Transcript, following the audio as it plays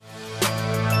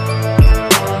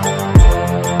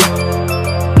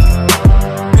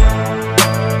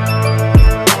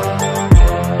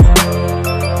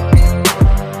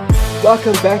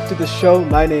Welcome back to the show.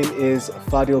 My name is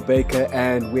Fadil Baker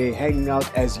and we're hanging out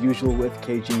as usual with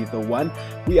KG the One.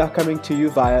 We are coming to you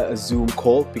via a Zoom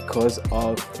call because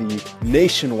of the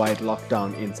nationwide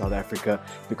lockdown in South Africa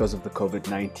because of the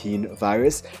COVID-19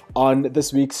 virus. On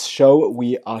this week's show,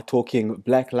 we are talking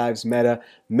Black Lives Matter,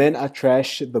 Men Are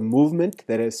Trash, the movement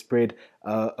that has spread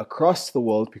across the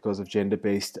world because of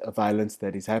gender-based violence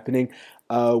that is happening.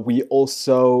 We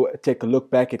also take a look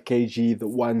back at KG the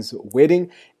One's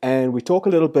wedding, and we talk a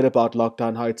little bit about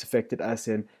lockdown, how it's affected us,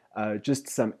 and just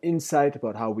some insight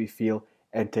about how we feel,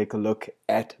 and take a look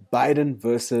at Biden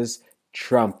versus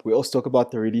Trump. We also talk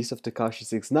about the release of Tekashi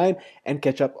 69 and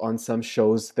catch up on some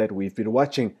shows that we've been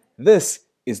watching. This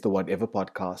is the Whatever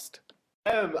Podcast.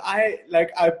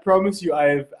 I promise you,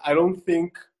 I don't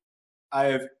think I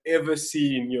have ever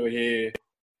seen your hair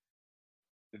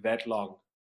that long.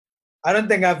 I don't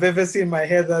think I've ever seen my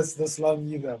hair that's this long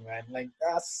either, man. Like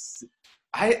that's.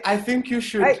 I think you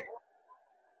should.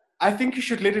 I think you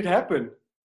should let it happen.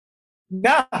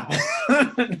 Nah.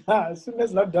 Nah. As soon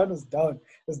as lockdown is down,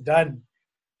 it's done.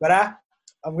 But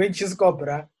I'm going to Chisco,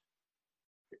 bruh.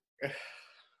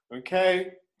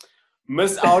 Okay.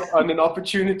 Miss out on an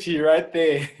opportunity right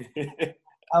there.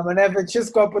 I'm gonna have a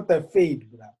Chisco with the fade,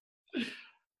 bruh.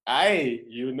 Aye,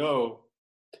 you know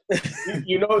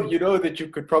that you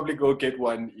could probably go get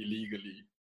one illegally.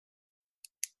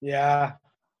 Yeah.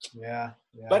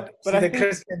 But See I the think,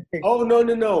 Christian thing. oh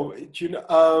no. You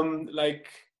know, like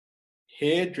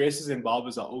hairdressers and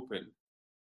barbers are open.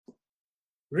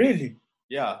 Really?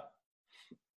 Yeah.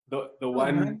 The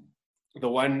man.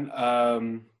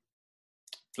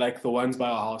 like the ones by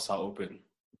our house are open.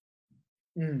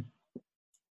 Mm.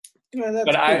 Yeah, that's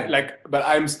But cool.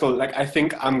 I'm still like, I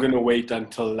think I'm gonna wait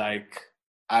until like,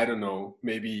 I don't know,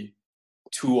 maybe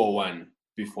 2 or 1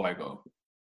 before I go.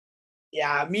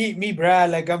 Yeah, me, bruh.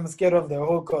 Like I'm scared of the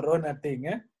whole Corona thing,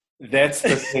 eh? That's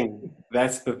the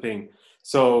thing.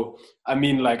 So I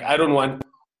mean, like, I don't want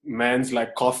man's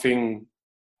like coughing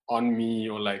on me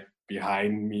or like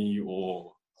behind me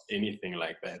or anything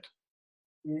like that.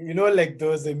 You know, like there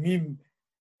was a meme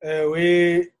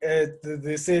where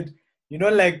they said, you know,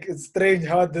 like it's strange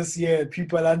how this year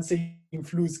people aren't saying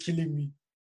flu is killing me.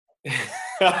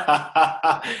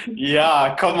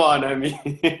 Yeah, come on. I mean,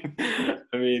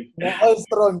 They're all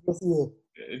strong this year.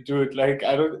 dude, like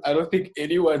I don't think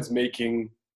anyone's making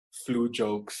flu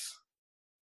jokes.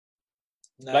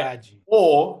 Nah, Like, G.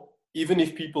 or even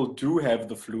if people do have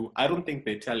the flu, I don't think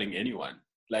they're telling anyone.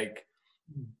 Like,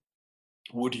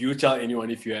 would you tell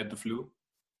anyone if you had the flu?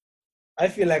 I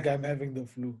feel like I'm having the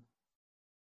flu.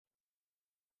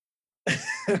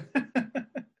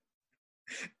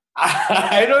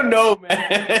 I don't know, man.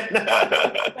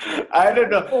 I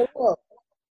don't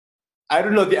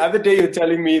know. The other day you're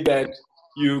telling me that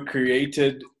you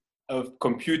created a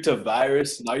computer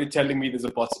virus. Now you're telling me there's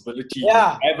a possibility you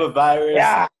have a virus.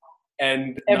 Yeah.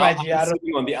 And now I'm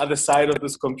sitting on the other side of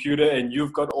this computer and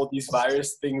you've got all these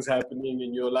virus things happening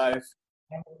in your life.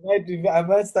 I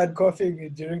might start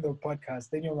coughing during the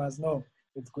podcast. Then you must know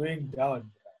it's going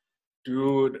down.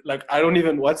 Dude, like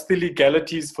what's the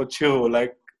legalities for chill?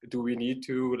 Like, do we need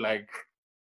to like...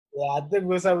 Yeah, I think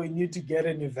also we need to get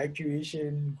an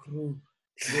evacuation crew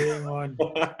going on.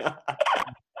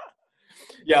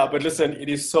 Yeah, but listen, it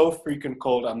is so freaking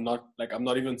cold. I'm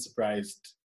not even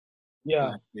surprised.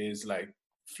 Yeah. There's like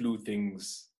flu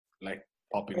things like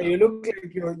popping up. You look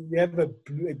like you have a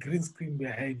green screen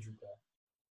behind you, bro.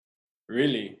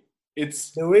 Really?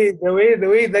 It's the way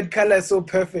that color is so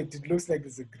perfect. It looks like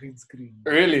it's a green screen.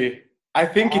 Really? I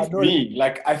think it's me.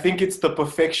 Like, I think it's the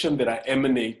perfection that I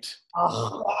emanate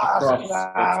across.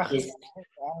 That's just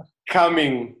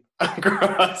coming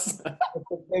across.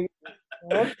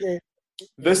 Okay.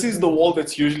 This is the wall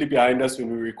that's usually behind us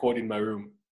when we record in my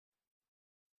room.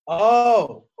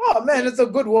 Oh man, it's a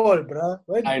good wall, bro.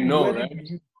 I know,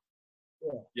 right?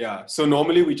 Yeah. So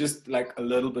normally we just like a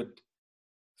little bit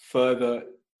further.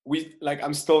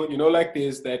 I'm still, like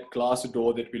there's that glass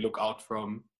door that we look out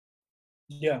from.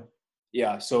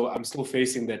 Yeah, so I'm still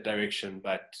facing that direction,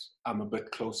 but I'm a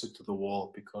bit closer to the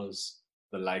wall because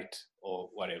the light or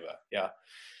whatever. Yeah.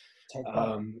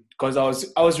 Because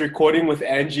I was recording with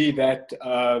Angie that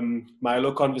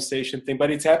Milo conversation thing,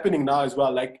 but it's happening now as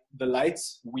well. Like the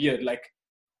light's weird, like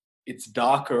it's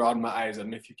dark around my eyes. I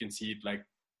don't know if you can see it. Like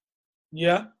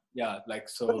like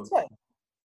so.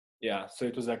 Yeah, so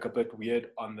it was like a bit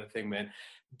weird on the thing, man.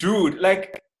 Dude,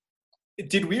 like,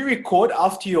 did we record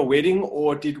after your wedding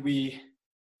or did we?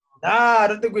 Nah, I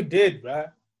don't think we did, bro.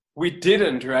 We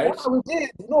didn't, right? Yeah, we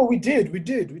did. No, we did. We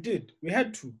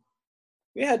had to.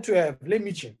 We had to have. Let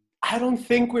me check. I don't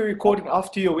think we're recording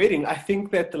after your wedding. I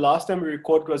think that the last time we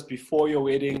recorded was before your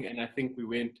wedding, and I think we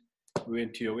went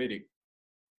to your wedding.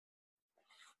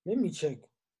 Let me check.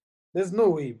 There's no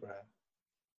way, bro.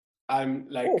 I'm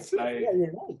like, yeah,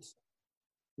 you're right.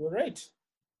 You're right.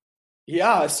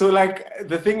 Yeah. So like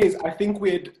the thing is, I think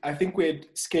we had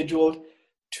scheduled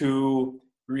to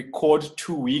record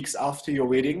 2 weeks after your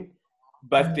wedding,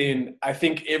 but then I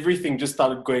think everything just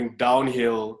started going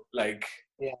downhill. Like,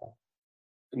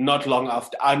 not long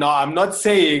after. I know I'm not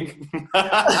saying.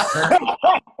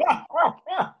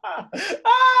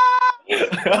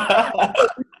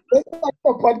 Let's start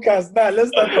a podcast now. Let's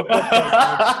start a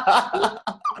podcast.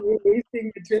 We're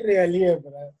wasting material here,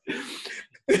 bro.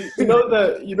 You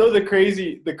know the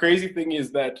crazy thing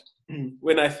is that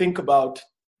when I think about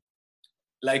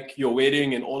like your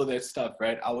wedding and all of that stuff,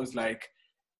 right? I was like,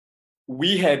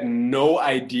 we had no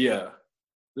idea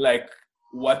like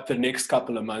what the next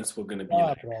couple of months were gonna be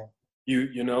like. Bro.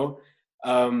 You know?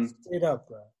 Straight up,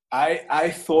 bro. I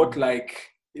thought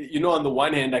like, you know, on the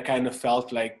one hand I kind of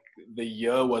felt like the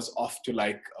year was off to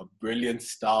like a brilliant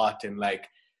start and like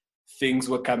things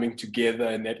were coming together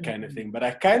and that kind of thing. But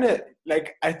I kind of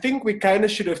like, I think we kind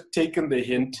of should have taken the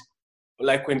hint,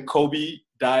 like when Kobe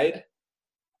died.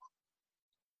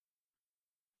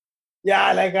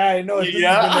 Yeah, like I know this is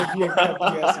gonna be a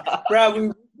couple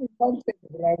bro. We content,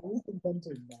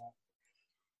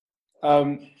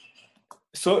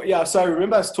 So I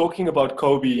remember us talking about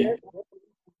Kobe.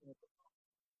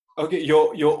 Okay,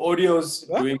 your audio's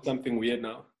doing something weird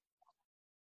now.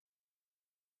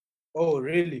 Oh,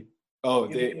 really? Oh,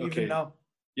 okay. Even now?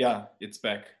 Yeah, it's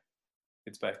back.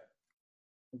 Okay.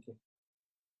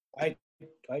 Right.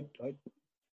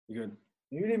 Good.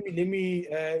 Maybe let me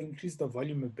increase the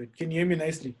volume a bit. Can you hear me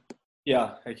nicely?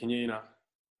 Yeah, I can hear you now.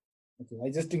 Okay, I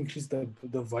just increased the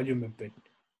volume a bit.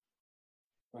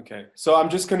 Okay, so I'm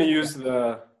just gonna use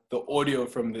the audio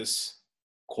from this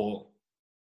call.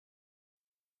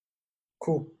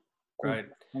 Cool. Right.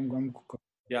 I'm cool.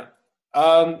 Yeah.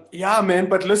 Yeah, man.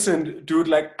 But listen, dude.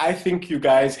 Like, I think you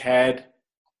guys had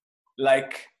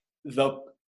like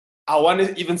I want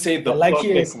to even say the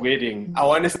perfect wedding. I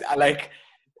want to like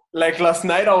last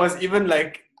night. I was even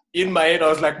like in my head. I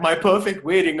was like, my perfect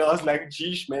wedding. I was like,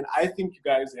 geesh, man. I think you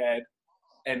guys had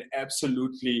an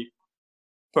absolutely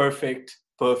perfect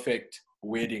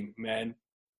wedding, man.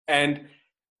 And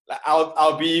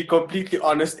I'll be completely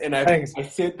honest, and I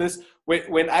said this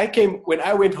when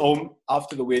I went home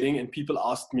after the wedding, and people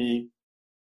asked me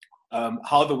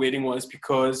how the wedding was,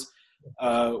 because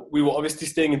we were obviously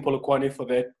staying in Polokwane for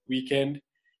that weekend,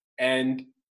 and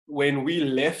when we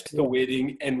left the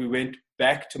wedding and we went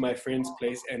back to my friend's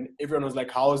place, and everyone was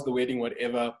like, "How was the wedding?"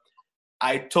 Whatever.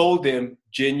 I told them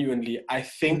genuinely, I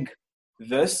think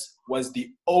this was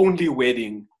the only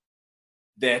wedding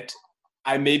that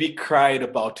I maybe cried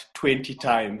about 20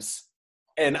 times.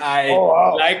 And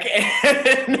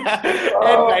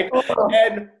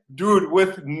and dude,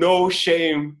 with no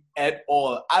shame at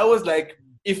all. I was like,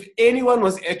 if anyone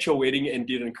was at your wedding and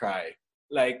didn't cry,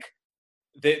 like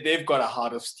they've got a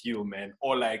heart of steel, man.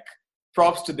 Or like,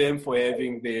 props to them for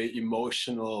having their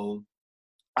emotional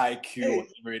IQ, or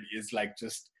whatever it is, like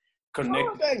just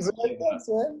connected. Thanks,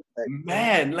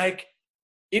 man. Like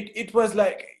it was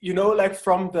like, you know, like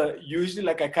from the, usually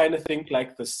like I kind of think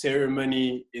like the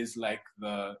ceremony is like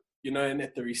the, you know, and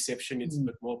at the reception it's a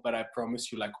bit more, but I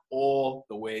promise you, like all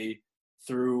the way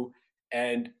through.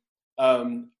 And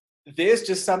there's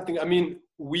just something, I mean,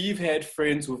 we've had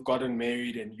friends who've gotten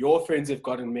married, and your friends have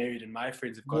gotten married, and my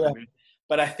friends have gotten married.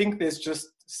 But I think there's just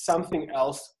something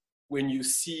else when you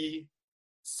see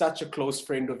such a close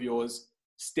friend of yours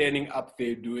standing up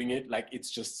there doing it. Like,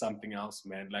 it's just something else,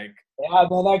 man. Like, yeah,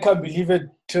 man, I can't believe it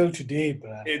till today,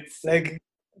 bro. It's like,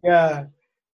 it's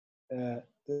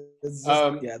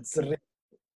just,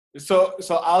 it's so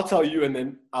I'll tell you, and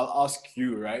then I'll ask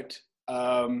you, right?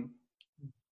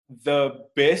 The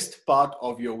best part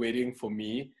of your wedding for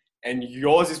me, and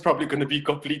yours is probably going to be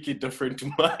completely different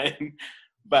to mine,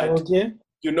 but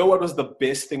you know what was the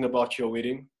best thing about your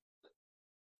wedding?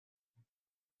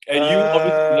 And you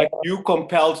obviously, like, you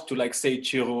compelled to like say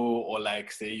Chiru or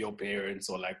like say your parents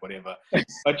or like whatever.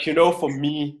 But you know, for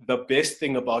me, the best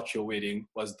thing about your wedding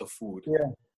was the food. Yeah.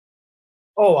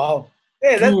 Oh wow.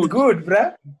 Hey, that's good,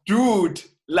 bruh. Dude,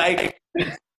 like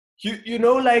you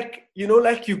know, like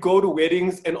you go to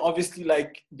weddings and obviously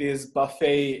like there's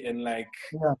buffet and like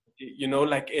you know,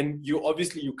 like, and you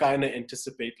obviously you kind of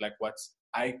anticipate like what's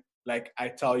I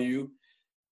tell you,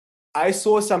 I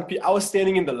saw some people, I was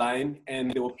standing in the line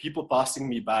and there were people passing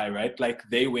me by, right? Like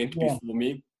they went before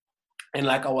me, and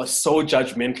like I was so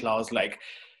judgmental. I was like,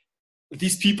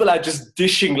 these people are just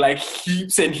dishing like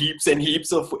heaps and heaps and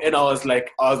heaps of food. And I was like,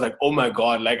 oh my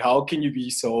God, like how can you be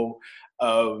so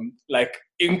like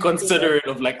inconsiderate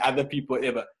of like other people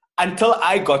ever? Until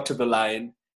I got to the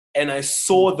line and I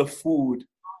saw the food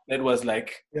that was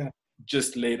like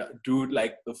just laid out. Dude,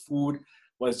 like the food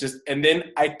was just, and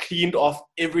then I cleaned off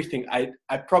everything. I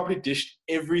probably dished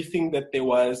everything that there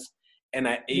was, and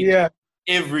I ate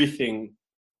everything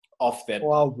off that.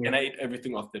 Wow, bro. And I ate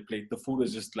everything off the plate. The food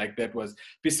was just like, that was,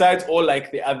 besides all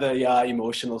like the other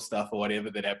emotional stuff or whatever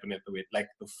that happened at the wait, like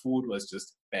the food was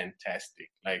just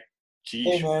fantastic. Like, geez,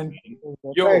 hey, man.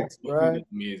 Yo, Thanks, the food is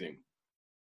amazing.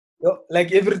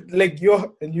 Like if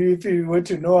you were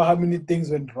to know how many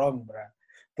things went wrong, bro,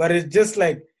 but it's just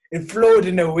like it flowed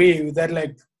in a way that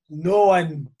like no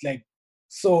one like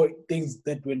saw things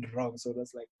that went wrong. So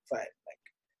that's like fine,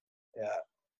 like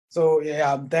So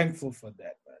I'm thankful for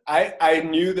that, man. I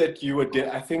knew that you were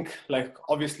I think like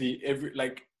obviously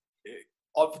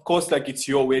of course like it's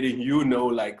your wedding, you know,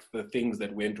 like the things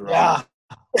that went wrong. Yeah.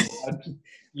 But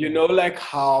you know like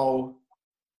how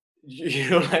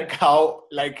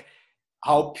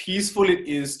how peaceful it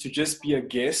is to just be a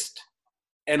guest.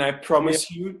 And I promise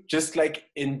you, just like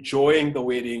enjoying the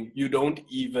wedding, you don't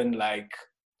even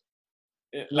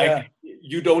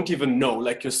you don't even know,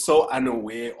 like you're so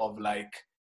unaware of like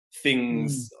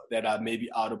things that are maybe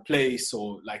out of place,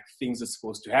 or like things are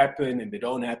supposed to happen and they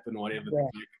don't happen or whatever.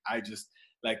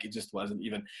 Like, it just wasn't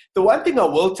even. The one thing I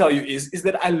will tell you is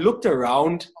that I looked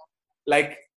around,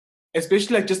 like,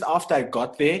 especially like just after I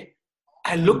got there,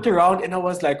 I looked around and I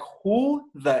was like, who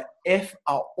the F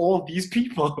are all these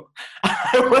people?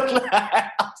 I was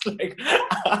like,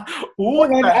 who?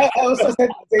 I also said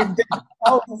the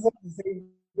same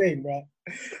thing, bro.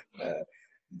 The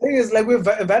thing is, like, we've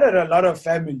invited a lot of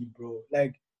family, bro.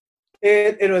 Like,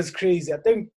 it was crazy. I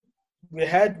think we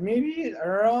had maybe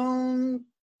around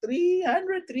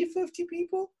 300, 350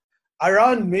 people.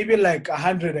 Around maybe like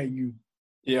 100 I knew.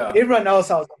 Yeah. Everyone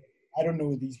else, I was like, I don't know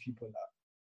who these people are.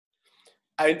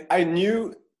 I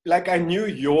knew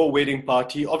your wedding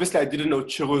party. Obviously, I didn't know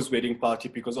Chiro's wedding party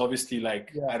because obviously,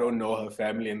 like, I don't know her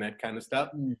family and that kind of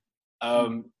stuff.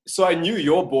 So I knew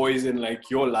your boys and like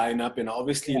your lineup, and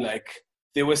obviously like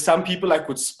there were some people I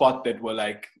could spot that were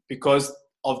like, because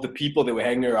of the people that were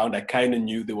hanging around, I kind of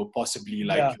knew they were possibly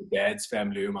like your dad's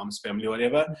family, your mom's family, or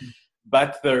whatever.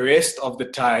 But the rest of the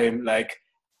time, like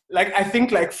I think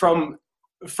like from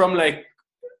like,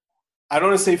 I don't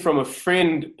want to say from a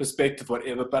friend perspective,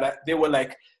 whatever, but there were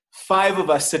like 5 of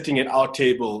us sitting at our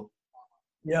table.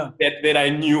 That I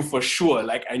knew for sure.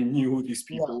 Like I knew who these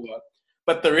people were.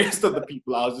 But the rest of the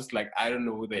people, I was just like, I don't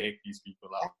know who the heck these people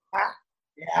are.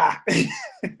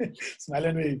 Smile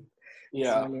and wave.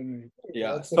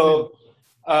 Yeah. So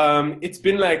it's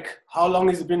been like, how long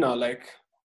has it been now? Like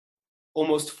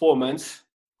almost 4 months.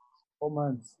 4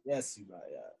 months. Yes,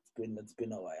 it's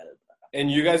been a while. And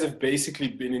you guys have basically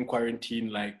been in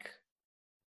quarantine, like...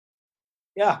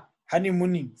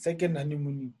 Honeymooning, second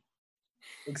honeymooning.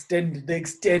 The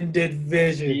extended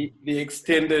version. The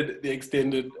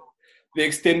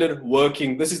extended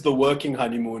working. This is the working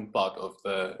honeymoon part of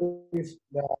the...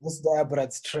 But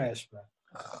it's trash, man.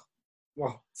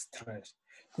 Wow, it's trash.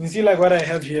 You see like what I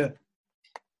have here?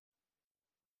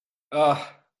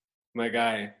 My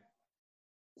guy.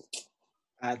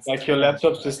 That's like your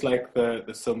laptop's just like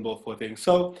the symbol for things.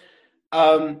 So,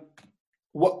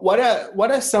 what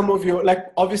are some of your, like,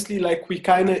 obviously, like we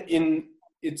kind of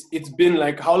it's been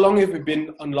like, how long have we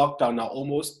been on lockdown now?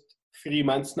 Almost 3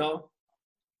 months now.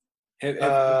 3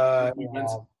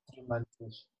 months.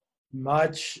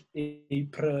 March,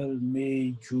 April,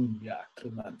 May, June.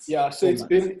 3 months. Yeah, so it's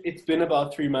been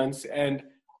about 3 months. And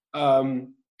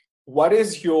what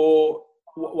is your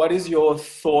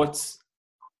thoughts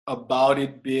about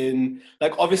it been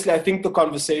like? Obviously I think the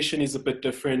conversation is a bit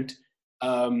different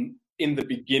in the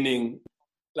beginning,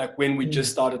 like when we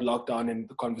just started lockdown, and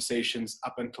the conversations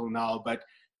up until now, but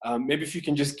maybe if you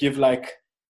can just give like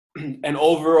an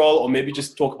overall, or maybe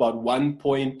just talk about one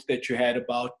point that you had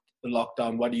about the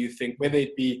lockdown. What do you think, whether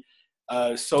it be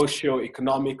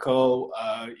socio-economical,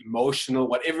 emotional,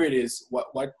 whatever it is,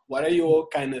 what are your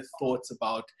kind of thoughts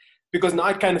about, because now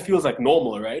it kind of feels like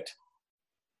normal, right?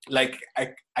 Like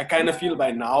I kind of feel by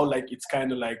now like it's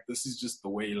kind of like this is just the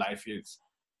way life is.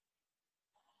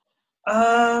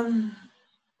 I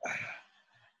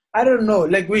don't know.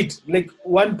 Like wait, like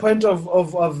one point of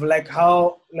like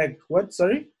how, like what?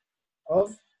 Sorry,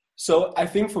 of. So I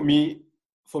think for me,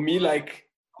 like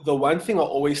the one thing I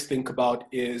always think about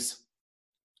is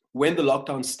when the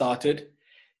lockdown started,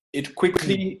 it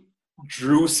quickly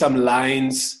drew some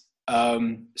lines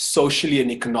socially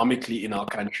and economically in our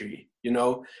country. You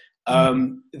know,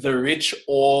 the rich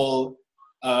all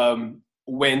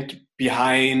went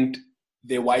behind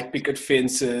their white picket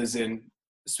fences and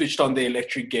switched on their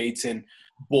electric gates and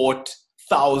bought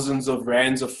thousands of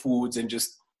rands of foods and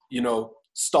just, you know,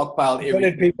 stockpiled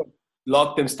everything,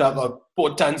 locked them stuff up,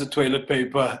 bought tons of toilet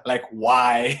paper. Like,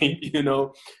 why? You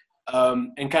know,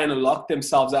 and kind of locked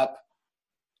themselves up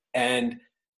and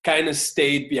kind of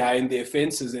stayed behind their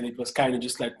fences. And it was kind of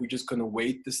just like, we're just going to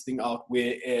wait this thing out.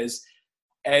 Whereas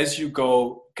as you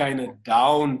go kind of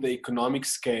down the economic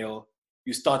scale,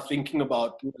 you start thinking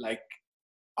about like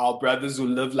our brothers who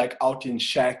live like out in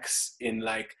shacks in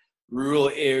like rural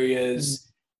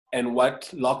areas and what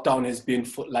lockdown has been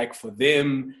for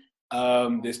them.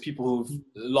 There's people who've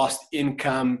lost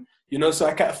income, you know,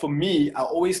 so for me, I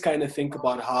always kind of think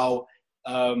about how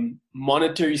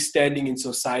monetary standing in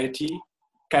society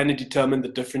kind of determine the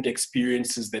different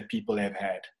experiences that people have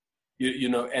had, you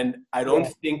know, and I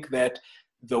don't think that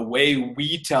the way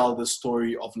we tell the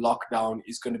story of lockdown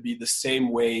is going to be the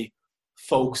same way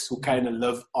folks who kind of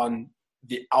live on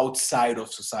the outside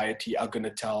of society are going to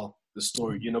tell the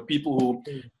story. You know, people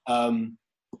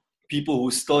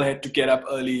who still had to get up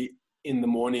early in the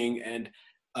morning and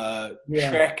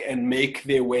track and make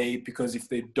their way, because if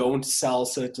they don't sell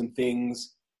certain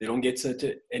things, they don't get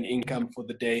an income for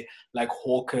the day, like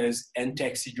hawkers and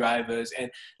taxi drivers.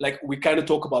 And like, we kind of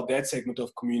talk about that segment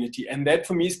of community. And that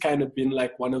for me has kind of been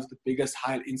like one of the biggest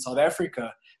in South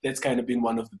Africa. That's kind of been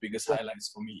one of the biggest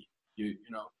highlights for me, you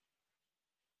know?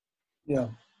 Yeah.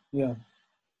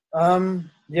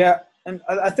 And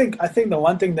I think the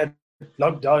one thing that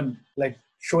lockdown like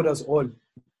showed us all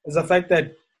is the fact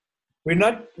that we're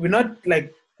not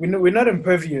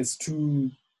impervious to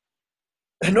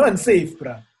no one's safe,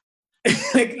 bruh.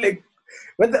 like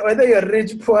whether you're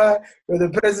rich, poor, or the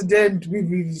president,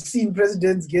 we've seen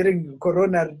presidents getting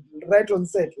corona right on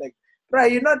set. Like,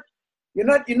 bruh, you're not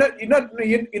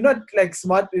like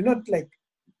smart, you're not like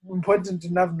important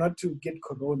enough not to get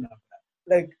corona, bruh.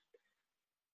 Like,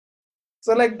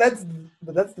 so like that's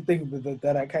the thing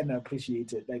that I kind of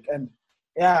appreciated. Like, and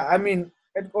yeah, I mean,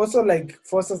 it also like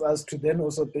forces us to then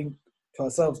also think to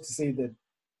ourselves to say that,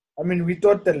 I mean, we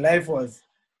thought that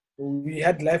we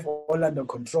had life all under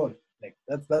control. Like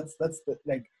that's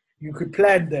like you could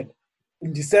plan that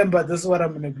in December this is what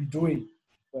I'm gonna be doing,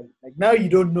 but like now you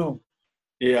don't know.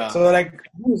 Yeah. So like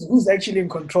who's actually in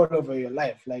control over your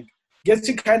life? Like gets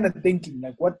you kind of thinking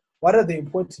like what are the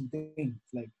important things?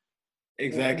 Like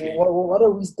exactly. What are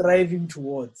we striving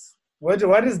towards? What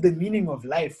is the meaning of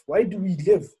life? Why do we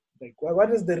live? Like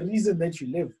what is the reason that you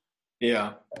live?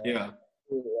 Yeah.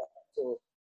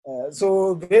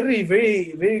 So very,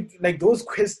 very, very, like those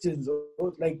questions,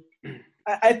 like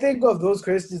I think of those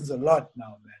questions a lot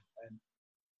now, man. And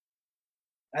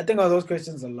I think of those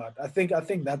questions a lot. I think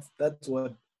that's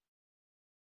what,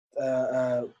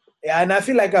 and I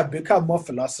feel like I've become more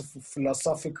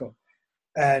philosophical,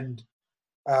 and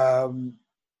I've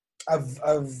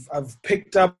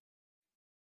picked up.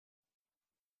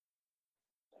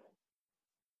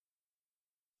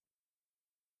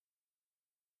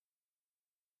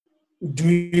 Do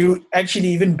you actually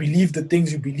even believe the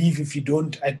things you believe if you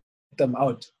don't act them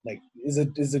out? Like, is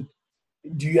it?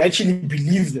 Do you actually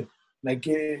believe them? Like,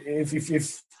 if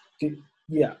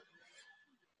yeah.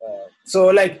 So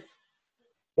like,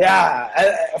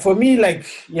 yeah, for me, like,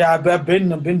 yeah, I've been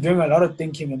doing a lot of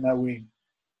thinking in that way.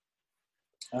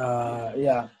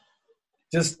 Yeah,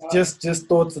 just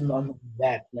thoughts on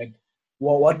that. Like,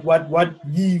 what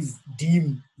we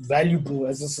deem valuable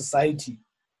as a society.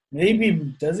 Maybe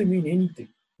it doesn't mean anything.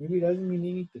 Maybe it doesn't mean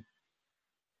anything.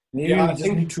 Maybe we just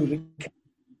need to.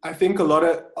 I think a lot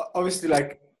of, obviously,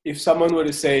 like, if someone were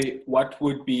to say, what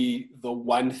would be the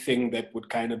one thing that would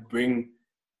kind of bring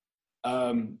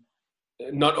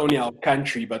not only our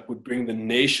country, but would bring the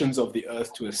nations of the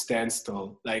earth to a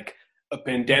standstill? Like, a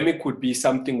pandemic would be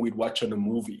something we'd watch on a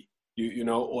movie, you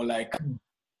know, or like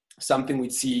something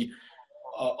we'd see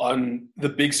on the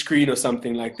big screen or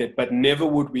something like that. But never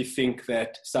would we think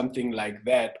that something like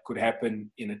that could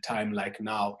happen in a time like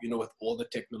now, you know, with all the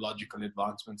technological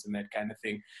advancements and that kind of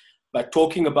thing. But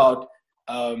talking about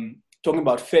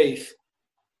faith,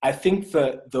 I think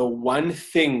the one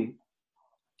thing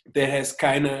that has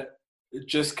kind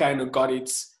of got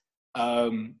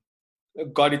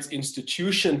its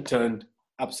institution turned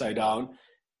upside down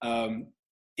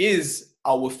is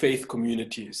our faith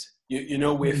communities. You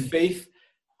know, where faith,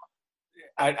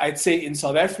 I'd say in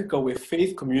South Africa, where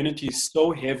faith communities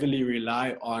so heavily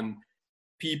rely on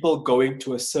people going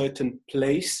to a certain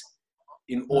place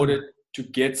in order to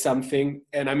get something.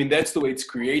 And I mean, that's the way it's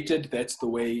created. That's the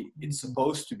way it's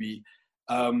supposed to be.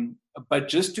 But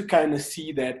just to kind of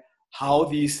see that how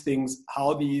these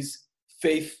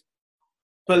faith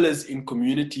pillars in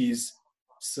communities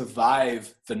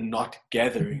survive the not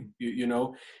gathering,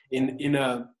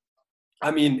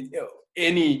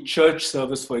 any church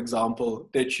service, for example,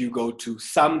 that you go to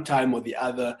sometime or the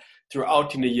other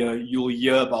throughout in a year, you'll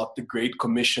hear about the Great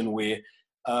Commission where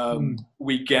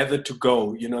we gather to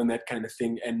go, and that kind of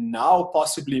thing. And now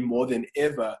possibly more than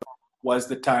ever was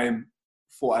the time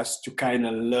for us to kind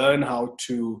of learn how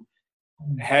to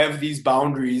have these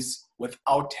boundaries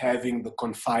without having the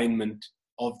confinement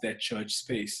of that church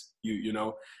space.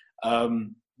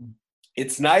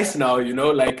 It's nice now,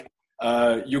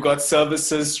 you got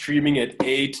services streaming at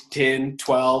 8, 10,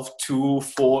 12, 2,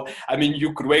 4. I mean,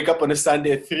 you could wake up on a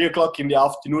Sunday at 3 o'clock in the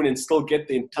afternoon and still get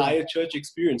the entire church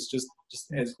experience just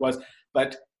as it was.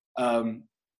 But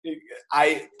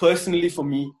I personally, for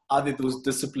me, are there those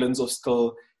disciplines of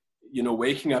still,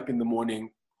 waking up in the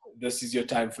morning, this is your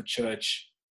time for church,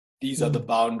 these are the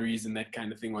boundaries and that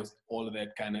kind of thing, was all of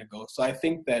that kind of goes. So I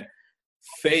think that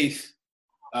faith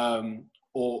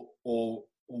or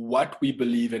what we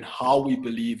believe and how we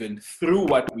believe and through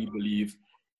what we believe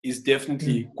is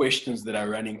definitely questions that are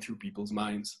running through people's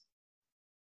minds.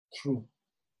 True.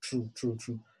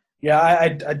 Yeah, I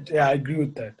agree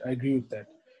with that.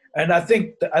 And I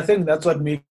think that's what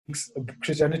makes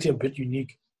Christianity a bit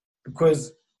unique,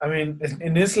 because I mean,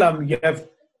 in Islam you have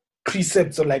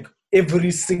precepts of like every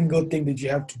single thing that you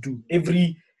have to do,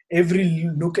 every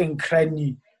nook and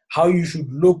cranny, how you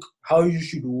should look, how you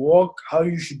should walk, how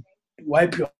you should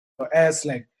wipe your ass.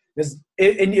 Like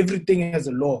everything has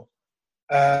a law.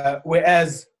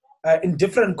 Whereas in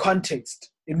different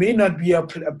contexts, it may not be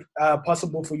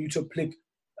possible for you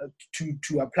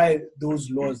to apply those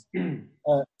laws.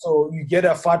 So you get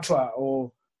a fatwa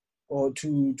or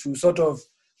to sort of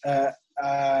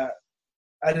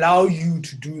allow you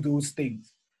to do those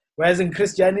things. Whereas in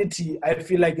Christianity, I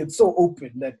feel like it's so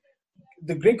open that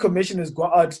the Great Commission is go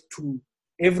out to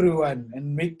everyone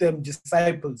and make them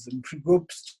disciples and go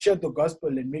share the gospel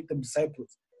and make them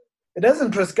disciples. It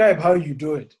doesn't prescribe how you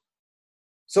do it.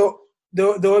 So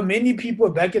there were many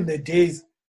people back in the days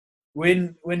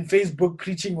when Facebook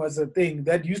preaching was a thing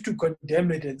that used to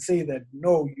condemn it and say that,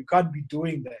 no, you can't be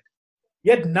doing that.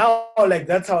 Yet now, like,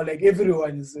 that's how like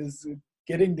everyone is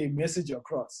getting their message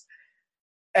across.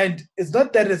 And it's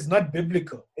not that it's not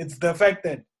biblical. It's the fact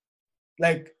that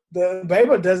like the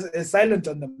Bible is silent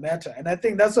on the matter. And I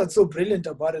think that's what's so brilliant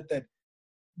about it, that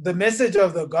the message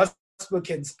of the gospel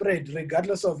can spread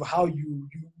regardless of how you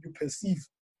perceive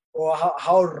or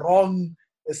how wrong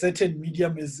a certain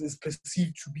medium is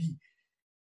perceived to be.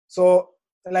 So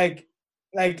like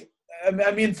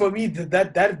I mean, for me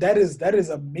that is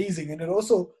amazing. And it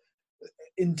also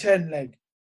in turn like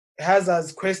has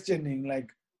us questioning like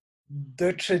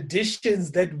the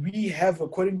traditions that we have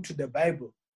according to the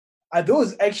Bible. Are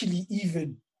those actually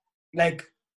even like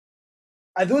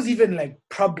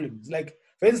problems? Like,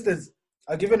 for instance,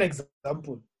 I'll give an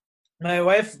example. My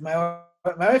wife is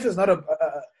not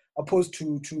opposed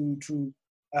to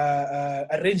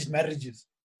arranged marriages,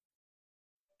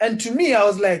 and to me, I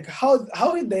was like,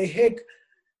 how in the heck,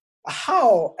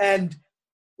 how? And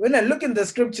when I look in the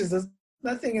scriptures, there's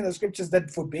nothing in the scriptures that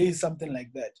forbids something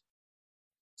like that.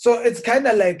 So it's kind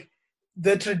of like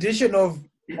the tradition of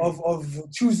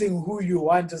choosing who you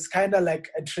want is kind of like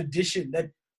a tradition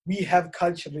that we have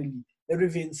culturally that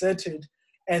we've inserted,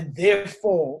 and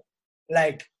therefore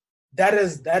like that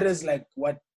is like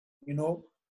what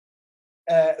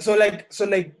so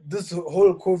this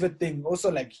whole COVID thing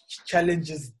also like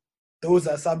challenges those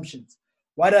assumptions.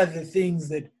 What are the things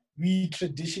that we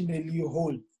traditionally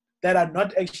hold that are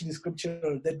not actually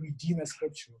scriptural that we deem as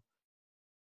scriptural?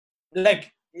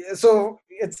 Like, so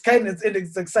it's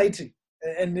exciting,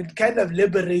 and it kind of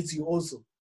liberates you also.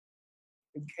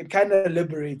 It kind of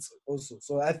liberates also.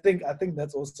 So I think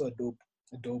that's also a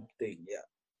dope thing. Yeah.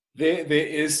 There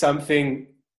is something,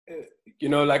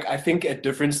 like I think at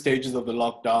different stages of the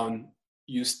lockdown,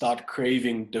 you start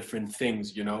craving different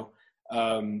things. You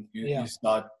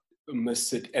start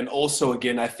miss it, and also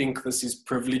again, I think this is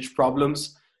privilege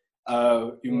problems.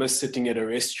 You miss sitting at a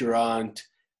restaurant.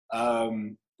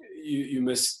 You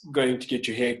miss going to get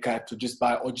your hair cut or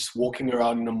just walking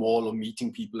around in a mall or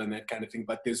meeting people and that kind of thing.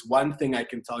 But there's one thing I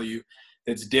can tell you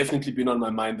that's definitely been on my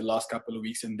mind the last couple of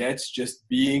weeks, and that's just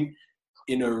being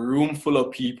in a room full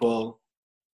of people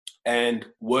and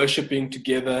worshiping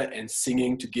together and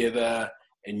singing together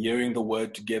and hearing the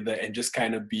word together and just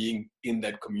kind of being in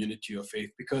that community of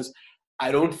faith. Because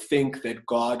I don't think that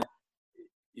God,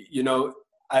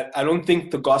 I don't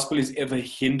think the gospel is ever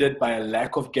hindered by a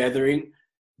lack of gathering,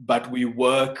 but we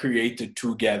were created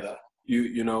together.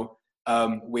 You know,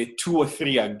 where two or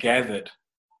three are gathered,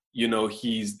 you know,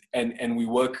 and we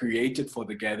were created for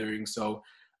the gathering. So,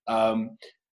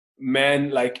 man,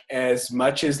 like, as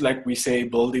much as like we say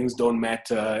buildings don't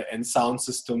matter and sound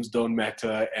systems don't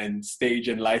matter and stage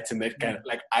and lights and that kind of,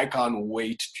 like, I can't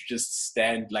wait to just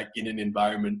stand like in an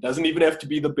environment. Doesn't even have to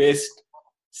be the best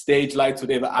stage, lights,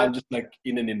 whatever. I'm just like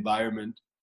in an environment.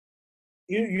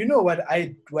 You know what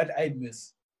I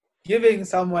miss? Giving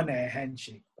someone a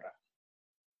handshake, bro.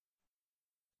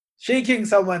 Shaking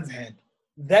someone's hand.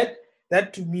 That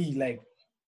to me, like,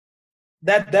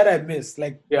 that I miss.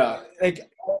 Like, Yeah. Like,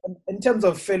 in terms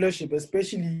of fellowship,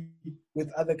 especially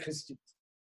with other Christians,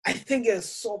 I think it's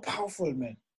so powerful,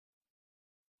 man.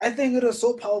 I think it is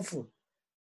so powerful.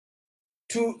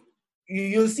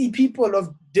 You'll see people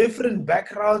of different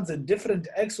backgrounds and different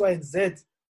X, Y, and Z,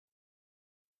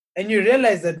 and you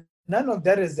realize that none of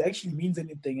that actually means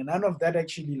anything, and none of that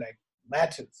actually like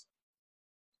matters.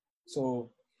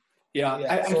 So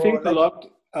I think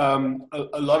like,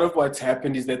 a lot of what's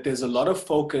happened is that there's a lot of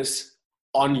focus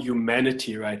on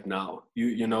humanity right now.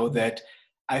 You know that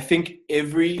I think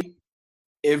every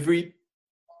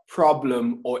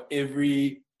problem or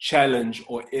every challenge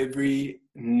or every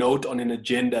note on an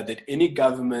agenda that any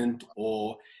government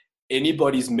or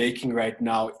anybody's making right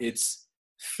now, it's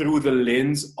through the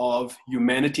lens of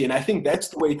humanity. And I think that's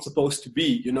the way it's supposed to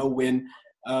be. You know, when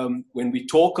we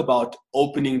talk about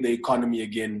opening the economy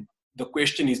again, the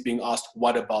question is being asked,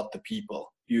 what about the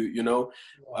people? You know,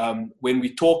 when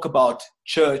we talk about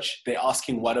church, they're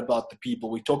asking, what about the people?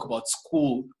 We talk about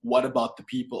school, what about the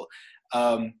people?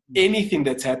 Anything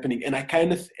that's happening. And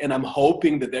I'm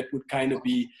hoping that would kind of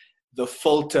be the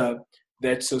filter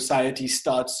that society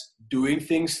starts doing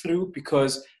things through,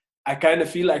 because I kind of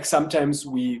feel like sometimes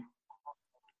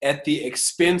at the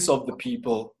expense of the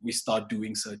people, we start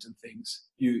doing certain things.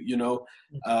 You know,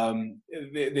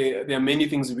 there are many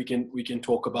things that we can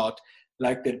talk about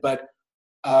like that. But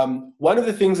one of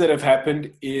the things that have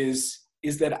happened is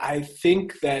that I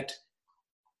think that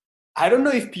I don't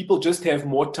know if people just have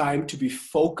more time to be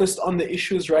focused on the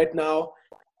issues right now,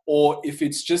 or if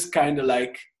it's just kind of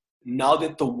like, now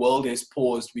that the world has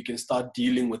paused, we can start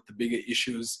dealing with the bigger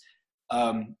issues,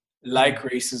 like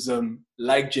racism,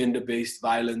 like gender-based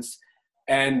violence.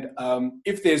 And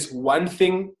if there's one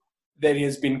thing that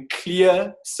has been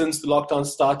clear since the lockdown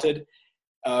started,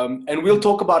 and we'll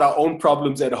talk about our own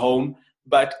problems at home,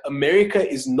 but America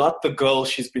is not the girl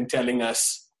she's been telling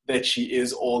us that she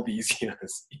is all these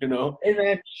years, you know?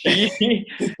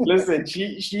 Listen,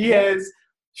 she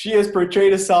has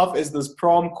portrayed herself as this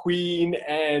prom queen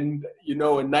and, you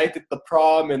know, a night at the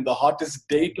prom and the hottest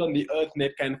date on the earth and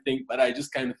that kind of thing. But I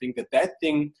just kind of think that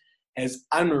thing has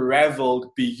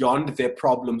unraveled beyond their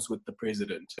problems with the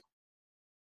president.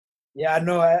 Yeah,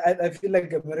 no, I feel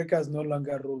like America is no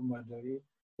longer a role model.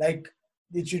 Like,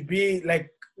 it should be like,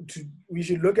 we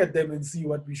should look at them and see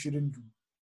what we shouldn't do.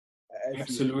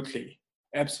 Absolutely.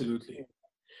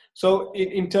 So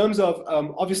in terms of,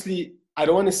 obviously, I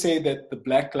don't want to say that the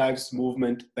Black Lives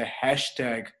Movement, the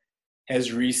hashtag, has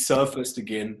resurfaced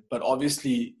again, but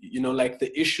obviously, you know, like,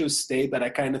 the issues stay, but I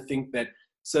kind of think that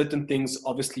certain things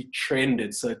obviously trend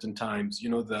at certain times. You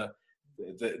know, the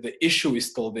issue is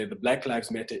still there. The Black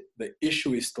Lives Matter, the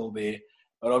issue is still there,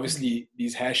 but obviously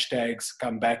these hashtags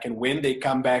come back, and when they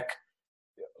come back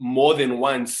more than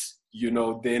once, you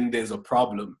know, then there's a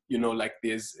problem. You know, like,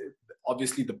 there's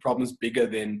obviously the problem's bigger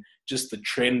than just the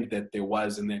trend that there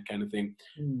was and that kind of thing.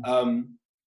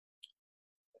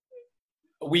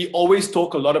 We always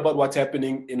talk a lot about what's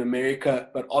happening in America,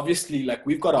 but obviously, like,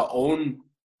 we've got our own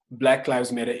Black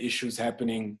Lives Matter issues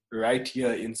happening right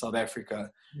here in South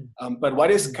Africa. But what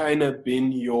has kind of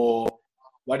been your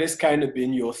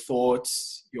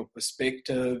thoughts, your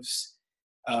perspectives,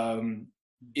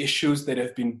 issues that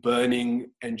have been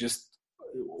burning, and just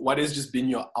what has just been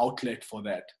your outlet for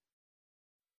that?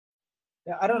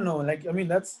 Yeah, I don't know. Like, I mean,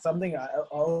 that's something I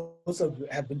also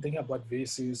have been thinking about.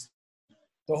 Is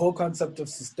the whole concept of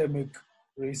systemic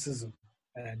racism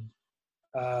and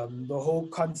the whole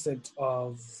concept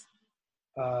of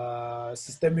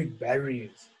systemic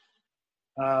barriers,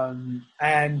 and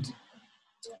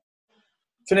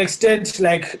to an extent,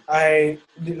 I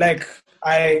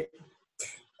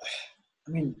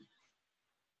mean,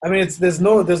 there's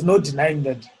no denying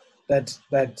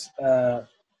that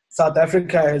South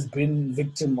Africa has been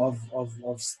victim of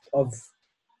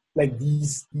like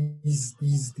these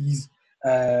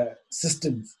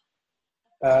systems.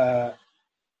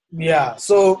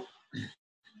 So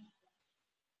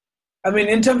I mean,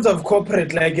 in terms of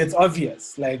corporate, like, it's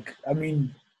obvious. Like, I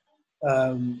mean,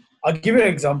 I'll give you an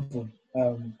example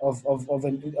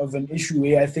of an issue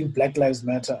where I think Black Lives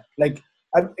Matter. Like,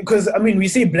 because I mean, we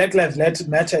say Black Lives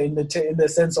Matter in the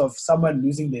sense of someone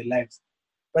losing their lives,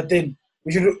 but then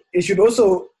it should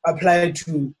also apply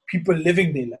to people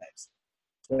living their lives,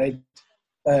 right?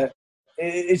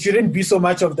 It shouldn't be so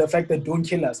much of the fact that don't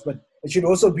kill us, but it should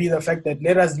also be the fact that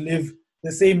let us live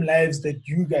the same lives that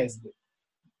you guys live.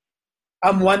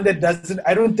 I'm one that doesn't,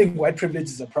 I don't think white privilege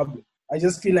is a problem. I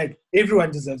just feel like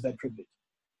everyone deserves that privilege.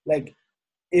 Like,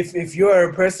 if you're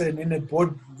a person in a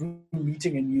boardroom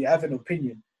meeting and you have an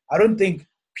opinion, I don't think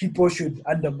people should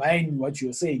undermine what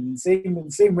you're saying. In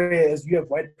the same way as you have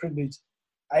white privilege,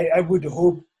 I would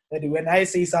hope that when I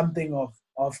say something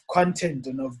of content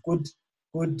and of good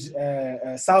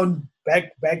sound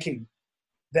backing,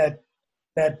 that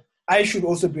I should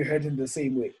also be heard in the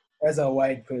same way as a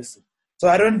white person. So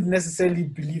I don't necessarily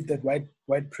believe that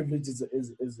white privilege is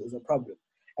a problem.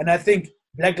 And I think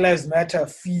Black Lives Matter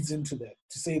feeds into that,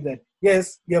 to say that,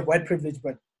 yes, you have white privilege,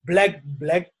 but black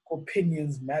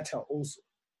opinions matter also.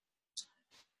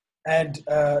 And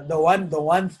the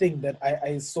one thing that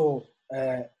I saw,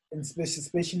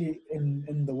 especially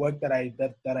in the work that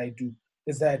I do,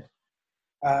 is that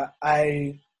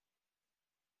I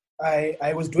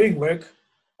was doing work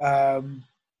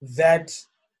that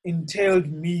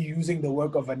entailed me using the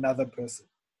work of another person.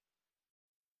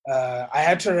 I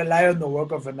had to rely on the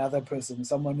work of another person,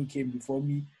 someone who came before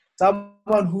me,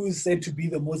 someone who is said to be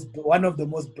one of the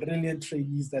most brilliant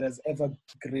trainees that has ever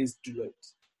graced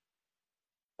Deloitte.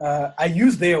 I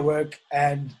used their work,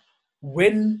 and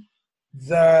when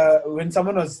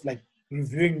someone was like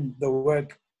reviewing the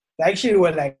work, they actually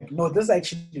were like, no, this is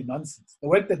actually nonsense. The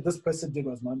work that this person did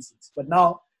was nonsense. But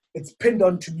now it's pinned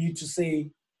onto me to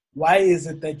say, why is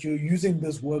it that you're using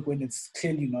this work when it's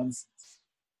clearly nonsense?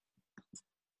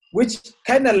 Which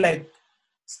kind of like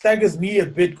staggers me a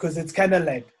bit, because it's kind of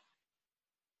like,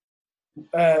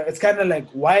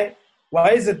 why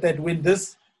is it that when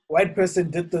this white person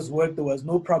did this work, there was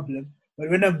no problem, but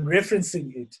when I'm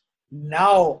referencing it,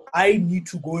 now I need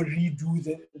to go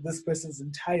redo this person's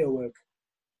entire work?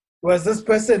 Was this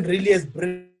person really as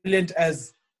brilliant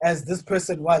as this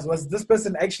person was? Was this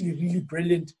person actually really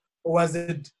brilliant, or was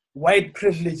it white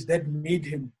privilege that made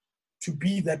him to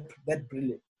be that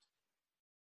brilliant?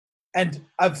 And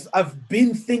I've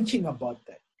been thinking about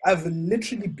that. I've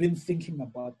literally been thinking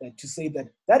about that, to say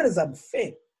that is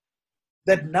unfair.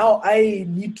 That now I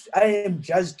am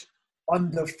judged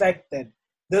on the fact that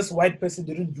this white person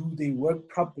didn't do their work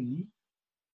properly,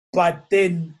 but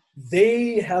then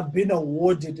they have been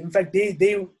awarded. In fact,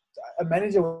 a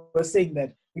manager was saying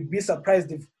that we'd be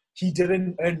surprised if he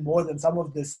didn't earn more than some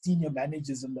of the senior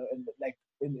managers in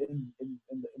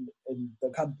the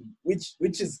company, which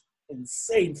is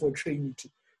insane for a trainee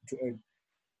to earn.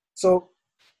 So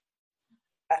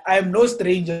I'm no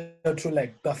stranger to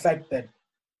like the fact that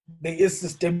there is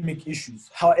systemic issues.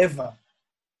 However,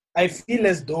 I feel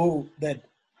as though that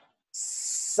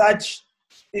such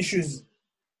issues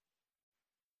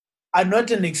are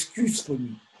not an excuse for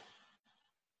me.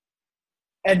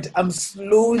 And I'm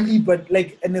slowly,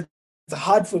 and it's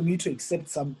hard for me to accept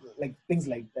some like things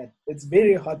like that. It's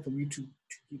very hard for me to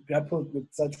grapple with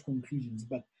such conclusions.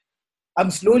 But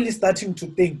I'm slowly starting to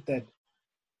think that,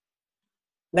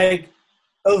 like,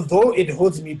 although it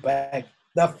holds me back,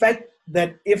 the fact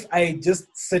that if I just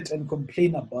sit and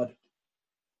complain about it,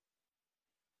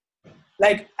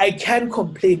 like, I can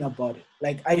complain about it,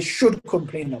 like I should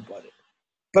complain about it,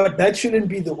 but that shouldn't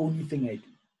be the only thing I do.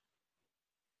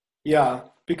 Yeah,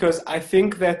 because I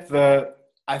think that the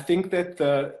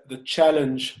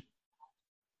challenge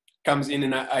comes in,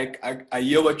 and I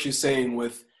hear what you're saying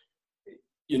with,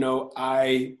 you know,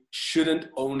 I shouldn't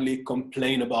only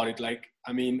complain about it. Like,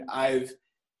 I mean, I've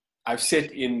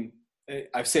said in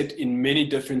many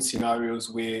different scenarios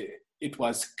where it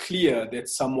was clear that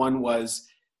someone was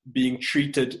being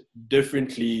treated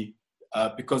differently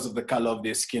because of the color of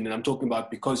their skin. And I'm talking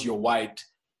about because you're white,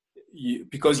 you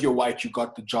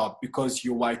got the job. Because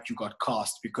you're white, you got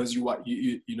cast. Because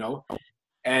you know.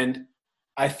 And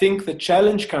I think the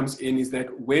challenge comes in is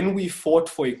that when we fought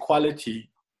for equality,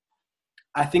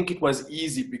 I think it was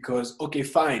easy because, okay,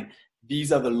 fine,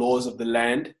 these are the laws of the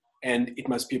land, and it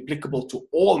must be applicable to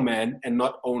all men and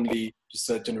not only to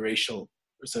certain racial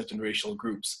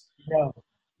groups. Yeah.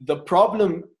 The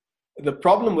problem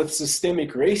with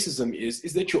systemic racism is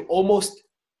that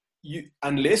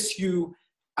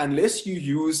unless you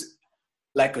use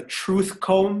like a truth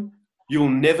comb, you'll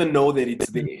never know that it's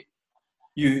there.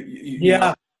 You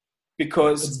know,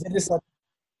 because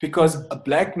because a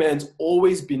black man's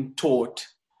always been taught,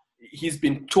 he's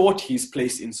been taught his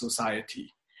place in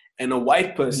society, and a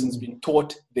white person's been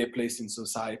taught their place in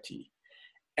society.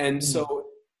 And so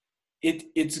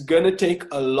it's gonna take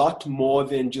a lot more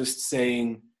than just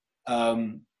saying,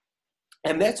 and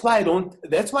that's why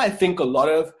I think a lot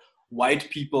of white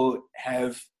people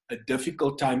have a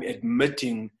difficult time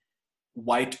admitting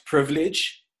white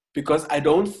privilege, because I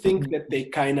don't think that they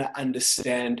kind of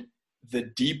understand the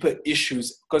deeper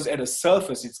issues. Because at a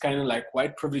surface, it's kind of like,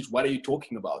 white privilege, what are you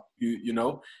talking about? You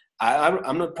know,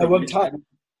 I'm not privileged.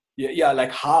 Yeah,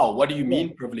 like how? What do you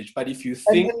mean privilege? But if you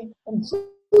think, and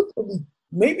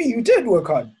maybe you did work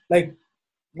hard. Like,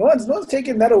 no one's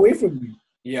taking that away from you.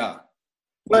 Yeah.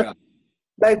 But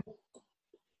like,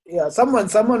 yeah, someone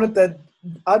with that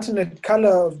alternate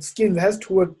color of skin has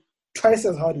to work twice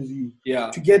as hard as you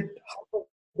to get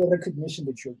the recognition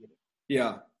that you're getting.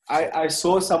 Yeah. I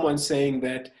saw someone saying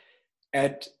that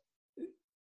at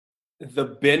the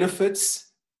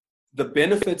benefits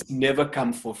never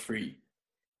come for free.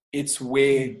 It's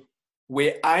where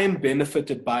I'm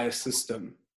benefited by a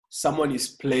system, someone is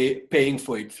paying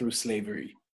for it through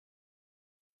slavery.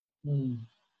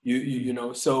 You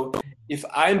know, so if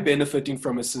I'm benefiting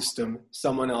from a system,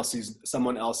 someone else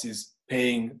is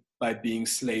paying by being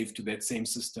slave to that same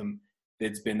system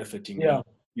that's benefiting me.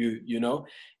 You know,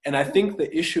 and I think the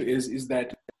issue is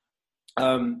that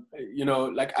you know,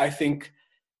 like, I think,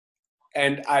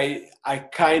 and I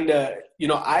kind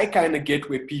of get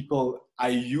where people, I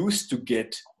used to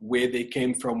get where they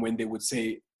came from when they would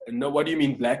say, no, what do you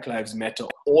mean Black Lives Matter?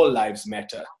 All lives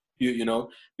matter. You know,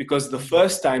 because the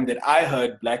first time that I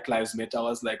heard Black Lives Matter, I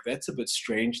was like, that's a bit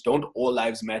strange. Don't all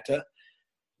lives matter?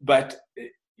 But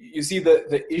you see,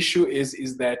 the issue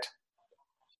is that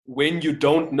when you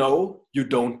don't know, you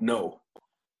don't know.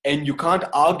 And you can't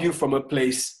argue from a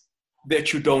place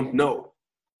that you don't know.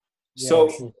 So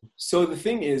the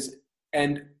thing is,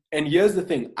 and here's the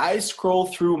thing, I scroll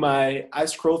through my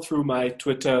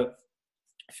Twitter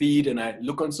feed, and I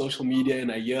look on social media,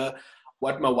 and I hear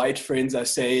what my white friends are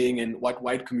saying and what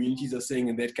white communities are saying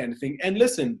and that kind of thing. And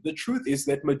listen, the truth is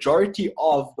that majority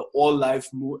of the All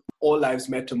Lives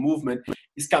Matter movement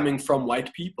is coming from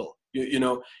white people. You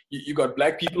know, you got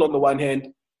black people on the one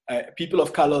hand, people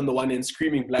of color on the one hand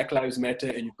screaming Black Lives Matter,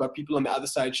 and you've got people on the other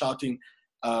side shouting,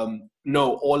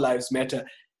 no, all lives matter.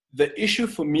 The issue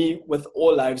for me with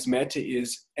All Lives Matter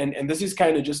is, and this is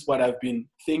kind of just what I've been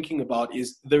thinking about,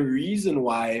 is the reason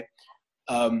why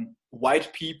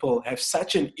white people have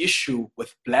such an issue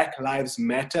with Black Lives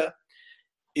Matter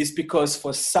is because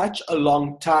for such a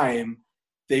long time,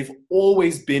 they've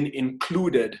always been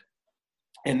included.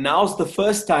 And now's the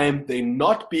first time they're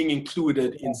not being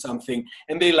included in something.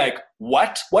 And they're like,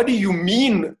 what? What do you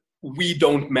mean we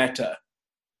don't matter?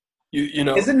 You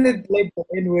know? Isn't it like the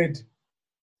N-word?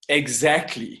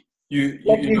 Exactly. You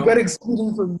got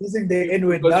excluded from using the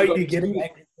N-word. Now you're getting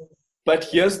angry. But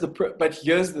here's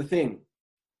the thing.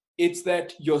 It's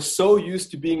that you're so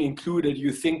used to being included,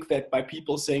 you think that by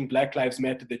people saying Black Lives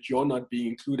Matter that you're not being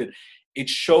included. It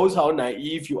shows how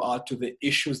naive you are to the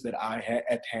issues that are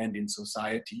at hand in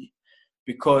society.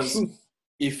 Because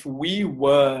if we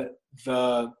were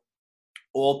the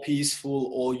all peaceful,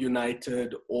 all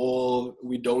united, all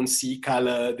we don't see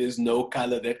color, there's no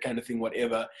color, that kind of thing,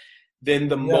 whatever, then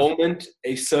the moment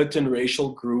a certain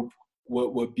racial group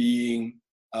were being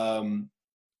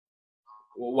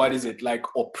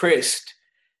oppressed,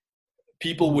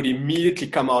 people would immediately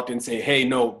come out and say, hey,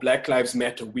 no, Black Lives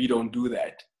Matter, we don't do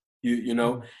that. You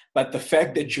know, but the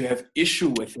fact that you have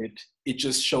issue with it, it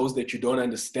just shows that you don't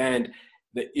understand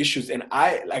the issues. And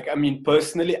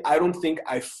personally, I don't think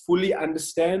I fully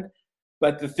understand.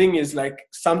 But the thing is, like,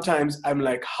 sometimes I'm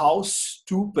like, how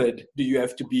stupid do you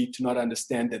have to be to not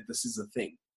understand that this is a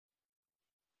thing?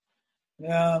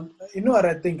 You know what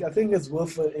I think? I think it's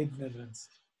willful ignorance.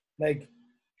 Like,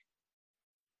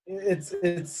 it's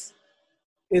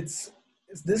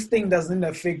this thing doesn't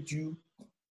affect you,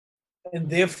 and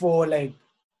therefore, like,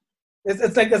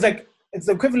 it's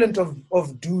the equivalent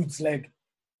of dudes, like,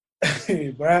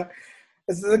 bruh.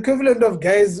 It's the equivalent of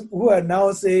guys who are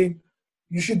now saying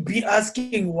you should be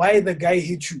asking why the guy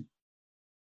hit you.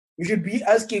 You should be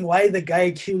asking why the guy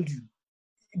killed you.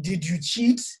 Did you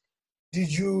cheat?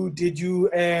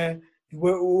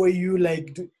 Were you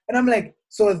like? And I'm like,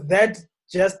 so that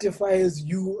justifies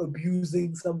you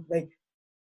abusing some, like,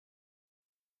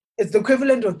 it's the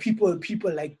equivalent of people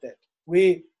like that.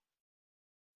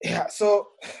 So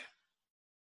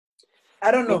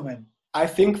I don't know, man. I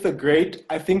think the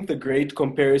great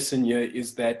comparison here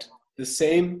is that the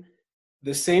same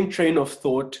train of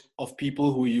thought of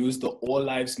people who use the All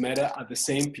Lives Matter are the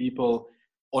same people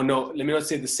or no, let me not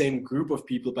say the same group of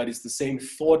people, but it's the same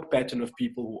thought pattern of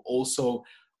people who also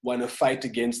want to fight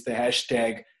against the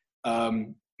hashtag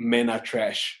men are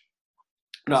trash.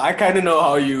 Now, I kind of know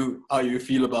how you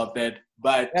feel about that,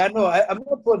 but yeah, no, I'm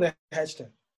not for the hashtag.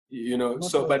 You know,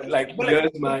 so but like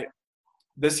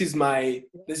this is my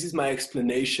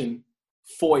explanation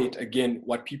for it. Again,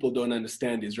 what people don't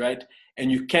understand is, right,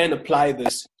 and you can apply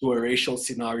this to a racial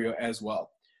scenario as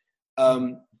well.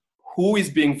 Who is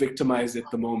being victimized at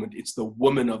the moment? It's the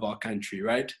women of our country,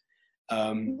 right?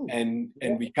 And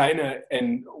we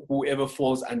and whoever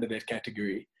falls under that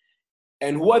category.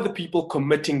 And who are the people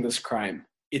committing this crime?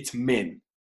 It's men.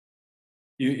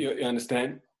 You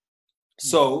understand?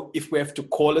 So if we have to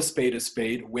call a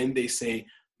spade, when they say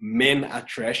men are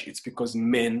trash, it's because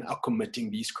men are committing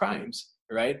these crimes,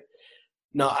 right?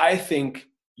 Now, I think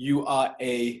you are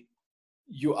a,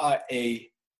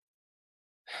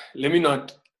 let me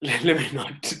not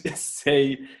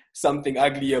say something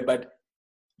uglier, but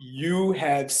you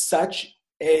have such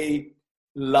a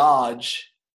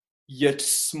large yet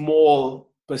small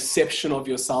perception of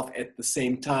yourself at the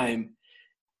same time.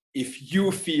 If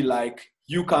you feel like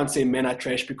you can't say men are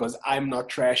trash because I'm not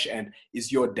trash, and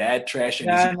is your dad trash, and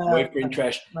is your boyfriend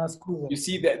trash? That's cool. You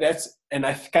see and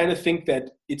I kind of think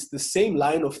that it's the same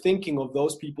line of thinking of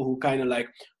those people who kind of like,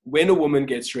 when a woman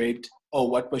gets raped, oh,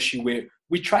 what was she wearing?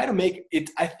 We try to make it,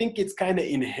 I think it's kind of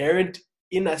inherent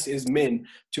in us as men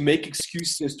to make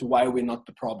excuses as to why we're not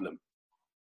the problem.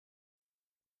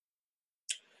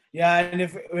 Yeah,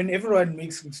 and when everyone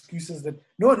makes excuses, that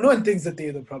no one thinks that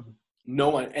they're the problem. No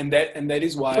one, and that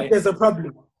is why there's a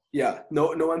problem. Yeah,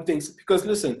 no one thinks, because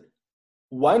listen,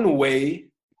 one way,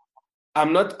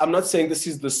 I'm not saying this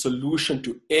is the solution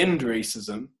to end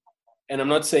racism, and I'm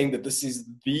not saying that this is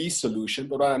the solution,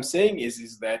 but what I'm saying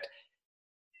is that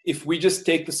if we just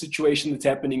take the situation that's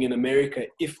happening in America,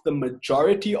 if the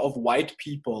majority of white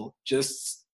people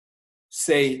just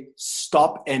say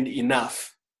stop and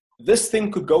enough, this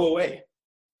thing could go away.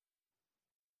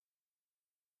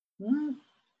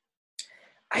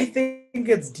 I think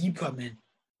it's deeper, man.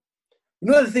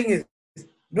 You know, the thing is, you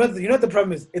know what the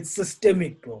problem is? It's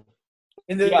systemic, bro.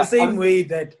 In the same way,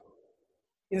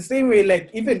 like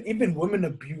even women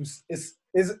abuse is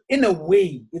in a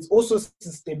way, it's also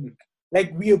systemic.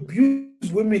 Like, we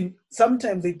abuse women.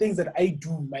 Sometimes they things that I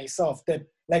do myself that,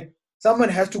 like, someone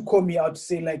has to call me out to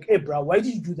say, like, hey, bro, why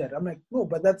did you do that? I'm like, no,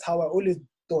 but that's how I always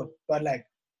thought. But like,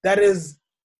 that is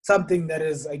something that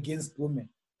is against women.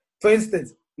 For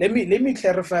instance, let me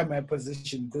clarify my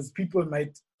position, because people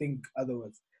might think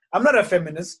otherwise. I'm not a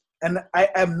feminist, and I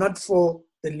am not for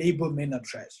the label men are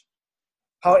trash.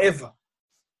 However,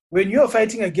 when you're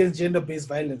fighting against gender-based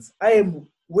violence, I am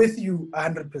with you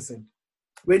 100%.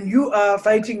 When you are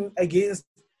fighting against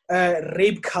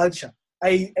rape culture,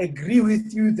 I agree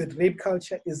with you that rape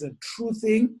culture is a true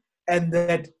thing, and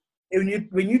that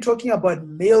when you're talking about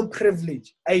male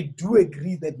privilege, I do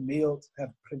agree that males have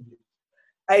privilege.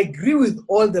 I agree with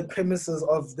all the premises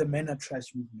of the men are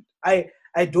trash movement.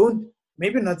 I don't,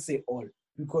 maybe not say all,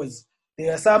 because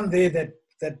there are some there that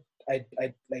I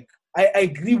like. I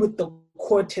agree with the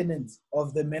core tenets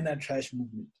of the men are trash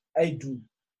movement. I do,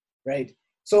 right?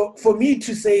 So for me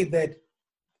to say that,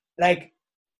 like,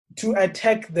 to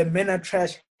attack the men are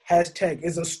trash hashtag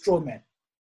is a straw man.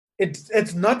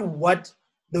 It's not what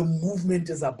the movement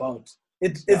is about.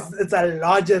 It's a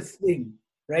larger thing,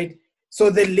 right? So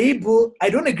the label, I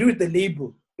don't agree with the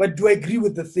label, but do I agree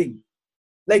with the thing?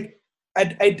 Like,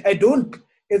 I don't.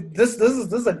 This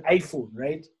is an iPhone,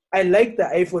 right? I like the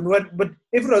iPhone. But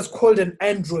if it was called an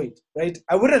Android, right,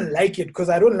 I wouldn't like it because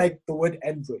I don't like the word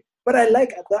Android. But I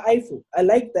like the iPhone. I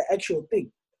like the actual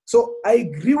thing. So I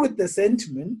agree with the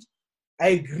sentiment. I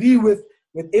agree with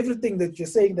everything that you're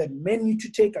saying, that men need to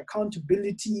take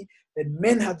accountability, that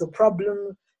men have the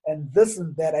problem, and this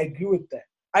and that. I agree with that.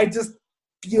 I just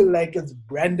feel like it's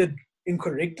branded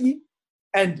incorrectly.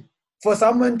 And for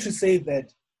someone to say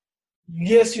that,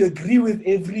 yes, you agree with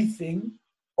everything,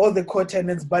 all the core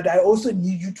tenets, but I also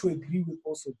need you to agree with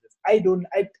also this. I don't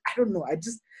know. I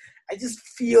just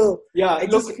feel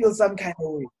feel some kind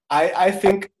of way. I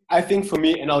think for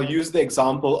me, and I'll use the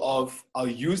example of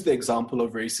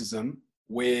racism,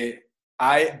 where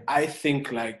I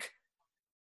think like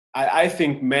I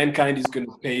think mankind is going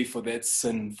to pay for that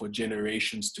sin for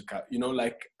generations to come. You know,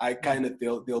 like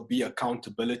there'll be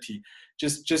accountability.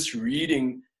 Just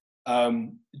reading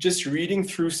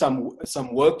through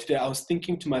some work today, I was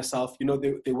thinking to myself, you know,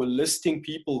 they were listing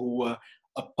people who were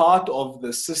a part of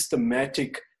the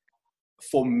systematic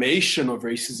formation of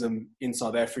racism in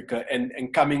South Africa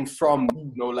and coming from,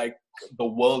 you know, like the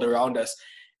world around us.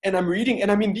 And I'm reading,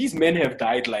 and I mean, these men have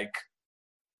died like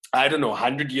I don't know,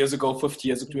 100 years ago, 50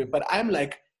 years ago. But I'm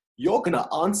like, you're going to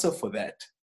answer for that.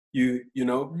 You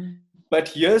know? But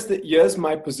here's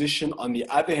my position on the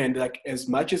other hand, like as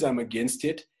much as I'm against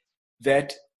it,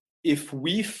 that if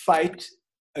we fight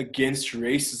against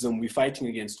racism, we're fighting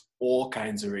against all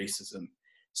kinds of racism.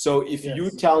 So if you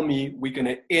tell me we're going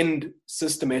to end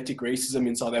systematic racism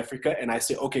in South Africa, and I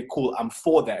say, okay, cool, I'm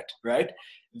for that, right?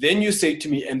 Then you say to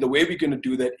me, and the way we're going to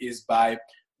do that is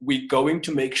we're going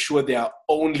to make sure there are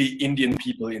only Indian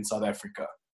people in South Africa.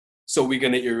 So we're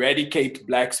going to eradicate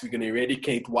blacks, we're going to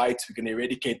eradicate whites, we're going to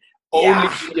eradicate only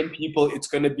Indian people. It's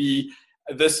going to be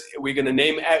this. We're going to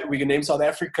name South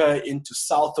Africa into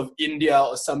south of India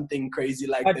or something crazy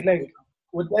like that. Like,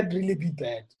 would that really be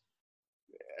bad?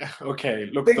 Okay,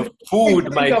 look, the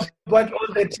food think about all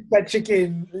the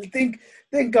chicken. Think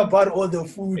about all the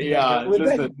food. Yeah,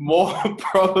 listen, more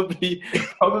probably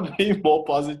more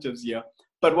positives here.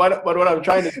 But what I'm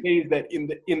trying to say is that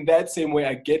in that same way,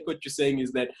 I get what you're saying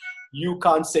is that you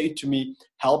can't say to me,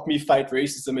 help me fight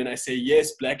racism, and I say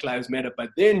yes, Black Lives Matter. But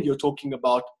then you're talking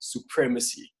about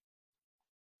supremacy.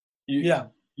 You know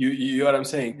what I'm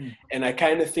saying? And I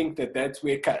kind of think that's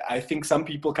where I think some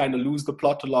people kind of lose the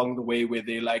plot along the way, where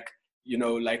they like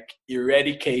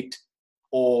eradicate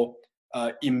or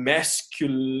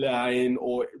emasculine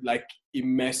or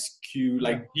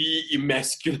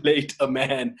de-emasculate a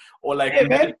man, or like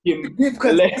make him for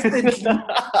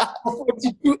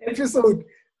 42 episodes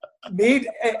made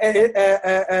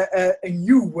a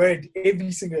new word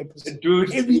every single episode. Dude,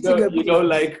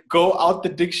 like go out the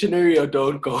dictionary or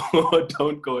don't go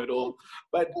at all.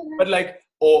 But like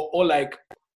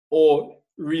or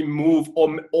remove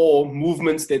or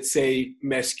movements that say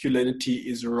masculinity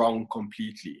is wrong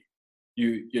completely.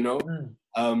 You know?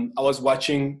 I was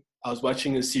watching a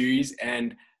series,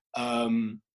 and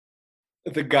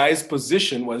the guy's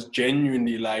position was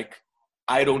genuinely like,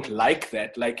 I don't like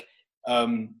that. Like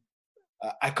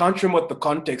I can't remember what the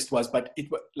context was, but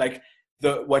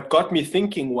what got me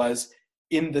thinking was,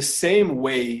 in the same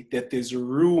way that there's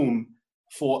room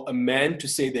for a man to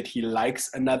say that he likes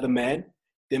another man,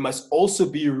 there must also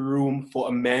be room for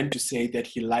a man to say that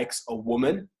he likes a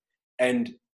woman,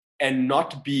 and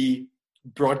not be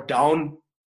brought down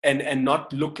and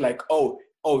not look like, oh,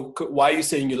 why are you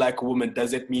saying you like a woman?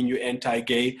 Does that mean you're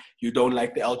anti-gay? You don't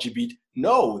like the LGBT?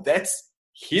 No, that's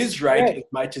his right as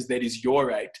much as that is your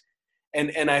right.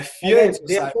 And I fear in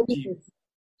society.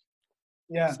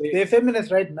 They're feminists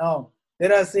right now.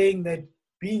 They are saying that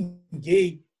being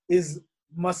gay is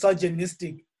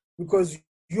misogynistic, because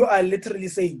you are literally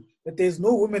saying that there's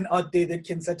no woman out there that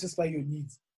can satisfy your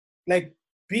needs. Like,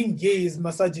 being gay is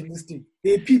misogynistic.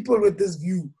 There are people with this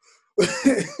view.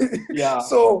 Yeah.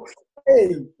 So,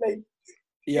 hey, like,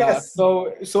 yes.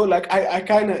 So like I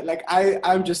kind of like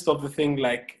I'm just of the thing,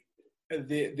 like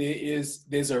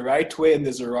there's a right way and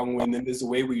there's a wrong way, and then there's a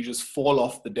way where you just fall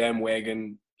off the damn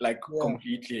wagon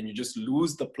completely, and you just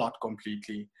lose the plot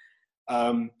completely.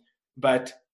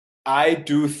 But I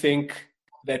do think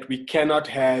that we cannot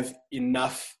have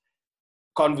enough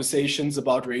conversations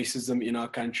about racism in our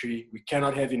country. We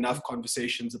cannot have enough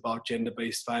conversations about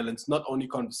gender-based violence, not only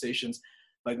conversations,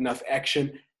 but enough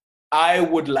action. I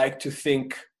would like to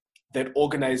think that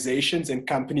organizations and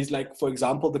companies, like, for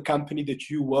example, the company that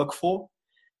you work for,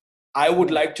 I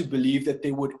would like to believe that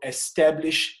they would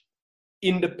establish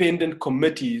independent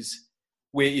committees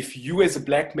where, if you as a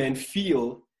black man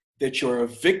feel that you're a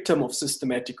victim of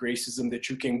systematic racism, that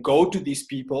you can go to these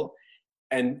people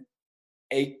and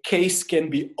a case can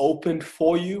be opened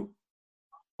for you,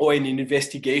 or an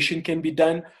investigation can be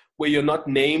done, where you're not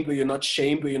named, where you're not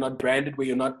shamed, where you're not branded, where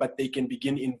you're not, but they can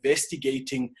begin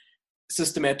investigating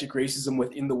systematic racism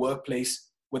within the workplace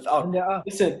without.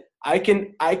 Listen, I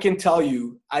can tell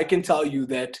you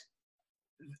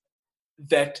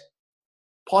that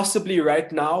possibly right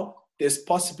now, there's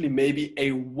possibly maybe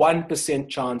a 1%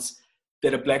 chance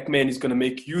that a black man is going to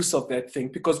make use of that thing,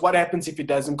 because what happens if it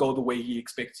doesn't go the way he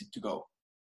expects it to go?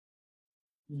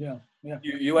 You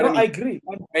what I mean? I agree.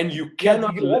 And you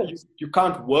cannot you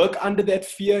can't work under that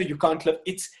fear. You can't live.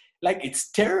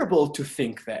 It's terrible to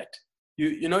think that.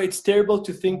 You know, it's terrible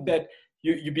to think that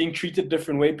you're being treated a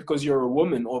different way because you're a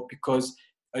woman, or because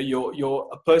you're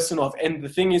a person of. And the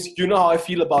thing is, you know how I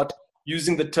feel about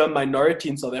using the term minority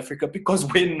in South Africa, because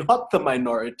we're not the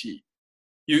minority.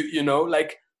 You know,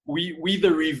 like we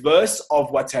the reverse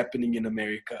of what's happening in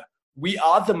America. We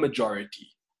are the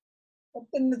majority. But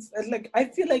then it's like, I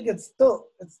feel like I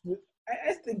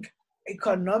think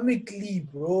economically,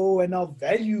 bro, and our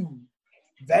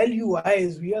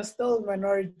value-wise, we are still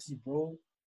minority, bro.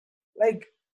 Like,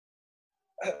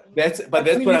 That's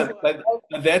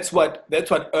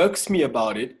what irks me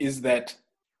about it, is that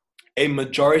a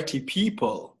majority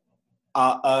people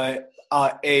are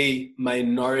a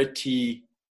minority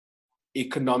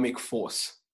economic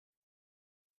force.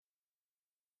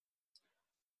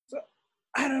 So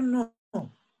I don't know.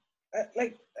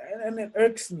 Like, and it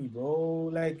irks me, bro.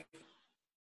 Like,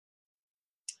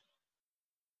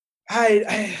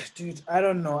 dude, I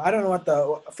don't know. I don't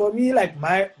know for me, like,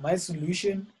 my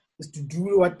solution is to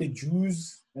do what the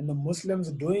Jews and the Muslims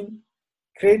are doing.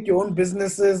 Create your own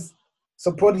businesses,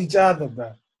 support each other,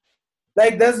 bro.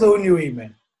 Like, that's the only way,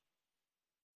 man.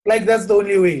 Like, that's the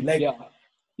only way. Like, yeah.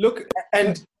 Look,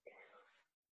 and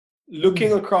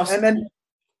looking across, and then,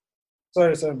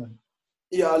 sorry, man.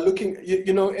 Yeah, looking,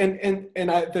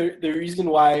 the reason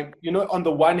why, on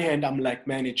the one hand, I'm like,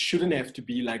 man, it shouldn't have to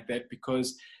be like that,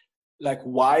 because, like,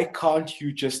 why can't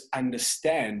you just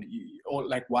understand? Or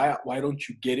like, why don't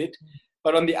you get it?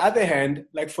 But on the other hand,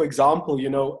 like, for example,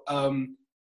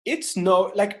 it's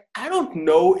like, I don't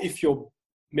know if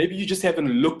maybe you just haven't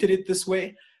looked at it this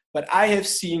way, but I have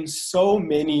seen so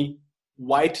many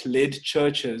white-led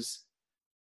churches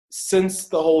since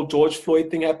the whole George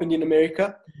Floyd thing happened in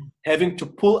America, having to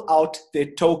pull out their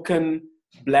token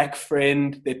black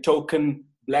friend, their token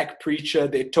black preacher,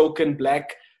 their token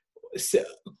black,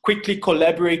 quickly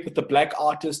collaborate with a black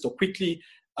artist, or quickly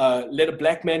let a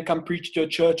black man come preach to your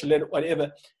church, or let whatever.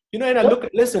 And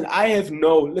I have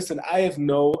no,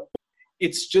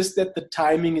 it's just that the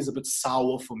timing is a bit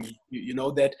sour for me.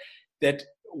 That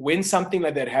when something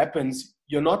like that happens,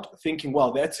 you're not thinking,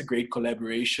 wow, that's a great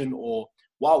collaboration, or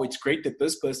wow, it's great that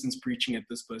this person's preaching at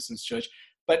this person's church.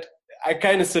 But I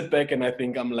kind of sit back and I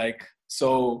think, I'm like,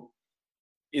 so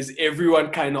is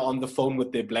everyone kind of on the phone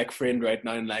with their black friend right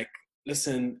now and like,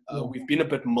 listen, we've been a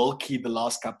bit milky the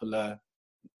last couple of,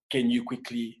 can you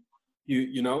quickly,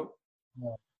 you know?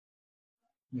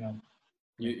 Yeah.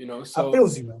 So I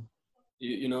feels you, man.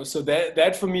 So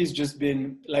that for me has just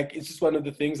been like, it's just one of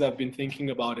the things I've been thinking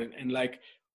about it. And like,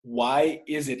 why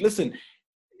is it? Listen,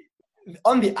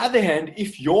 on the other hand,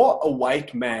 if you're a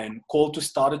white man called to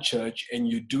start a church and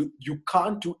you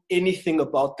can't do anything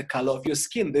about the color of your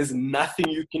skin, there's nothing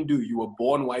you can do. You were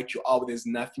born white, there's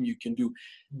nothing you can do.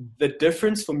 The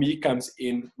difference for me comes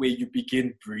in where you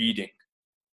begin breeding.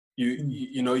 You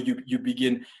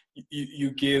begin,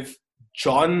 you give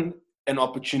John an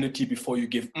opportunity before you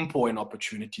give Mpo an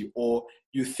opportunity, or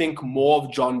you think more of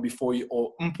John before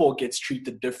or Mpo gets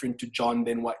treated different to John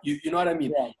than what, you know what I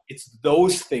mean? Yeah. It's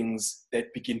those things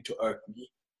that begin to irk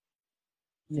me.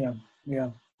 Yeah.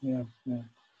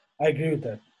 I agree with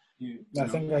that. I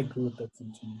think I agree with that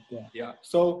sentiment. Yeah.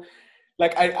 So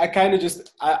like, I kind of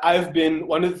just, I've been,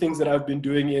 one of the things that I've been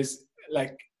doing is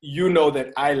like,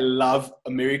 that I love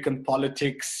American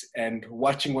politics and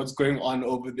watching what's going on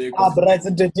over there. But it's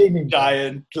entertaining.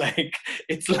 Giant, like,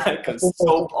 it's like a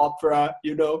soap opera,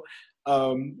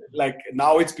 like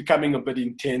now it's becoming a bit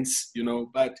intense,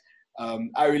 but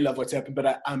I really love what's happening.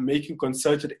 But I'm making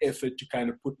concerted effort to kind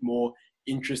of put more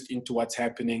interest into what's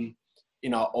happening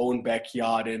in our own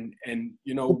backyard. And I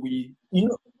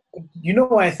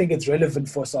think it's relevant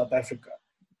for South Africa,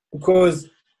 because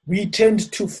we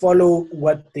tend to follow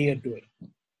what they are doing.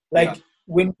 Like,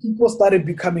 when people started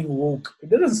becoming woke, it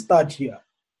didn't start here.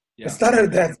 Yeah. It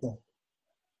started that side.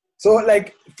 So,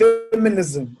 like,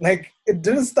 feminism, like, it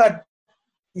didn't start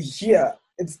here.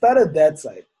 It started that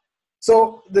side.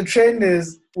 So the trend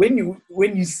is, when you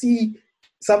see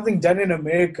something done in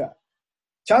America,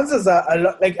 chances are a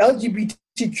lot, like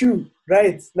LGBTQ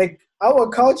rights, like, our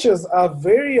cultures are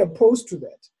very opposed to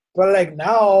that. But like,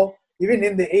 now, even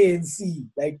in the ANC,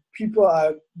 like, people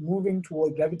are moving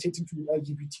toward gravitating to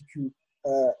LGBTQ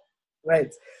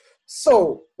rights.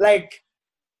 So, like,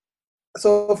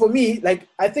 so for me, like,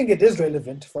 I think it is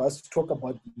relevant for us to talk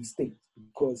about these things,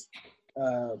 because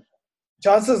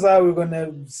chances are we're going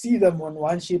to see them on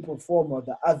one shape or form or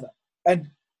the other. And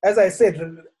as I said,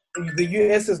 the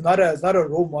US is not a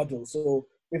role model. So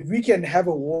if we can have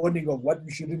a warning of what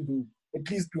we shouldn't do, at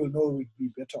least we'll know we'd be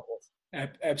better off.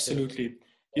 Absolutely.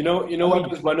 You know what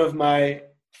was one of my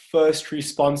first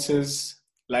responses?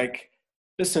 Like,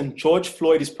 listen, George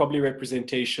Floyd is probably a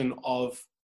representation of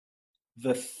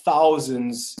the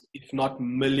thousands, if not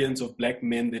millions, of black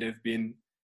men that have been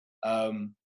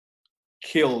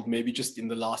killed, maybe just in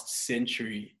the last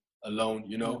century alone,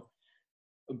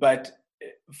 But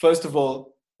first of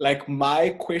all, like, my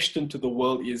question to the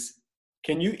world is,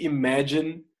 can you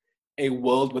imagine a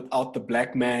world without the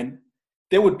black man?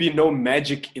 There would be no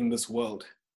magic in this world.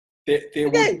 There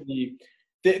would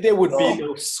be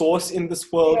no sauce in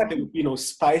this world. There would be no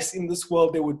spice in this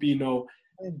world. There would be no,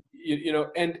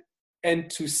 and And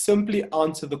to simply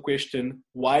answer the question,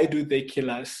 why do they kill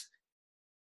us?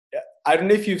 I don't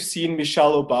know if you've seen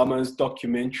Michelle Obama's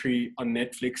documentary on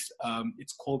Netflix.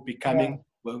 It's called Becoming,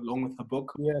 along with the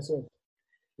book. Yeah, so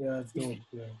it's dope.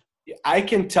 Yeah. I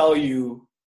can tell you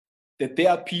that there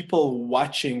are people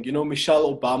watching.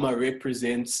 Michelle Obama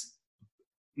represents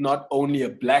not only a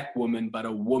black woman, but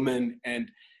a woman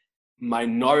and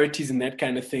minorities and that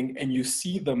kind of thing. And you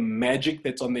see the magic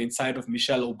that's on the inside of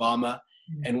Michelle Obama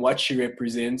and what she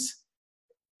represents.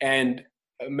 And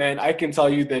man, I can tell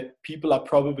you that people are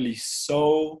probably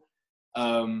so,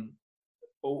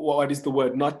 what is the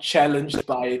word? Not challenged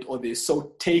by it, or they're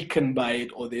so taken by it,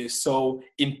 or they're so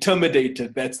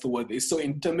intimidated. That's the word. They're so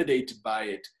intimidated by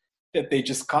it that they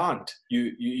just can't.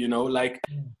 You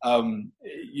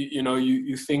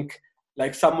think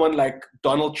like someone like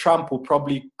Donald Trump, who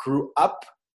probably grew up,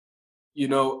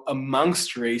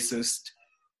 amongst racist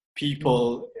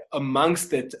people, amongst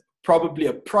that, probably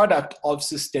a product of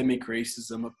systemic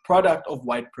racism, a product of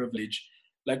white privilege.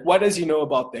 Like, what does he know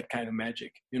about that kind of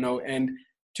magic? And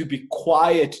to be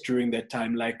quiet during that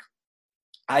time, like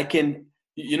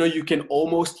you can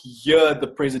almost hear the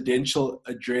presidential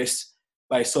address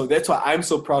so that's why I'm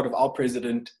so proud of our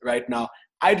president right now.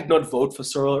 I did not vote for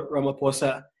Cyril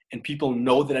Ramaphosa, and people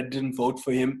know that I didn't vote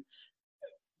for him.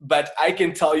 But I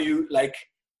can tell you, like,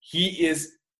 he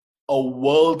is a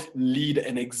world leader,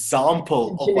 an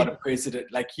example of what a president,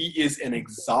 like he is an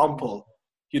example.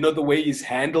 The way he's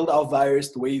handled our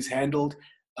virus, the way he's handled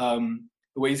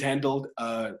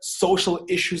social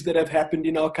issues that have happened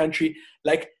in our country.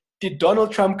 Like, did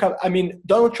Donald Trump come? I mean,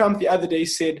 Donald Trump the other day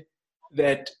said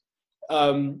that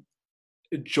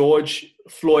George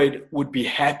Floyd would be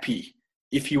happy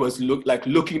if he was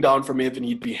looking down from heaven.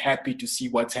 He'd be happy to see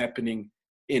what's happening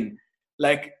to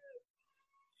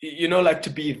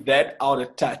be that out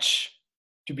of touch,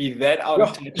 with,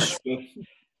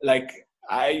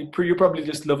 you probably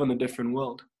just live in a different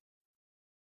world.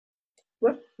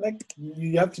 Well, like,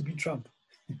 you have to be Trump.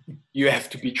 You have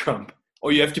to be Trump,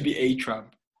 or you have to be a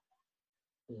Trump.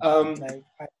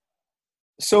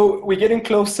 So we're getting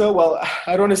closer. Well,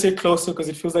 I don't want to say closer because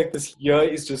it feels like this year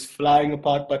is just flying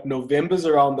apart, but November's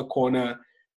around the corner.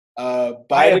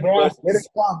 Biden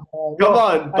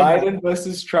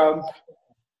versus Trump.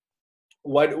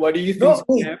 What do you think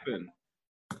will happen?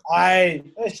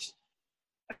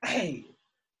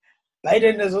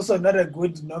 Biden is also not a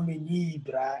good nominee,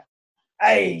 bruh.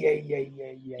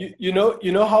 You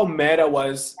know how mad I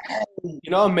was.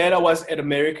 You know how mad I was at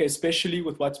America, especially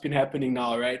with what's been happening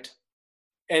now, right?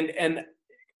 And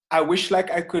I wish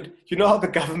I could. You know how the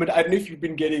government. I don't know if you've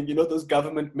been getting those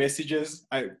government messages.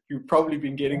 You've probably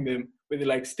been getting them where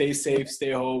they're stay safe,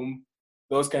 stay home,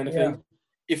 those kind of things.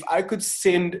 If I could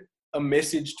send a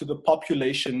message to the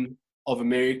population of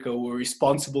America who are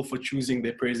responsible for choosing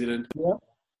their president. Yeah.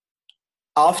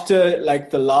 After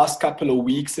the last couple of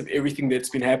weeks of everything that's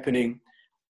been happening,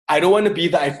 I don't want to be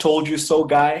the I told you so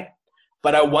guy,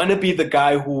 but I want to be the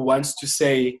guy who wants to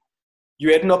say,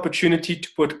 you had an opportunity to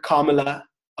put Kamala,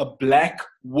 a black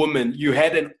woman. You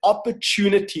had an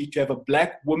opportunity to have a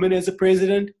black woman as a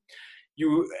president.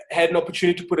 You had an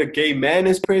opportunity to put a gay man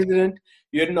as president.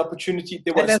 You had an opportunity.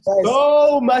 There was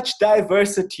so much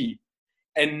diversity.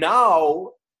 And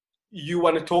now you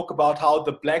want to talk about how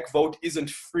the black vote isn't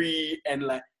free. And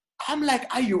I'm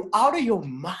like, are you out of your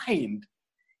mind?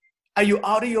 Are you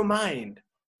out of your mind?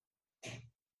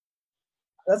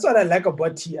 That's what I like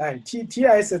about T.I.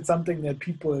 T.I. said something that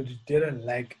people didn't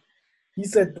like. He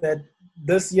said that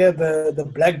this year the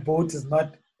black vote is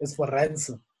for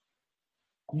ransom.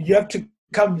 You have to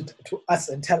come to us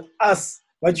and tell us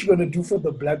what you're going to do for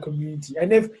the black community.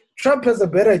 And if Trump has a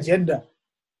better agenda,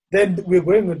 then we're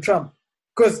going with Trump.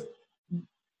 Because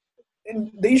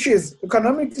the issue is,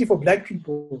 economically for black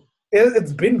people,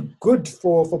 it's been good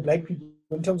for black people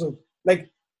in terms of,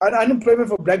 unemployment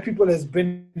for black people has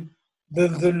been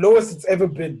the lowest it's ever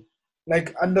been,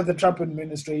 under the Trump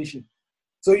administration.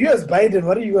 So you as Biden,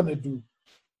 what are you going to do?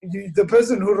 The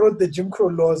person who wrote the Jim Crow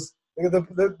laws,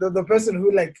 the person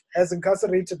who has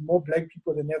incarcerated more black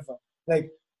people than ever.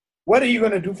 What are you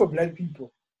going to do for black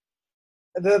people?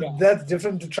 That's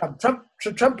different to Trump.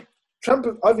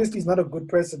 Trump obviously is not a good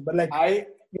person, but I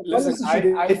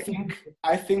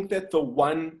think that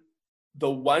the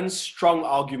one strong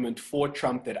argument for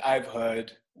Trump that I've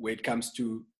heard when it comes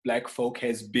to black folk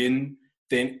has been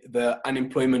the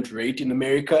unemployment rate in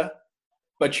America.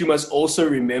 But you must also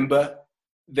remember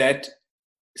that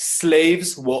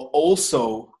slaves were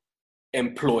also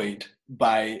employed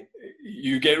by,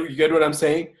 you get what I'm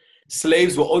saying?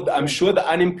 Slaves were, I'm sure the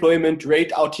unemployment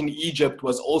rate out in Egypt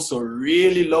was also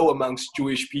really low amongst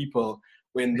Jewish people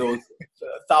when those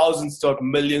thousands or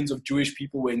millions of Jewish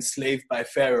people were enslaved by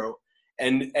Pharaoh.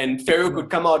 And Pharaoh could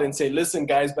come out and say, listen,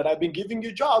 guys, but I've been giving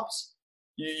you jobs.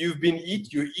 You're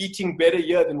eating better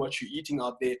here than what you're eating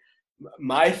out there.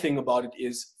 My thing about it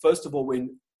is, first of all,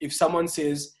 if someone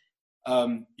says,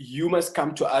 you must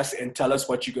come to us and tell us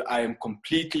what you do, I am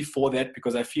completely for that,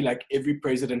 because I feel like every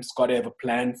president's got to have a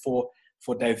plan for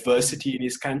diversity in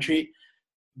his country.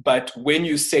 But when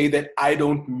you say that, I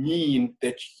don't mean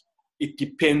that it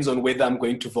depends on whether I'm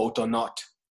going to vote or not.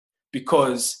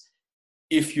 Because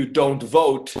if you don't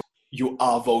vote, you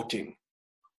are voting.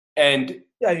 And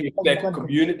if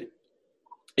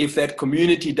that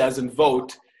community doesn't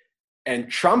vote and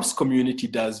Trump's community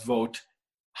does vote,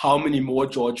 how many more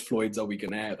George Floyds are we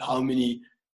going to have? How many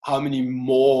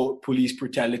more police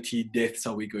brutality deaths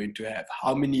are we going to have?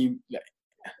 How many?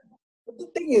 But the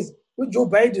thing is, with Joe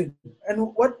Biden,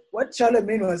 and what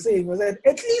Charlemagne was saying was that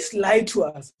at least lie to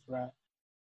us, bro.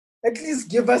 At least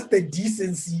give us the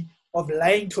decency of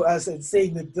lying to us and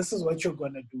saying that this is what you're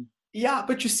going to do. Yeah,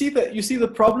 but you see the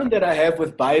problem that I have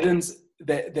with Biden's,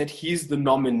 that he's the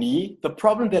nominee. The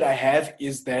problem that I have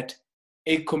is that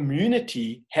a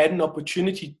community had an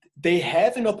opportunity. They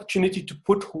have an opportunity to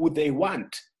put who they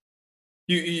want.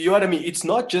 You know what I mean? It's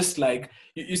not just like,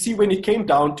 you see, when it came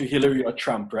down to Hillary or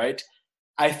Trump, right?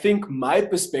 I think my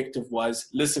perspective was,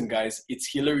 listen, guys,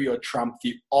 it's Hillary or Trump.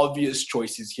 The obvious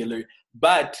choice is Hillary.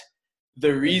 But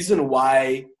the reason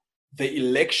why the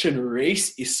election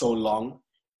race is so long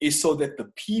is so that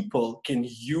the people can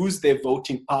use their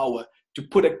voting power to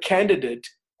put a candidate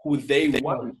who they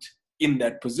want in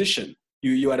that position.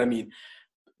 You know what I mean?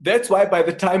 That's why by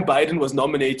the time Biden was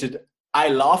nominated, I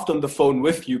laughed on the phone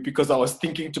with you, because I was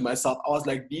thinking to myself, I was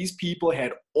like, these people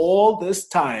had all this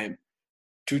time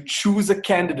to choose a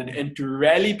candidate and to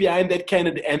rally behind that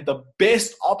candidate. And the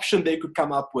best option they could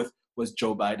come up with was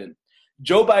Joe Biden.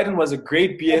 Joe Biden was a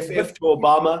great BFF to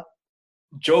Obama.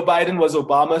 Joe Biden was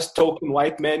Obama's token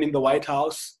white man in the White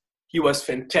House. He was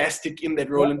fantastic in that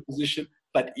role and position.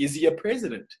 But is he a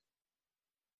president?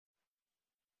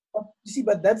 You see,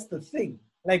 but that's the thing.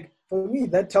 Like, for me,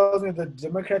 that tells me the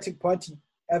Democratic Party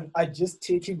are just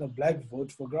taking the black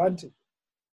vote for granted.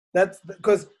 That's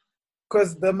because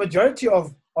the majority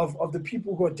of the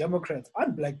people who are Democrats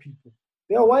aren't black people.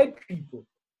 They are white people.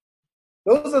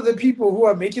 Those are the people who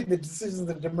are making the decisions in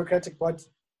the Democratic Party.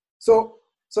 So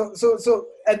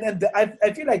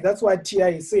I feel like that's what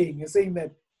TI is saying. You're saying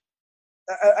that,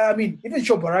 I mean, even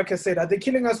Joe Baraka said, are they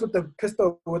killing us with the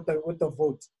pistol, with the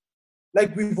vote?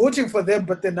 Like, we're voting for them,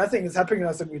 but then nothing is happening to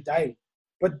us and we die.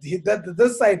 But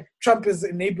this side, Trump is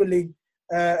enabling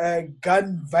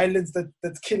gun violence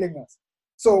that's killing us.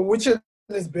 So which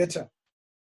is better?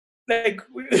 Like,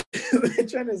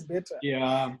 which one is better?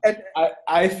 Yeah, and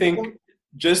I think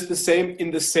just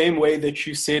in the same way that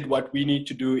you said, what we need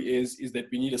to do is that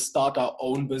we need to start our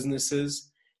own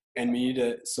businesses and we need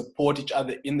to support each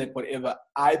other in that whatever.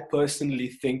 I personally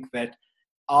think that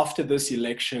after this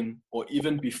election, or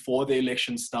even before the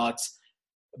election starts,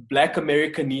 Black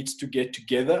America needs to get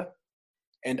together,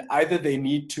 and either they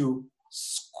need to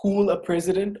school a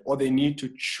president or they need to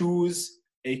choose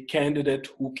a candidate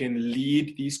who can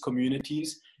lead these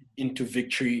communities into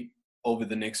victory over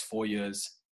the next 4 years.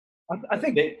 I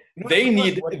think they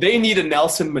need a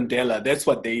Nelson Mandela. That's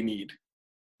what they need.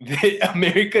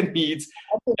 America needs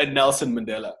a Nelson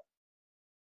Mandela.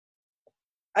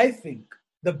 I think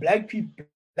the black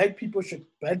people should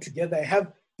band together and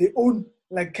have their own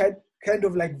like kind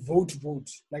of like vote,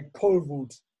 like poll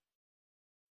vote,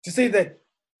 to say that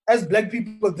as black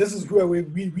people, this is who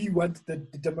we want the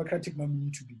Democratic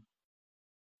nominee to be.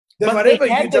 Then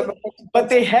but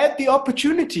they had the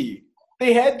opportunity.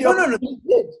 They had the opportunity.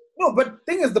 No, but the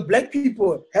thing is, the black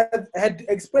people had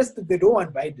expressed that they don't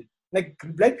want Biden. Like,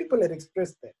 black people had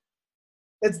expressed that.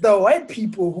 It's the white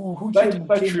people who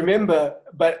But remember,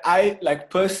 I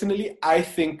personally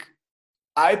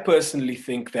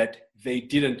think that they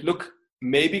didn't look.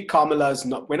 Maybe Kamala's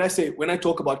not. When I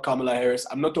talk about Kamala Harris,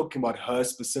 I'm not talking about her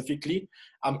specifically.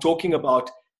 I'm talking about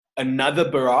another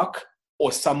Barack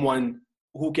or someone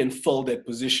who can fill that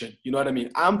position. You know what I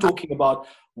mean? I'm talking about,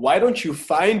 why don't you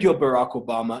find your Barack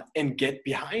Obama and get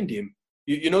behind him?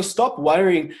 Stop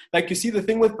worrying. Like, you see, the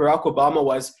thing with Barack Obama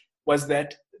was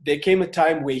that there came a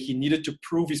time where he needed to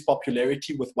prove his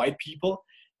popularity with white people.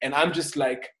 And I'm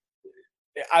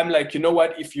like, you know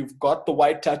what? If you've got the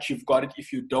white touch, you've got it.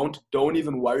 If you don't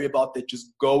even worry about that.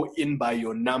 Just go in by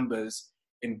your numbers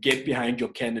and get behind your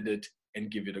candidate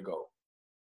and give it a go.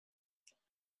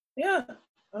 Yeah.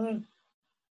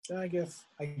 I guess.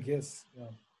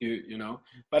 Yeah.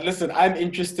 But listen, I'm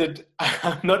interested.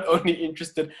 I'm not only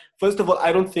interested. First of all,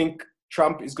 I don't think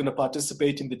Trump is going to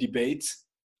participate in the debates.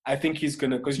 I think he's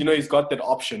going to, because, you know, he's got that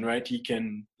option, right? He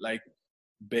can like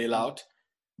bail out.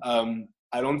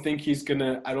 I don't think he's going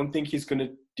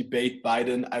to debate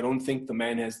Biden. I don't think the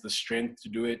man has the strength to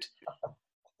do it.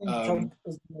 Trump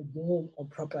is going to give a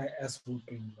proper ass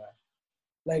whooping, man.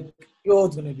 Like, you're all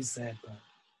going to be sad, man.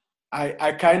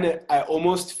 I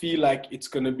almost feel like it's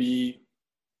going to be,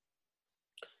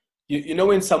 you know,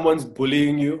 when someone's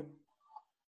bullying you,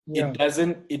 yeah.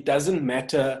 It doesn't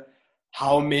matter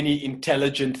how many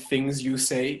intelligent things you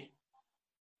say.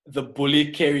 The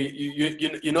bully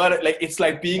you know what, like, it's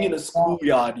like being in a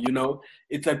schoolyard, you know,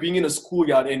 it's like being in a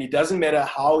schoolyard, and it doesn't matter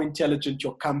how intelligent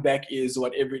your comeback is,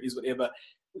 whatever it is, whatever.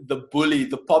 The bully,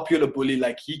 the popular bully,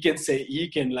 like he can say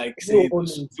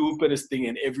the stupidest thing,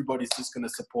 and everybody's just gonna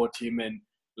support him, and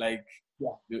like,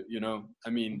 you know,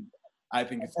 I mean, I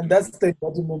think it's, and that's the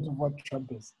embodiment of what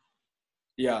Trump is.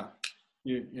 Yeah,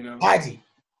 you know. Party.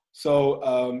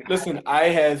 So listen, I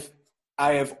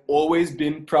have always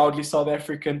been proudly South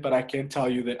African, but I can tell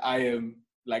you that I am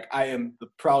the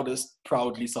proudest,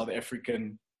 proudly South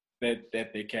African that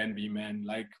they can be, man.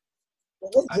 Like,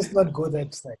 let's just not go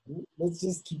that side. Let's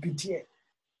just keep it here.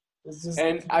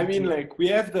 And I mean, like, we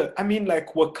have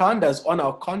Wakanda's on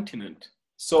our continent.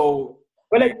 So,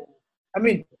 but like, I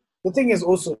mean, the thing is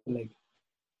also like,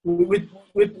 with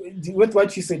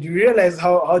what you said, you realize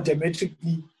how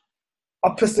diametrically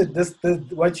opposite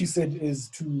what you said is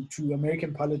to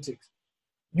American politics.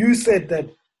 You said that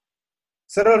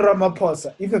Cyril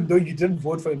Ramaphosa, even though you didn't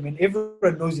vote for him, and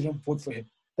everyone knows you didn't vote for him,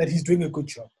 that he's doing a good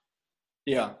job.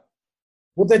 Yeah.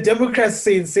 Would the Democrats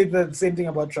say the same thing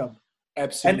about Trump?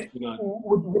 Absolutely and not.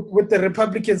 Would the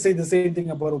Republicans say the same thing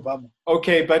about Obama?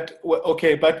 Okay, but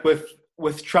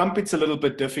with Trump, it's a little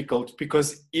bit difficult,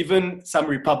 because even some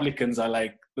Republicans are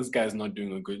like, this guy's not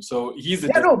doing a good. So he's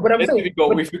but I'm saying,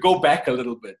 if we go back a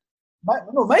little bit.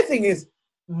 My thing is,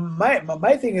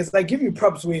 I give you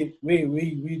props where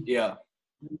you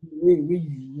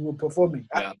were performing.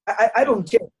 Yeah. I don't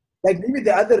care. Like, maybe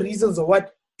the other reasons or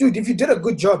what, dude. If you did a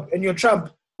good job and you're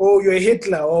Trump or you're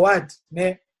Hitler or what,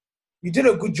 man, you did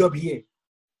a good job here.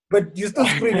 But you're still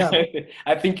screwing up.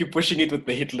 I think you're pushing it with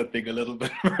the Hitler thing a little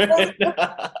bit.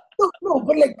 No,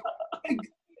 but like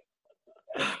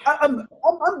I'm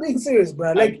being serious,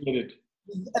 bro. Like, I get it.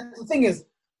 The thing is,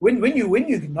 when you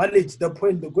acknowledge the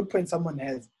good point someone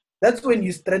has, that's when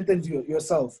you strengthen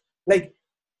yourself. Like,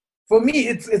 for me,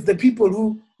 it's the people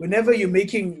who, whenever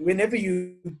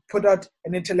you put out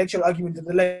an intellectual argument, and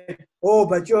they're like, oh,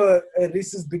 but you're a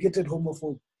racist, bigoted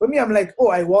homophobe. For me, I'm like, oh,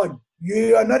 I won.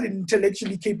 You are not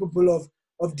intellectually capable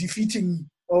of defeating me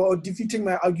or defeating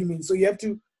my argument, so you have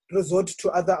to resort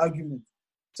to other arguments.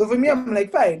 So for me, I'm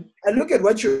like, fine. I look at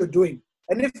what you're doing,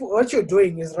 and if what you're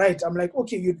doing is right, I'm like,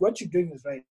 okay, what you're doing is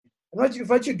right. And if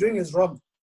what you're doing is wrong,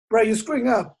 bro, you're screwing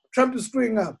up. Trump is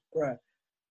screwing up, bro.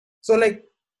 So like,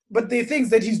 but there are things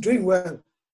that he's doing well.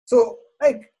 So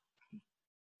like,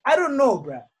 I don't know,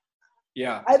 bro.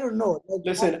 Yeah. I don't know. Like,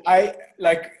 listen, I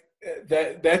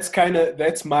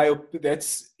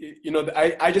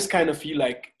just kind of feel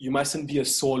like you mustn't be a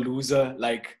sore loser.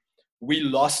 Like, we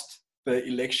lost the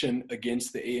election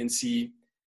against the ANC.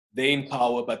 They're in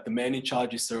power, but the man in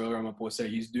charge is Cyril Ramaphosa.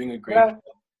 He's doing a great job.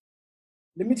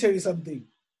 Let me tell you something.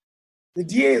 The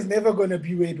DA is never going to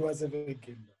be where it was ever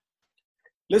again.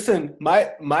 Listen,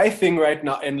 my thing right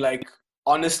now, and like,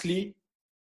 honestly,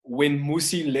 when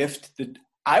Musi left,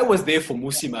 I was there for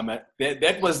Musi, my man.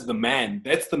 That was the man.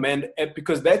 That's the man.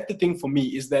 Because that's the thing for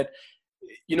me, is that,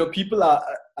 you know, people are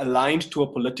aligned to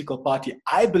a political party.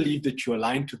 I believe that you're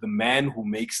aligned to the man who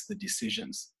makes the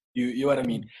decisions. You know what I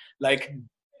mean? Like,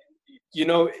 you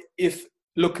know,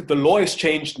 look, the law has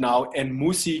changed now, and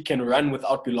Musi can run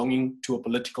without belonging to a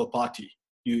political party.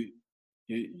 You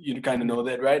kind of know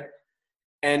that, right?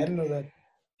 And I didn't know that.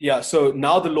 Yeah, so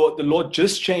now the law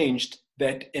just changed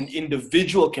that an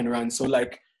individual can run. So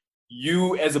like,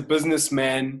 you as a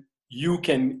businessman, you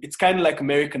can, it's kind of like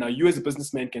America now. You as a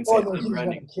businessman can say, I'm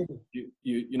running.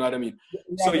 You know what I mean?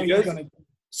 Yeah,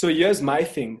 so here's my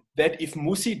thing, that if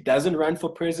Musi doesn't run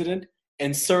for president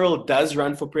and Cyril does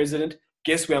run for president,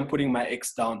 guess where I'm putting my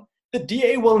X down? The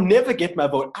DA will never get my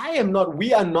vote.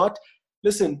 We are not,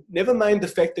 listen, never mind the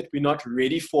fact that we're not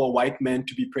ready for a white man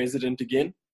to be president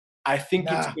again. I think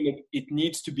it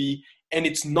needs to be, and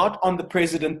it's not on the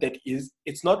president that he's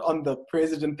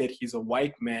a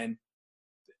white man.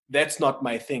 That's not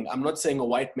my thing. I'm not saying a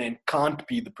white man can't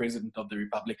be the president of the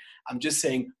republic. I'm just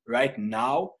saying right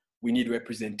now we need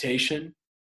representation.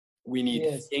 We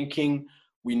need thinking.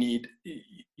 We need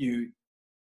you.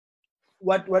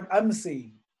 What I'm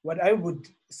saying, what I would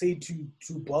say to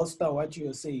bolster what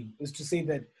you're saying is to say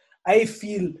that I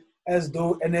feel as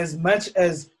though, and as much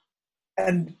as,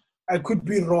 and I could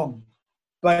be wrong,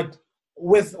 but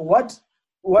with what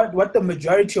the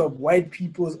majority of white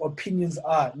people's opinions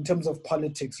are in terms of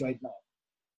politics right now,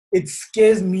 it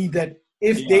scares me that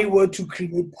if they were to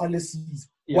create policies,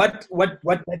 what that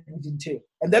would entail.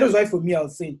 And that is why for me, I'll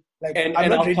say, like,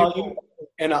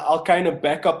 I'll kind of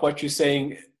back up what you're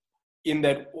saying in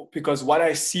that, because what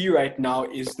I see right now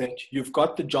is that you've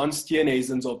got the John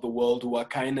Steenhuisens of the world who are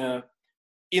kind of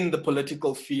in the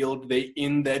political field. They're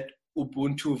in that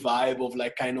Ubuntu vibe of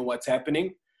like kind of what's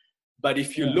happening. But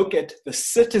if you look at the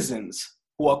citizens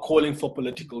who are calling for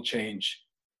political change,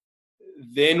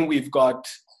 then we've got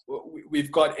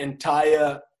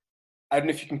entire, I don't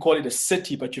know if you can call it a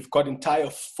city, but you've got entire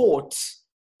forts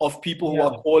of people who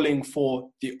are calling for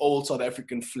the old South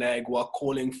African flag, who are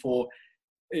calling for,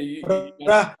 you know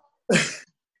what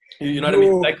I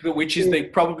mean? Like, which is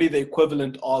probably the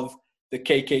equivalent of the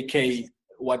KKK,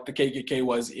 what the KKK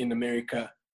was in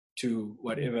America to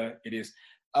whatever it is.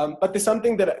 But there's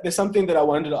something that I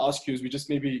wanted to ask you as we just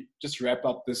maybe just wrap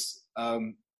up this,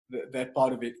 that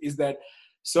part of it, is that,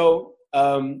 so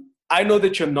I know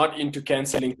that you're not into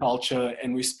canceling culture,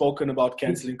 and we've spoken about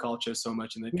canceling culture so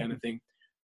much and that kind of thing.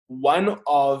 One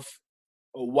of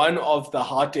the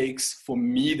heartaches for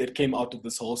me that came out of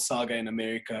this whole saga in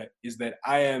America is that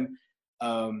I am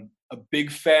a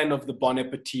big fan of the Bon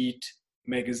Appetit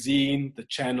magazine, the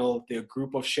channel. They're a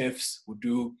group of chefs who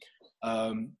do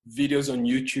videos on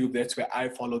YouTube. That's where I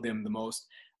follow them the most.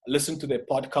 I listen to their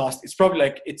podcast. It's probably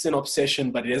like, it's an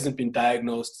obsession, but it hasn't been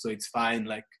diagnosed, so it's fine.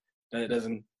 Like, that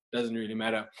doesn't really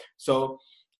matter. So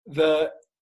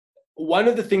one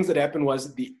of the things that happened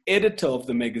was the editor of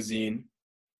the magazine,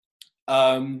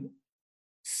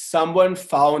 someone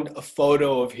found a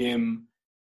photo of him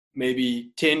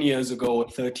maybe 10 years ago or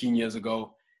 13 years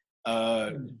ago,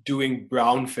 doing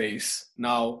brownface.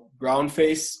 Now,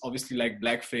 brownface, obviously like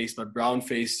blackface, but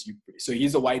brownface, so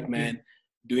he's a white man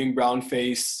doing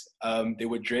brownface. They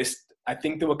were dressed, I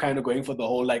think they were kind of going for the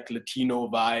whole like Latino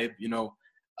vibe, you know,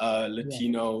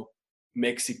 Latino,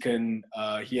 Mexican.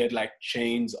 He had like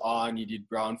chains on, he did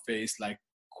brownface, like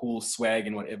cool swag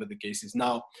and whatever the case is.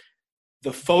 Now,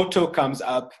 the photo comes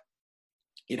up.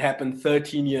 It happened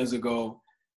 13 years ago.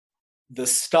 The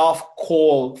staff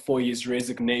call for his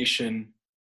resignation,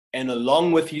 and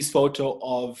along with his photo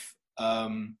of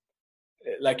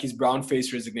like his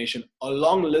brownface resignation, a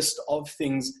long list of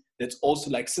things that's also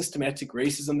like systematic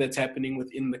racism that's happening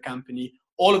within the company.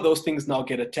 All of those things now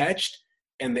get attached,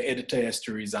 and the editor has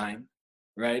to resign,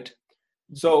 right?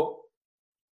 So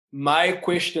my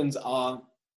questions are,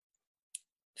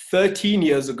 13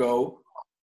 years ago,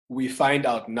 we find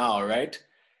out now, right?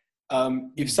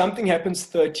 If something happens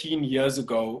 13 years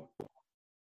ago,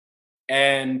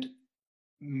 and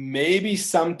maybe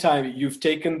sometime you've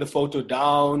taken the photo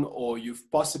down, or you've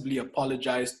possibly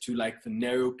apologized to like the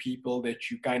narrow people that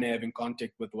you kind of have in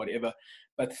contact with, whatever,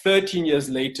 but 13 years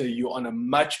later, you're on a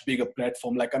much bigger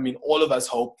platform. Like, I mean, all of us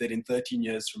hope that in 13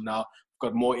 years from now, we've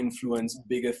got more influence,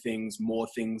 bigger things, more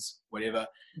things, whatever.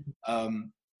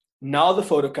 Now the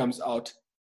photo comes out.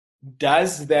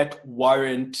 Does that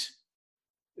warrant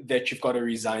that you've got to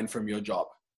resign from your job?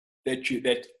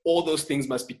 That all those things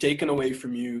must be taken away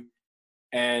from you,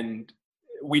 and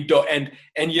we don't. And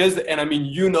I mean,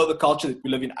 you know the culture that we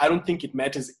live in. I don't think it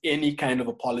matters any kind of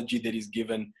apology that is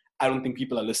given. I don't think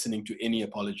people are listening to any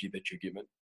apology that you're given.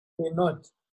 They're not.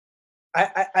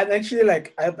 I've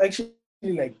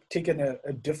actually taken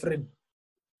a different,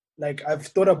 like, I've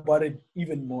thought about it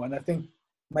even more, and I think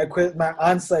my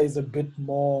answer is a bit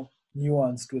more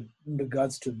nuanced in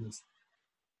regards to this.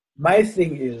 My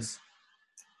thing is,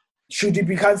 should it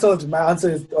be cancelled? My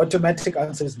automatic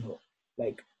answer is no.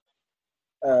 Like,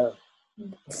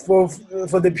 for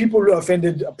the people who are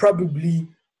offended, probably,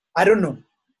 I don't know.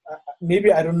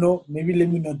 Maybe I don't know. Maybe let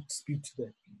me not speak to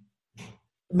that.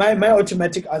 My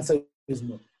automatic answer is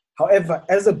no. However,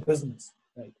 as a business,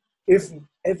 right, if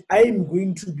I'm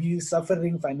going to be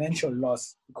suffering financial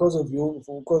loss because of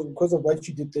what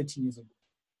you did 13 years ago,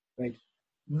 right?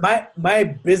 My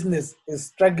business is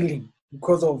struggling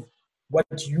because of what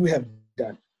you have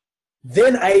done.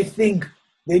 Then I think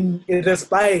then it is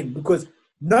fine, because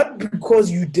not because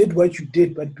you did what you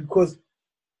did, but because,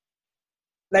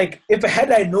 like, if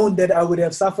had I known that I would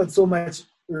have suffered so much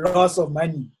loss of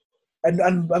money, and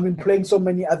I'm employing so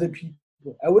many other people,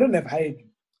 I wouldn't have hired you.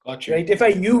 Gotcha. Right? If I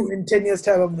knew in 10 years'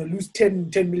 time I'm going to lose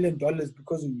 $10 million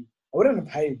because of you, I wouldn't have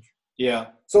hired you. Yeah.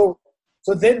 So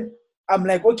then I'm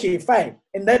like, okay, fine.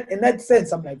 In that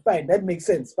sense, I'm like, fine, that makes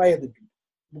sense. Fire the people.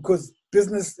 Because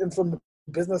business, and from a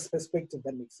business perspective,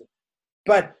 that makes sense.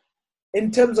 But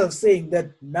in terms of saying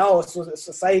that now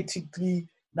societally,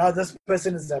 now this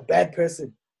person is a bad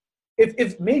person.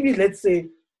 If maybe, let's say,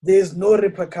 there's no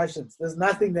repercussions, there's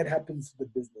nothing that happens to the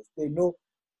business, they know,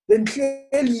 then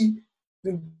clearly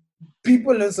the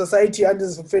people in society are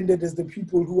as offended as the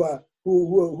people who are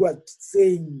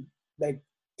saying, like,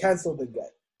 cancel the guy.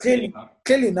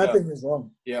 Clearly nothing is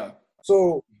wrong. Yeah.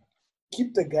 So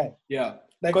keep the guy. Yeah.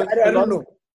 Like, I don't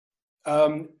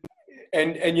know.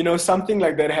 And you know, something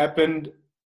like that happened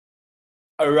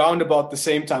around about the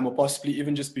same time, or possibly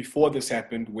even just before this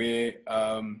happened, where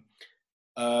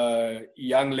a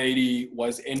young lady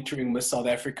was entering Miss South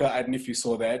Africa. I don't know if you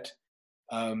saw that.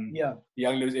 The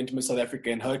young lady was entering Miss South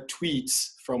Africa, and her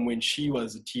tweets from when she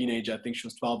was a teenager, I think she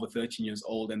was 12 or 13 years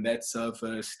old, and that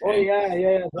surfaced. Oh, and,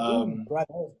 yeah. Bro, that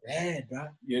was bad, bro.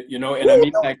 You know, and I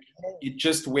mean, like, it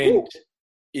just went,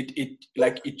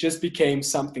 it just became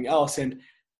something else. And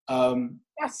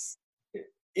yes.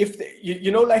 If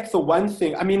you know, like, the one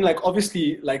thing, I mean, like,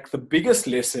 obviously, like, the biggest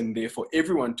lesson there for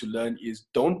everyone to learn is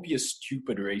don't be a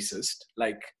stupid racist.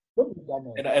 Like,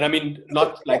 and I mean,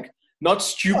 not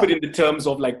stupid in the terms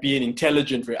of like being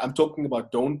intelligent. I'm talking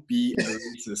about don't be a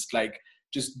racist. Like,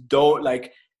 just don't,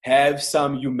 like, have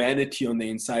some humanity on the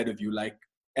inside of you. Like,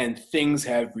 and things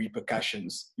have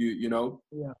repercussions. You know.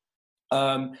 Yeah.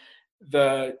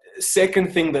 The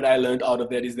second thing that I learned out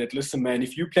of that is that, listen, man,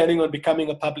 if you're planning on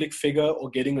becoming a public figure or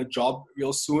getting a job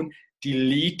real soon,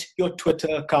 delete your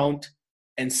Twitter account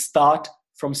and start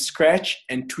from scratch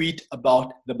and tweet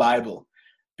about the Bible.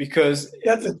 Because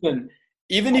listen,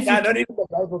 even if not even the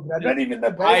Bible, not even the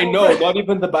Bible. I know, not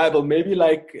even the Bible. Maybe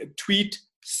like tweet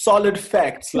solid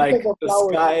facts, like the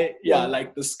sky,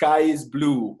 like the sky is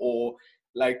blue, or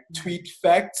like tweet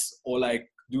facts, or like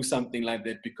do something like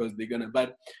that, because they're gonna.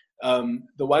 But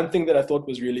the one thing that I thought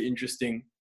was really interesting,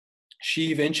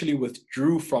 she eventually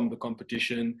withdrew from the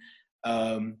competition.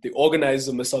 The organizers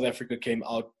of Miss South Africa came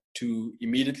out to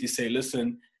immediately say,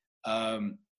 listen,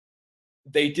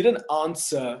 they didn't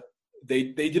answer,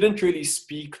 they didn't really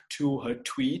speak to her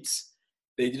tweets.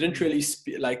 They didn't really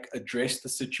address the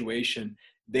situation.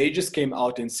 They just came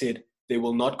out and said they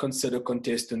will not consider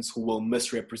contestants who will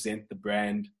misrepresent the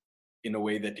brand in a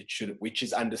way that it should, which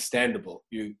is understandable.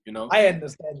 You know, I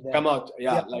understand that. Come out,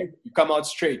 you come out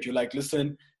straight. You're like,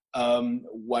 listen,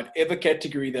 whatever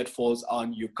category that falls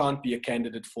on, you can't be a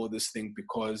candidate for this thing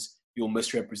because you'll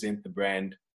misrepresent the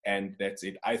brand, and that's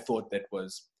it. I thought that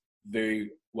was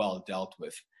very well dealt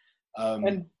with.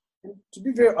 And to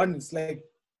be very honest, like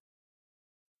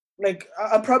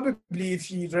I probably, if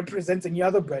he represents any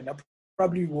other brand, I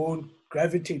probably won't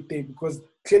gravitate there, because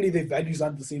clearly their values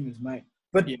aren't the same as mine.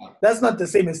 But that's not the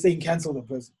same as saying cancel the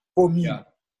person. For me,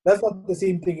 that's not the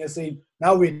same thing as saying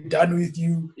now we're done with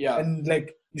you, and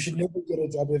like you should never get a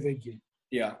job ever again.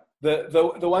 Yeah. The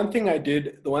one thing I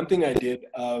did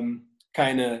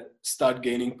kind of start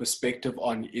gaining perspective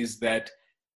on is that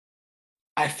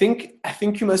I think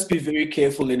you must be very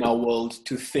careful in our world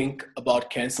to think about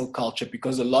cancel culture,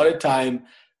 because a lot of time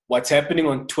what's happening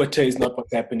on Twitter is not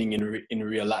what's happening in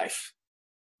real life.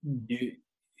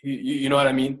 You know what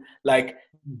I mean? Like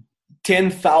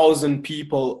 10,000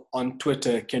 people on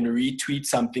Twitter can retweet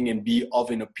something and be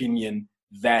of an opinion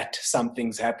that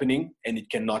something's happening, and it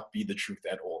cannot be the truth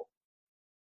at all.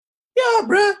 Yeah,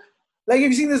 bruh. Like,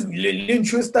 have you seen this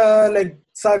Lynchester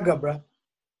saga, bruh?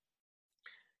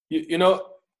 You know,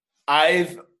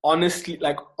 I've honestly,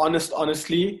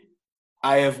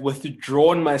 I have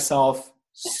withdrawn myself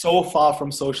so far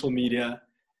from social media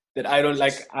that I don't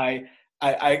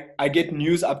I get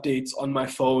news updates on my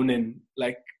phone, and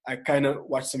like I kind of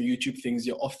watch some YouTube things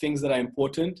of things that are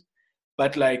important.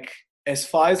 But like, as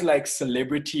far as like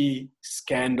celebrity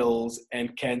scandals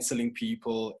and canceling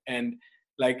people, and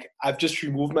like I've just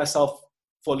removed myself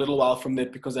for a little while from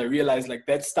that, because I realized like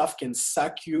that stuff can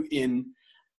suck you in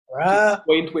to the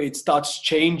point where it starts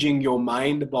changing your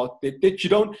mind about that you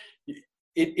don't.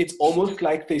 It's almost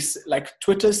like this, like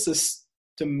Twitter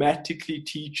systematically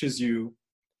teaches you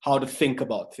how to think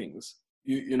about things.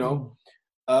 You know,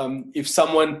 if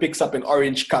someone picks up an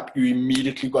orange cup, you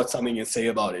immediately got something to say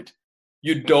about it.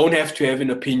 You don't have to have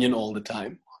an opinion all the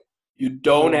time. You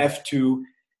don't have to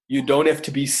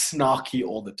be snarky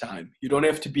all the time. You don't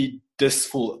have to be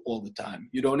dissful all the time.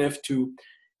 You don't have to,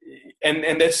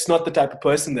 and that's not the type of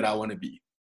person that I want to be.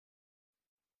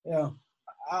 Yeah.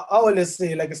 I always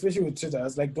say, like, especially with Twitter,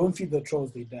 it's like, don't feed the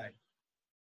trolls, they die.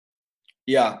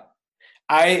 Yeah.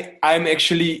 I'm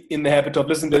actually in the habit of,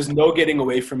 listen, there's no getting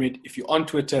away from it. If you're on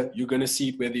Twitter, you're going to see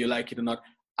it whether you like it or not.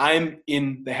 I'm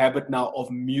in the habit now of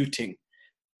muting.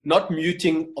 Not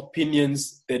muting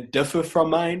opinions that differ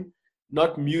from mine,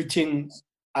 not muting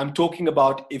I'm talking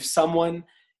about if someone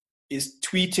is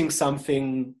tweeting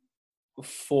something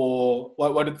for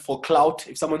for clout,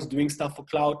 if someone's doing stuff for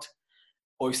clout,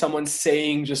 or if someone's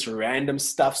saying just random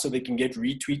stuff so they can get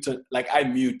retweeted, like I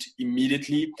mute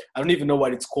immediately. I don't even know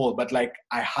what it's called, but like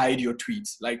I hide your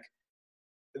tweets. Like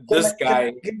this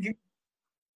guy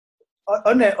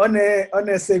on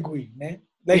a segue, né?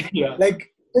 Like yeah.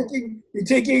 like you're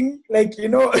taking like, you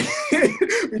know,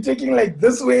 we're taking like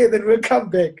this way, then we'll come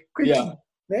back quickly. Yeah.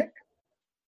 Né?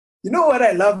 You know what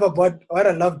I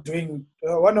love doing?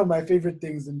 One of my favorite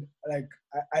things, and like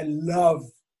I love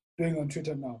doing on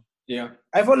Twitter now. Yeah.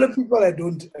 I follow people I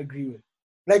don't agree with.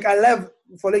 Like I love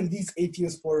following these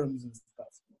atheist forums and stuff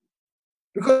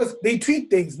because they tweet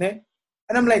things, né?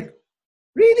 And I'm like,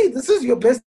 really? This is your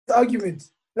best argument?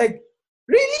 Like,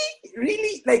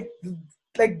 really? Like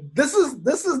this is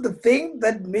the thing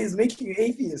that is making you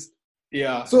atheist.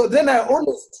 Yeah. So then I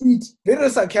always tweet very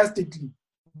sarcastically.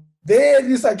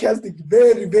 Very sarcastic,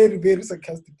 very, very, very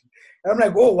sarcastic. And I'm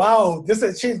like, oh wow, this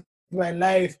has changed my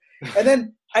life. And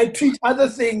then I tweet other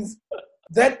things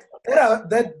that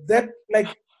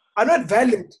like are not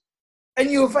valid. And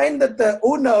you'll find that the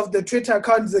owner of the Twitter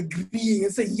account is agreeing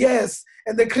and say yes,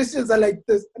 and the Christians are like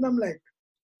this. And I'm like,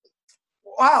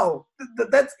 wow,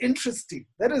 that's interesting.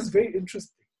 That is very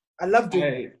interesting. I love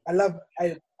doing it. I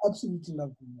absolutely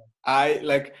love doing that.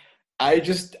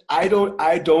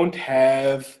 I don't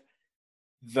have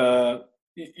the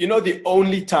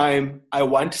only time I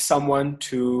want someone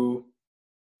to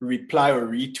reply or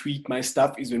retweet my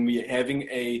stuff is when we're having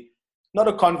not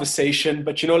a conversation,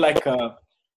 but like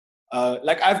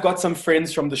I've got some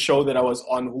friends from the show that I was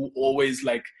on who always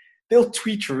like, they'll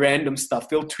tweet random stuff.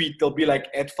 They'll be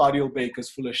like, @Fadil Baker's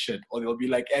full of shit, or they'll be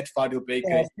like, @Fadil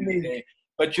Baker. Yeah,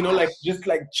 but like just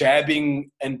like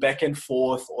jabbing and back and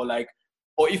forth, or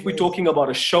if we're talking about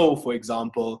a show, for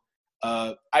example,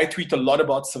 I tweet a lot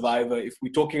about Survivor. If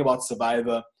we're talking about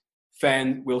Survivor,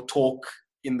 fan will talk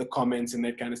in the comments and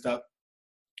that kind of stuff.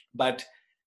 But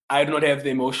I do not have the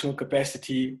emotional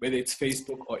capacity, whether it's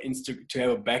Facebook or Instagram, to have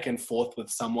a back and forth with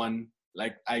someone.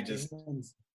 Like I just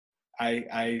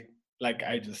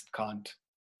can't.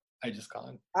 I just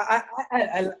can't. I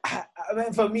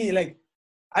mean, for me, like,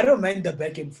 I don't mind the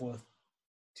back and forth,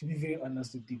 to be very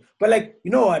honest with you. But like, you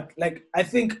know what? Like, I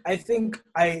think I've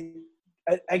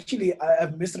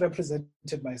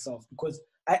misrepresented myself, because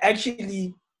I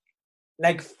actually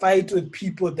like fight with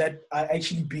people that are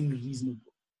actually being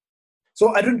reasonable.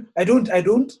 So I don't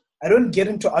get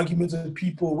into arguments with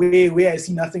people where I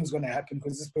see nothing's going to happen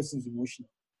because this person's emotional.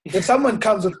 If someone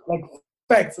comes with like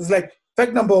facts, it's like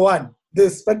fact number 1,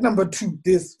 this, fact number 2,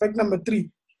 this, fact number 3.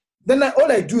 Then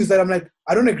all I do is that I'm like,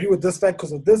 I don't agree with this fact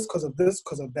because of this, because of this,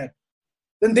 because of that.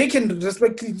 Then they can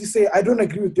respectfully say, I don't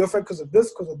agree with your fact because of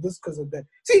this, because of this, because of that.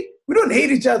 See, we don't hate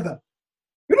each other.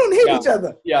 We don't hate each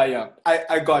other. Yeah.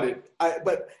 I got it.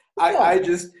 I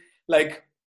just like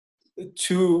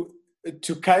to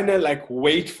kind of like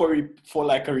wait for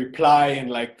like a reply and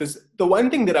like this. The one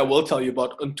thing that I will tell you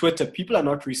about on Twitter, people are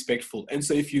not respectful. And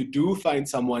so if you do find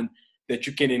someone that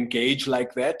you can engage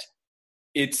like that,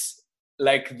 it's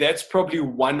like, that's probably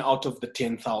 1 out of the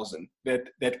 10,000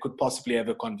 that could possibly have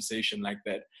a conversation like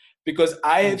that. Because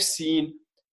I have seen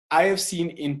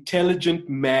intelligent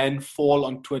men fall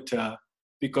on Twitter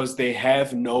because they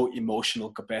have no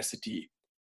emotional capacity,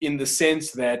 in the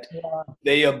sense that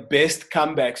they are best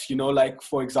comebacks. Like,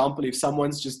 for example, if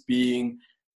someone's just being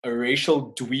a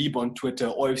racial dweeb on Twitter,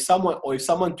 or if someone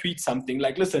tweets something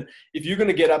like, listen, if you're going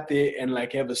to get up there and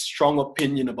like have a strong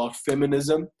opinion about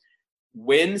feminism,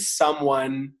 when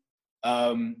someone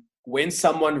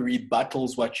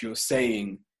rebuttals what you're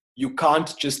saying, you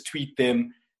can't just tweet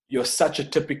them, you're such a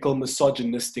typical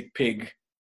misogynistic pig,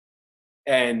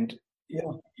 and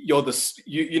you're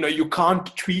you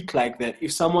can't tweet like that.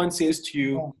 If someone says to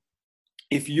you,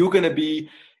 if you're gonna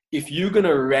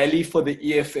rally for the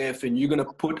EFF and you're gonna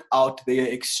put out their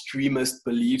extremist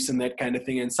beliefs and that kind of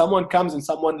thing, and someone comes and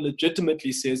someone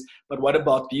legitimately says, but what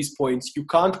about these points? You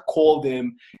can't call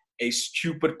them a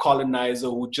stupid colonizer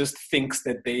who just thinks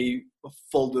that they are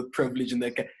filled with privilege and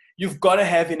that kind. You've got to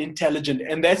have an intelligent,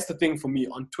 and that's the thing for me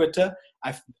on Twitter.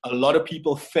 A lot of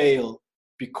people fail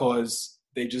because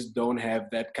they just don't have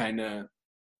that kind of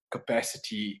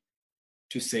capacity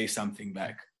to say something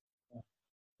back.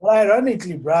 Well,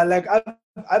 ironically, bro, like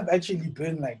I've actually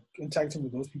been like interacting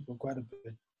with those people quite a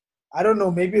bit. I don't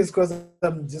know, maybe it's because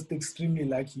I'm just extremely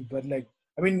lucky, but like,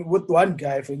 I mean, with one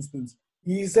guy, for instance,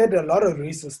 he said a lot of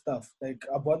racist stuff, like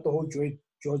about the whole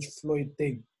George Floyd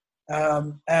thing.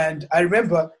 And I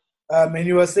remember, and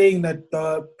he was saying that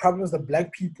the problems that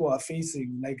black people are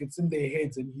facing, like it's in their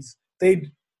heads, and he said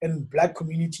in black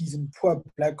communities, in poor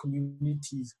black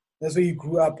communities. That's where he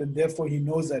grew up, and therefore he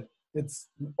knows that it's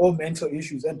all mental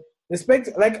issues. And respect,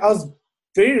 like I was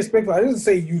very respectful. I didn't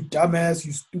say you dumbass,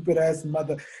 you stupid ass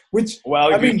mother, which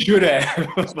well, I you mean, should have.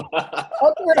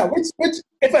 yeah, which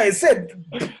if I said,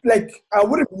 like, I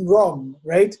wouldn't be wrong,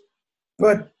 right?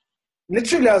 But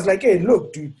literally, I was like, hey,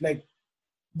 look, dude, like,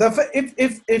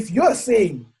 if you're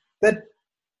saying that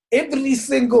every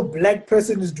single black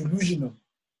person is delusional,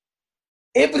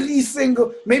 every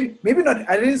single, maybe not,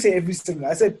 I didn't say every single,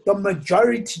 I said the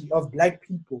majority of black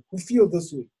people who feel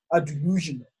this way are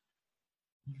delusional,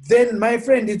 then my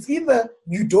friend, it's either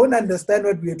you don't understand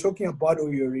what we are talking about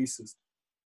or you're racist.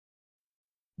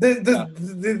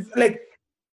 Like,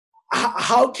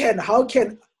 how can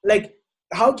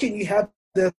you have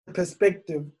the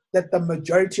perspective that the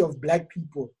majority of black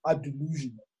people are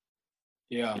delusional?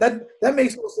 Yeah. That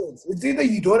makes no sense. It's either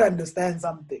you don't understand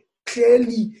something.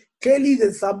 Clearly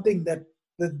there's something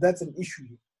that's an issue.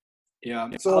 Yeah.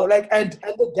 So like, and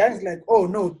the guy's like, oh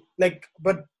no, like,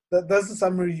 but that's the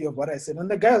summary of what I said.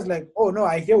 And the guy's like, oh no,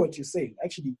 I hear what you're saying.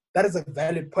 Actually, that is a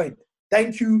valid point.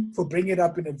 Thank you for bringing it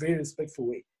up in a very respectful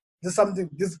way. This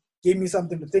gave me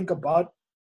something to think about.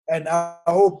 And I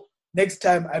hope next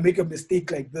time I make a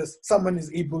mistake like this, someone is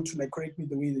able to like correct me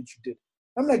the way that you did.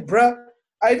 I'm like, bruh,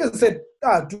 I even said,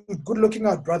 dude, good looking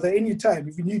out, brother. Anytime.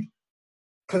 If you need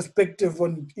perspective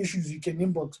on issues, you can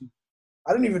inbox me.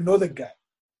 I don't even know the guy.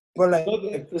 But like,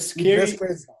 the scary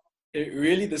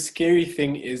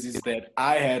thing is that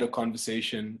I had a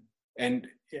conversation, and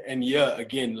yeah,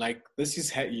 again, like this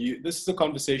is a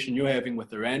conversation you're having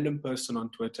with a random person on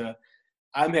Twitter.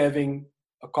 I'm having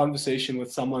a conversation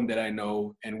with someone that I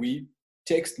know, and we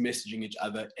text messaging each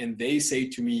other, and they say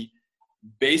to me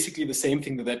basically the same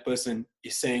thing that person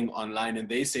is saying online, and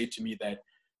they say to me that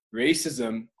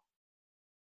racism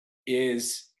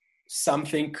is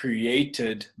something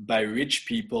created by rich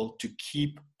people to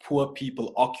keep poor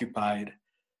people occupied.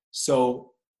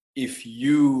 So if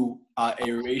you are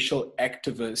a racial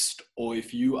activist, or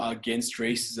if you are against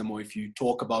racism, or if you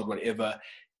talk about whatever,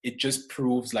 it just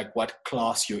proves like what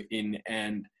class you're in,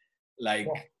 and like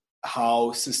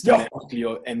how systematically,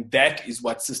 and that is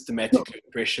what systematic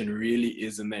oppression really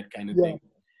is, and that kind of thing.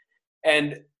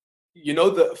 And you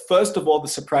know, first of all, the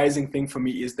surprising thing for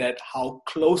me is that how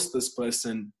close this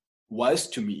person was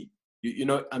to me. You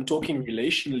know, I'm talking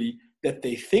relationally, that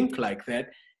they think like that,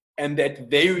 and that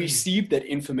they receive that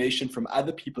information from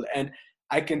other people. And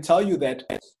I can tell you that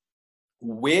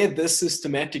where this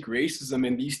systematic racism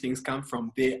and these things come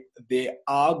from, there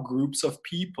are groups of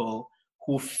people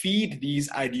who feed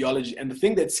these ideologies. And the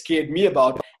thing that scared me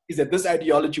about is that this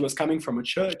ideology was coming from a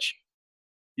church,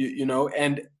 you know,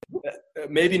 and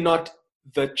maybe not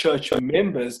the church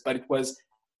members, but it was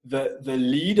the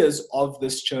leaders of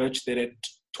this church that had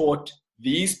taught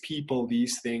these people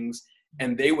these things.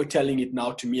 And they were telling it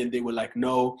now to me, and they were like,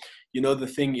 no, you know, the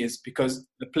thing is, because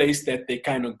the place that they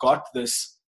kind of got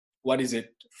this, what is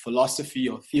it, philosophy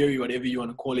or theory, whatever you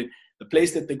want to call it, the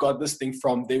place that they got this thing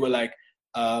from, they were like,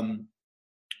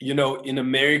 you know, in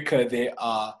America, there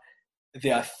are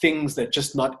things that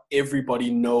just not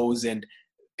everybody knows, and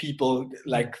people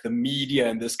like the media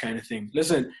and this kind of thing.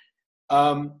 Listen,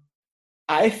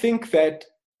 I think that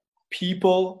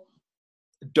people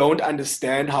don't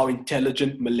understand how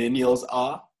intelligent millennials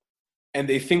are, and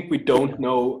they think we don't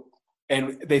know,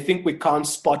 and they think we can't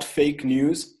spot fake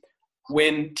news,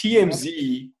 when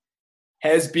TMZ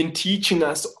has been teaching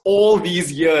us all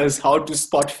these years how to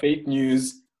spot fake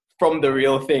news from the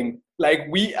real thing. Like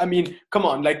I mean, come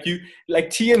on, like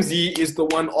TMZ is the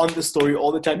one on the story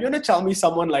all the time. You want to tell me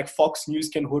someone like Fox News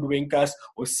can hoodwink us,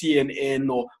 or CNN,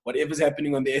 or whatever's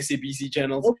happening on the SABC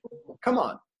channels? Come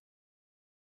on.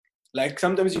 Like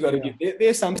sometimes you got to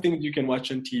there's some things you can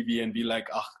watch on TV and be like,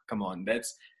 oh, come on,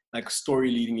 that's like a story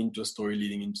leading into a story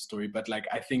leading into story. But like,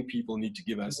 I think people need to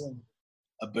give us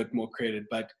a bit more credit.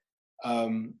 But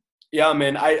yeah,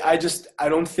 man, I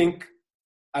don't think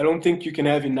you can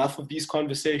have enough of these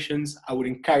conversations. I would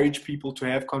encourage people to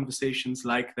have conversations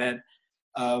like that,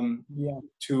 to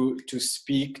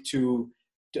speak to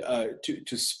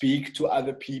speak to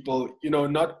other people, you know,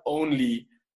 not only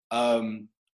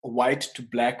white to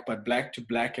black, but black to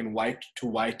black, and white to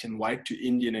white, and white to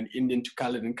Indian, and Indian to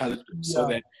colored, and colored, so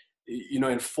that, you know,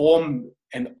 inform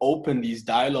and open these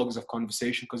dialogues of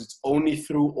conversation, because it's only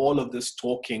through all of this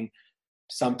talking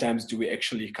sometimes do we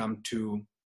actually come to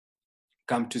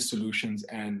solutions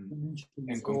and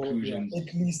conclusions.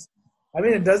 At least, I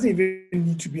mean, it doesn't even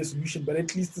need to be a solution, but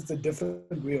at least it's a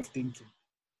different way of thinking.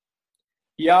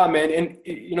 Yeah, man. And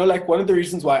you know, like, one of the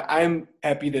reasons why I'm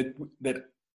happy that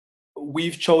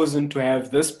we've chosen to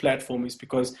have this platform is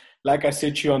because, like I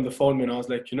said to you on the phone when I was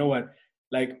like, you know what,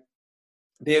 like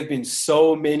there have been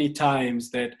so many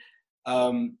times that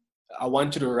I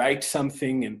wanted to write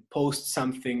something and post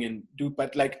something and do,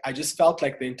 but like I just felt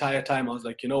like the entire time I was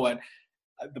like, you know what,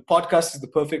 the podcast is the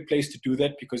perfect place to do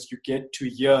that because you get to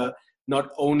hear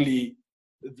not only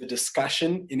the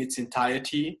discussion in its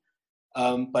entirety,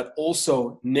 but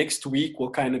also next week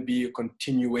will kind of be a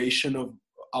continuation of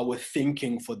our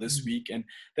thinking for this week. And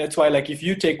that's why, like, if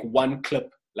you take one clip,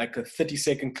 like a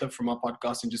 30-second clip from our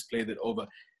podcast and just play that over,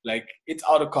 like it's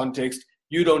out of context.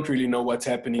 You don't really know what's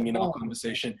happening in our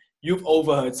conversation. You've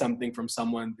overheard something from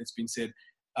someone that's been said.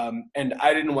 And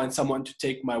I didn't want someone to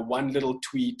take my one little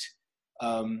tweet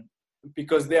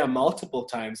because there are multiple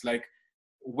times, like,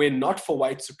 we're not for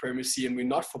white supremacy and we're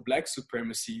not for black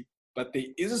supremacy, but there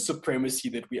is a supremacy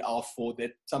that we are for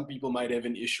that some people might have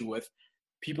an issue with.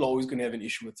 People are always going to have an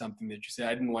issue with something that you say.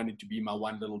 I didn't want it to be my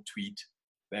one little tweet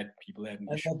that people had an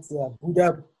issue with.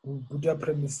 That's Buddha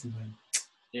premise, man.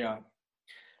 Yeah.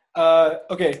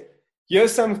 Okay.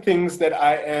 Here's some things that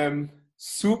I am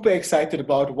super excited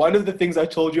about. One of the things I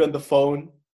told you on the phone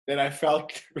that I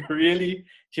felt really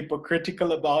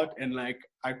hypocritical about, and like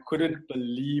I couldn't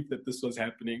believe that this was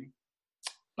happening,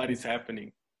 but it's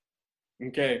happening.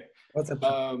 Okay. What's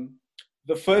happening?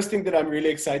 The first thing that I'm really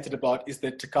excited about is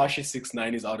that Tekashi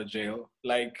 6ix9ine is out of jail.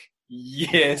 Like,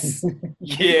 yes,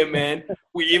 yeah, man.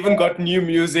 We even got new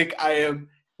music. I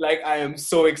am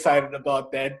so excited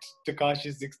about that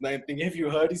Tekashi 6ix9ine thing. Have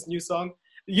you heard his new song?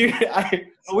 I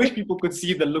wish people could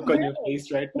see the look on your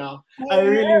face right now. I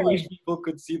really wish people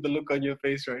could see the look on your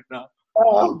face right now.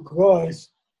 Oh gosh,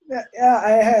 yeah,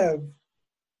 I have.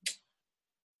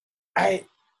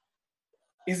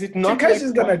 Is it not?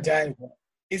 Tekashi's gonna die, bro.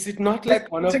 Is it not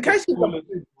like one of the coolest?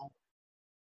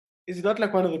 Is it not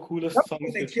like one of the coolest songs?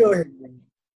 Someone's gonna kill him, bro.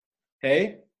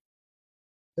 Hey?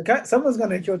 Someone's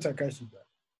gonna kill Tekashi, bro.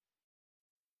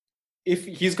 If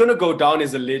he's gonna go down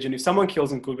as a legend, if someone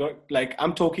kills him, like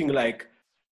I'm talking like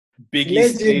Biggie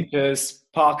Legend. status,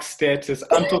 Park status.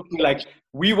 I'm talking like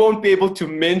we won't be able to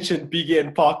mention Biggie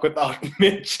and Park without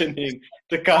mentioning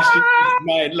Tekashi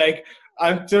 6ix9ine. Like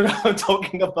I'm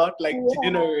talking about like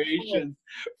generations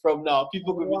from now.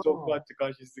 People could be talking about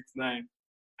Tekashi 6ix9ine.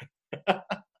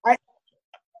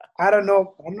 I don't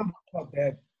know. I don't know about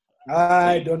that.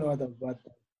 I don't know about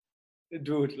that.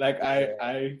 Dude, like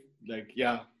I like,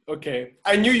 yeah, okay.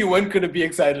 I knew you weren't gonna be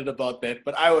excited about that,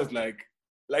 but I was like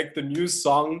the new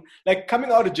song, like coming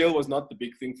out of jail was not the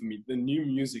big thing for me. The new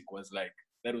music was like,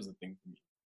 that was the thing for me.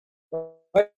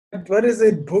 What is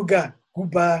it? Gooba.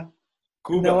 Gooba.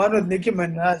 The one with Nicki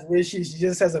Minaj where she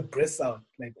just has a breath sound.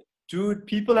 Like, dude,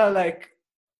 people are like,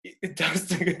 does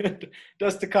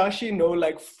Tekashi know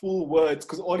like full words?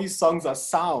 Because all his songs are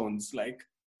sounds like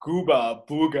Gooba,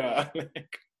 Booga.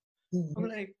 Like, I'm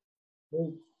like,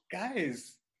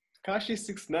 guys, Tekashi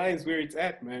 6ix9ine is where it's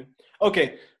at, man.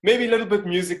 Okay, maybe a little bit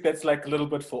music that's like a little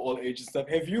bit for all ages stuff.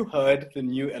 Have you heard the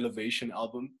new Elevation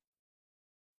album?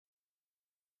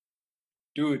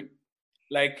 Dude,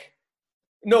 like,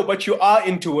 no, but you are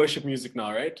into worship music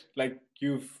now, right? Like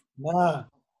you've... Nah,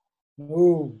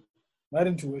 no, not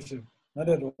into worship, not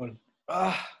at all.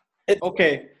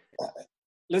 Okay,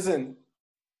 listen,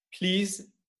 please,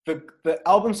 the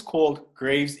album's called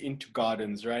Graves into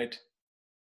Gardens, right?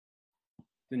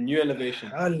 The new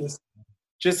Elevation. I'll listen.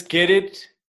 Just get it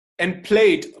and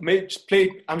play it.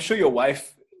 I'm sure your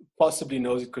wife possibly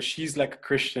knows it because she's like a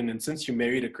Christian, and since you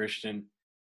married a Christian...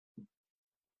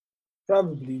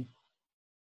 Probably.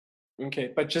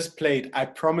 Okay, but just play it. I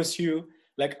promise you,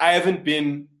 like, I haven't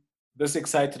been this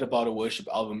excited about a worship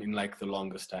album in like the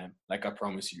longest time. Like, I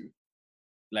promise you.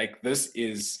 Like, this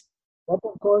is... What's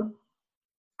it called?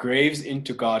 Graves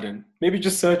into Garden. Maybe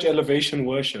just search Elevation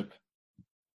Worship.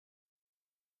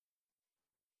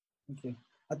 Okay.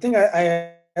 I think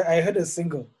I heard a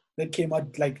single that came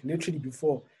out like literally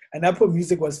before, and Apple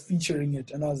Music was featuring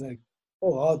it, and I was like,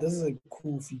 oh wow, this is a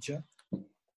cool feature.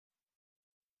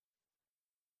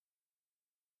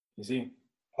 You see?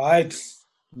 All right.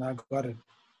 Now got it.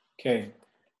 Okay.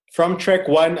 From track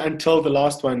 1 until the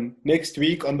last one. Next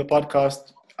week on the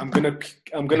podcast, I'm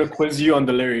gonna quiz you on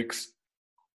the lyrics.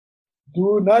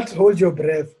 Do not hold your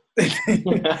breath.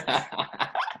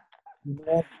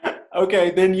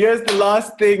 Okay, then here's the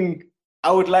last thing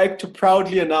I would like to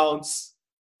proudly announce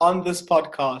on this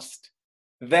podcast,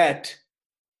 that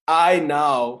I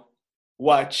now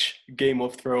watch Game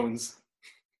of Thrones.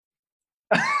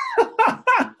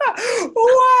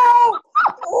 Wow!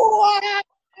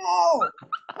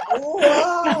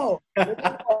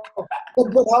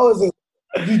 But how is it?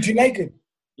 Did you like it?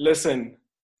 Listen,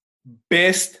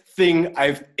 best thing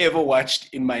I've ever watched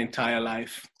in my entire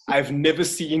life. I've never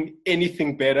seen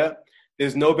anything better.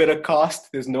 There's no better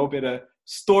cast. There's no better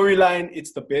storyline.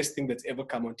 It's the best thing that's ever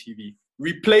come on TV.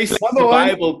 Replace the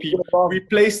Bible, people.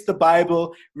 Replace the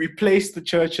Bible. Replace the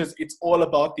churches. It's all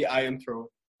about the Iron Throne.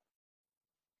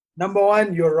 Number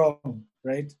one, you're wrong,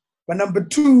 right? But number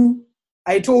two,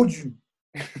 I told you.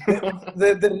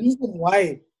 The reason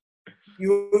why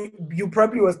you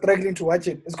probably were struggling to watch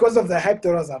it is because of the hype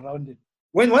that was around it.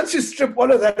 Once you strip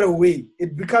all of that away,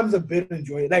 it becomes a bit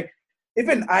enjoyable. Like,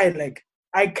 even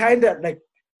I kind of like,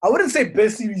 I wouldn't say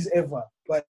best series ever,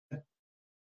 but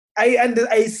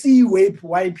I see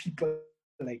why people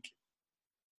like it.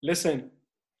 Listen,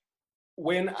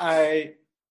 I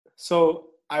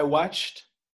watched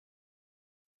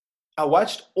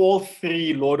all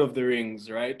three Lord of the Rings,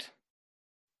 right?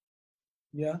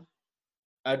 Yeah.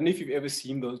 I don't know if you've ever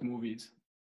seen those movies.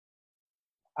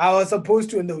 I was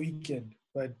supposed to in the weekend,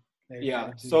 but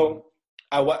yeah. So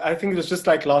I think it was just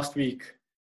like last week.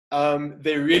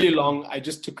 They're really long. I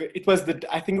just took it.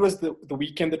 I think it was the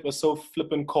weekend that was so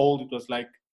flippin' cold. It was like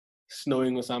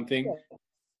snowing or something. Yeah.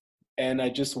 And I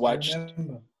just watched.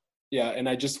 And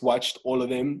I just watched all of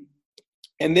them.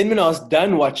 And then when I was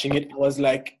done watching it, I was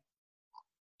like,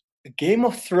 Game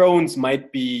of Thrones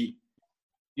might be,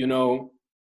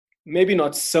 maybe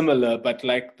not similar, but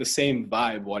like the same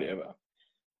vibe, whatever.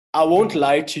 I won't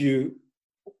lie to you.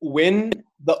 When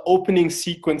the opening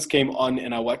sequence came on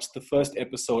and I watched the first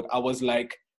episode, I was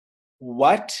like,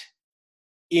 what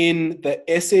in the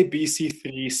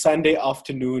SABC3 Sunday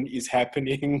afternoon is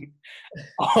happening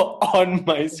on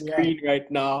my screen right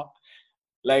now?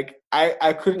 Like,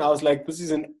 I couldn't. I was like, this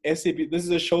is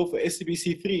a show for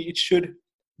SABC3. It should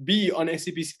be on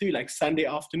SABC3, like Sunday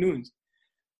afternoons.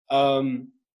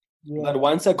 But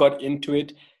once I got into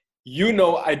it,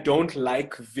 I don't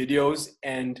like videos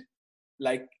and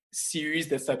like series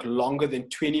that's like longer than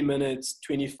 20 minutes,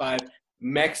 25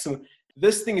 maximum.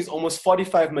 This thing is almost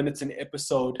 45 minutes an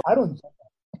episode. I don't.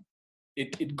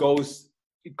 It goes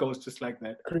just like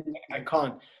that. I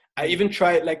can't. I even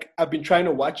try, like, I've been trying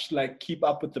to watch, like, Keep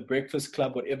Up with the Breakfast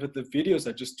Club, whatever. The videos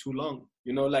are just too long.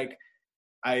 Like,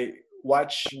 I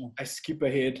skip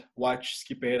ahead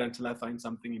until I find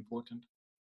something important.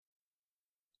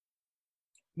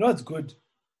 It's good.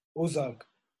 Ozark.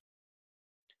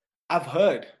 I've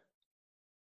heard.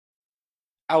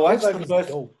 I watched the first.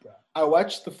 Dope, bro. I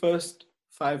watched the first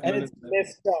 5 minutes. And it's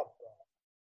messed up, bro.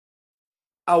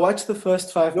 I watched the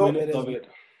first 5 minutes of it.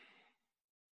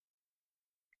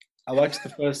 I watched the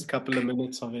first couple of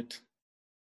minutes of it.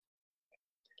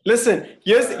 Listen,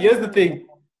 here's the thing.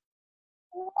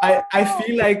 I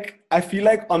feel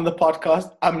like on the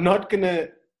podcast, I'm not gonna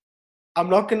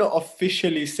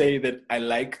officially say that I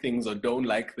like things or don't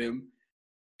like them,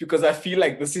 because I feel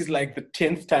like this is like the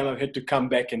 10th time I've had to come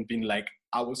back and been like,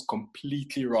 I was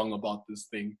completely wrong about this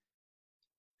thing.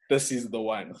 This is the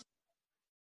one.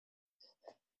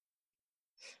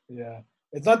 Yeah,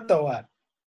 it's not the one.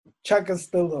 Chuck is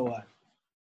still the one.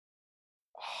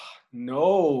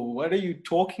 No, what are you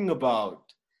talking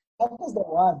about? Chuck is the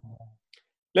one.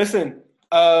 Listen,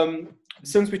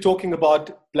 since we're talking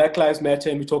about Black Lives Matter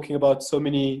and we're talking about so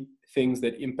many things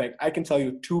that impact, I can tell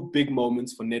you two big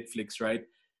moments for Netflix, right?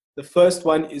 The first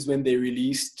one is when they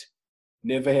released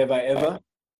Never Have I Ever.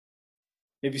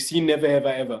 Have you seen Never Have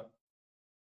I Ever?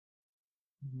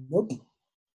 Nope.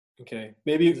 Okay,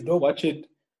 maybe watch it.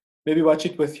 Maybe watch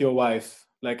it with your wife.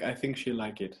 Like, I think she'll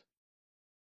like it.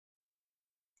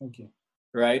 Okay.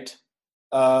 Right?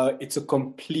 It's a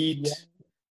complete.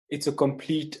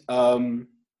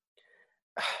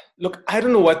 Look, I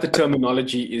don't know what the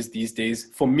terminology is these days.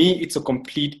 For me, it's a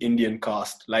complete Indian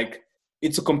cast. Like,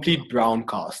 it's a complete brown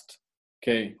cast.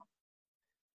 Okay.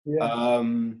 Yeah.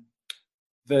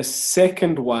 The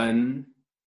second one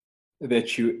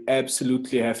that you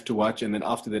absolutely have to watch, and then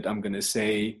after that, I'm going to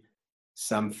say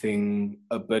something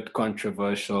a bit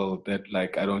controversial that,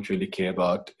 like, I don't really care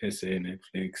about, SA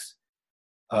Netflix.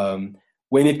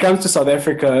 When it comes to South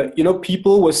Africa,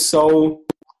 people were so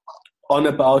on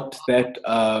about that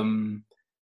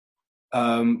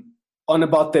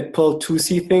Pearl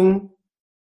Thusi thing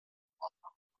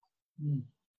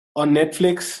on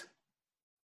Netflix,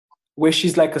 where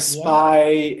she's like a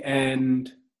spy.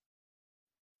 And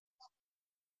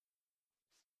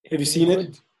have you seen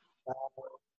it?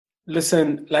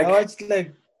 Listen, like, I watched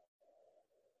like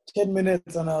 10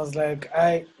 minutes and I was like,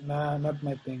 not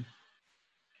my thing.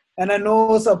 And I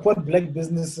know support black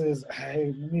businesses.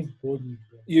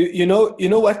 You know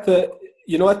what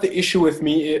the issue with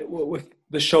me with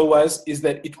the show was, is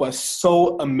that it was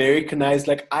so Americanized.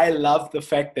 Like, I love the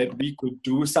fact that we could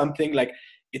do something like,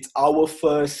 It's our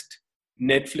first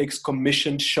Netflix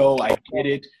commissioned show. I get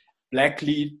it. Black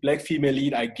lead, black female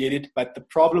lead, I get it. But the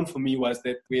problem for me was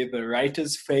that where the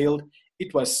writers failed,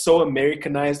 it was so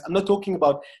Americanized. I'm not talking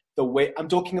about the way, I'm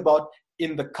talking about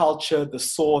in the culture, the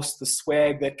source, the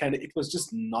swag, that kind of, it was just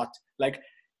not. Like,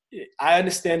 I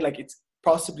understand, like, it's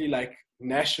possibly like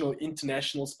national,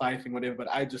 international spy thing, whatever, but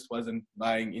I just wasn't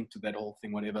buying into that whole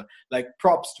thing, whatever. Like,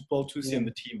 props to Paul Tusi and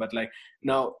the team, but like,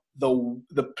 now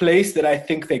the place that I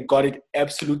think they got it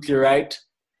absolutely right,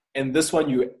 and this one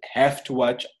you have to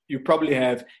watch, you probably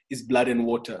have, is Blood and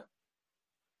Water.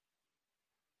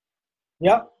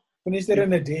 Yeah, finished it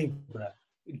in a day, bro.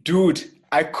 Dude,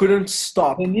 I couldn't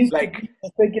stop. There needs like, to be a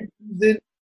second season,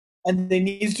 and there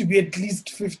needs to be at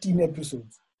least 15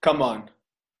 episodes. Come on.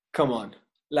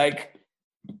 Like,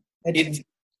 it's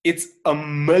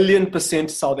 1,000,000%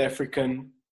 South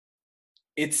African.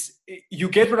 You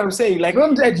get what I'm saying? Like,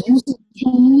 From that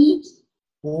UCG,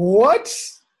 what?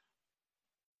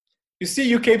 You see,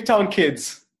 you Cape Town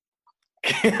kids.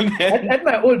 at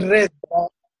my old race, bro.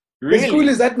 Really? The school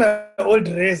is at my old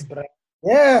race, bro.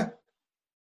 Yeah.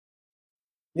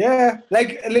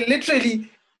 Like, literally,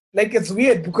 like, it's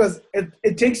weird because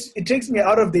it takes me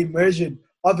out of the immersion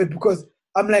of it, because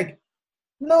I'm like,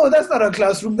 no, that's not a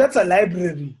classroom, that's a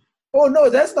library. Oh no,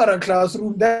 that's not a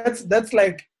classroom, that's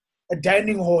like a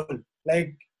dining hall.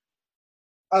 Like,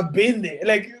 I've been there.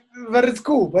 Like, but it's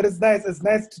cool, but it's nice. It's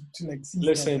nice to like see.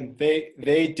 Listen, they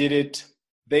did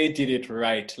it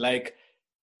right. Like,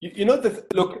 you know, the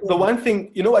one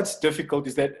thing, you know what's difficult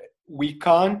is that we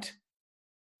can't,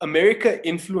 America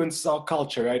influences our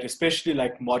culture, right? Especially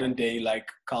like modern day, like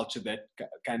culture, that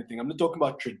kind of thing. I'm not talking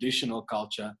about traditional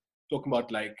culture. I'm talking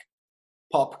about like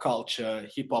pop culture,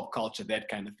 hip hop culture, that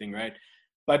kind of thing, right?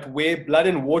 But where Blood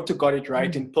and Water got it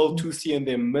right and Pearl Tusi and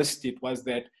them missed it was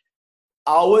that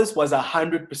ours was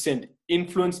 100%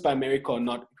 influenced by America or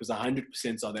not. It was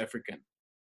 100% South African.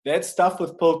 That stuff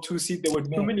with Pearl Tusi, there were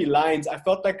too many lines. I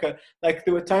felt like there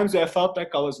were times where I felt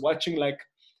like I was watching like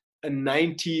a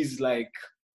 90s, like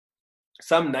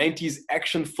some 90s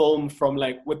action film from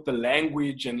like with the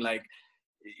language and like,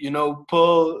 you know,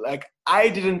 Pearl, like I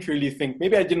didn't really think,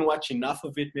 maybe I didn't watch enough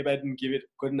of it, maybe I didn't give it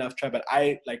a good enough try, but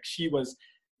she was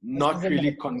not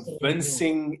really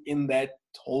convincing in that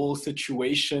whole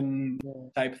situation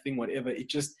type thing, whatever. It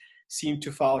just seemed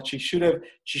too far. She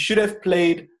should have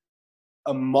played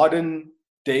a modern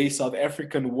day South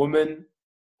African woman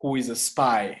who is a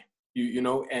spy, you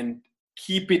know, and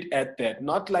keep it at that.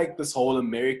 Not like this whole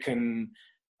American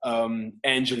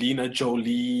Angelina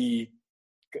Jolie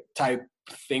type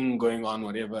thing going on,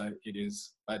 whatever it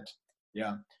is. But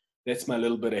yeah, that's my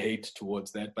little bit of hate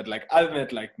towards that. But like, other than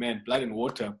that, like, man, Blood and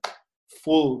Water,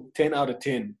 full 10 out of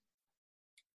 10.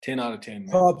 10 out of 10, man.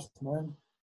 Props, man.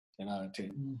 10 out of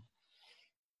 10.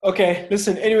 Okay,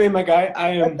 listen, anyway, my guy,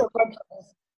 I am...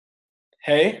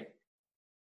 Hey?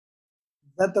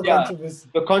 That's the controversy.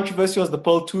 The controversy was the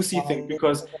Pearl Tusi thing,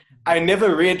 because I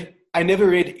never read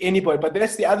anybody, but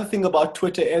that's the other thing about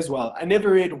Twitter as well. I never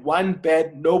read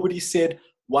nobody said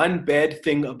one bad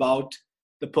thing about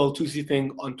the Pearl Tusi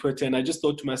thing on Twitter, and I just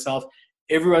thought to myself,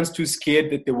 everyone's too scared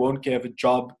that they won't have a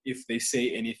job if they say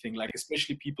anything, like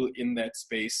especially people in that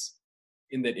space,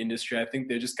 in that industry. I think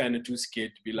they're just kind of too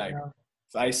scared to be like,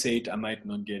 if I say it, I might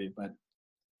not get it. But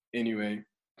anyway,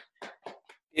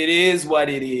 it is what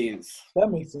it is. That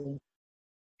makes sense.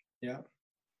 Yeah.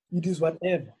 It is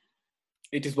whatever.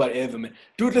 It is whatever, man.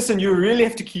 Dude, listen, you really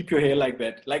have to keep your hair like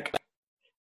that. Like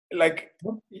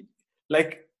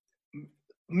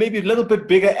maybe a little bit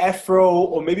bigger afro,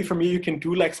 or maybe for me, you can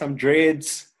do like some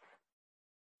dreads.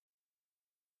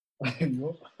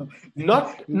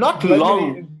 Not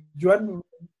long.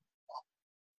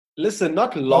 Listen,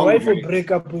 not long. My wife will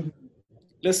break up with me.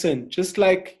 Listen, just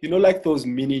like, you know, like those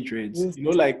mini dreads. Yes. You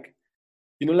know,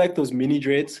 like those mini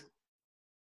dreads.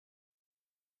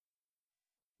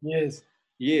 Yes.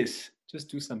 Just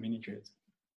do some mini dreads.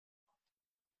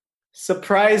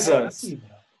 Surprise us.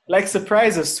 Like,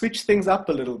 surprise us. Switch things up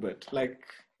a little bit. Like,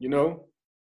 you know,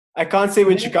 I can't say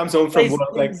when she comes home from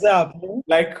work.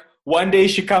 Like one day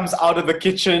she comes out of the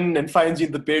kitchen and finds you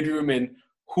in the bedroom, and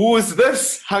who is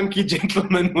this hunky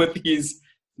gentleman with his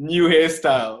new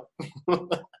hairstyle?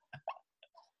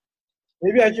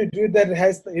 Maybe I should do that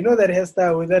hairstyle. You know that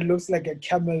hairstyle where that looks like a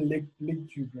camel leg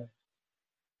tube, right?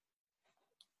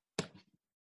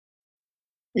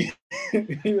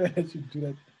 Maybe I should do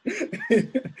that.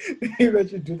 Maybe I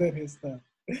should do that hairstyle.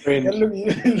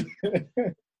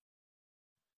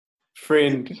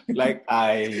 Friend, like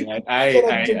I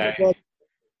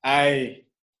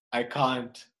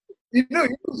can't. You know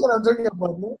what I'm talking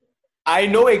about, no? I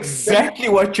know exactly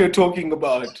what you're talking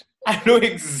about. I know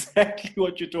exactly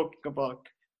what you're talking about.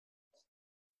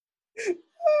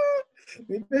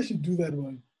 Maybe I should do that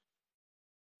one.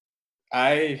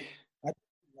 I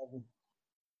love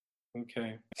it.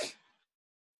 Okay.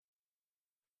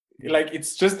 Like,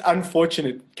 it's just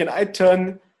unfortunate. Can I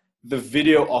turn the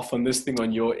video off on this thing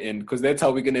on your end? Because that's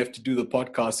how we're going to have to do the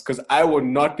podcast. Because I would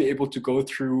not be able to go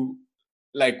through,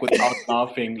 like, without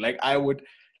laughing. Like, I would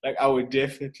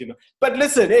definitely not. But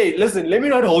listen, let me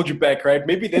not hold you back, right?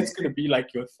 Maybe that's going to be,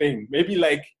 like, your thing. Maybe,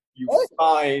 like, you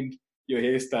find your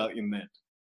hairstyle in that.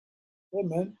 Yeah,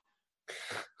 man.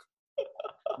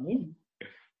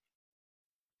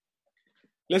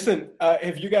 Listen,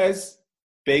 have you guys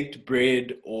baked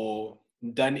bread or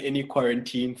done any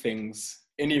quarantine things?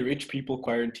 Any rich people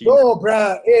quarantine? No,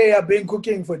 bruh. Hey, I've been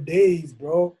cooking for days,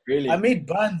 bro. Really? I made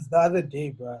buns the other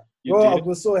day, bruh. You Bro, did? I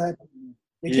was so happy.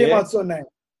 They came out so nice.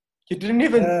 You didn't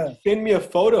even send me a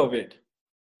photo of it.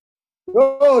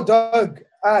 Bro, dog.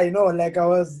 Like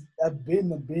I've been,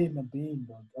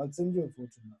 dog. I'll send you a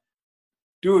photo now.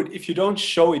 Dude, if you don't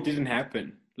show, it didn't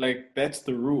happen. Like, that's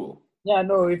the rule. Yeah,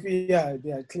 no,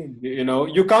 clean. You know,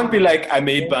 you can't be like, I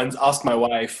made buns, ask my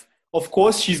wife. Of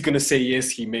course she's going to say,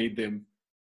 yes, he made them.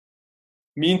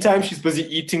 Meantime, she's busy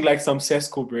eating like some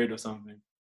Cesco bread or something.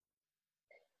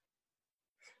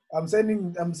 I'm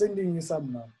sending you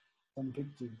some now. Some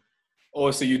pictures. Oh,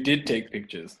 so you did take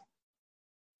pictures?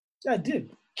 Yeah, I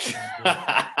did.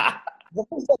 The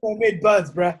first time I made buns,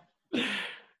 bruh.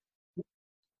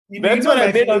 That's what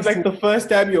I meant. I was like, the first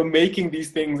time you're making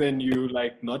these things and you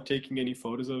like not taking any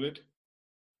photos of it.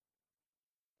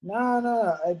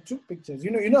 No. I took pictures.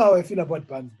 You know how I feel about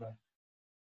buns, bro.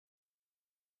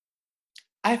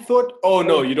 I thought, oh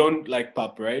no, you don't like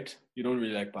pap, right? You don't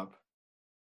really like pap.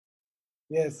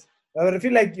 Yes, but I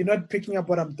feel like you're not picking up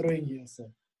what I'm throwing here, sir.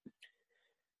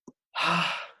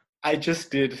 I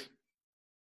just did.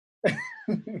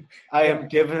 I am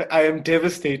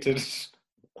devastated.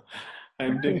 I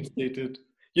am devastated.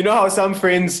 You know how some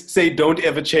friends say don't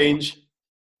ever change?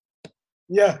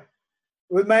 Yeah.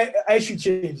 I should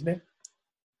change, ne?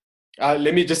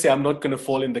 Let me just say I'm not going to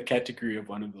fall in the category of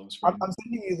one of those friends. I'm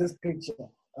sending you this picture.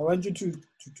 I want you to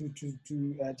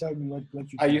tell me what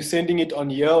you Are you sending it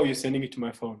on here or are you sending it to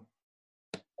my phone?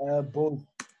 Both.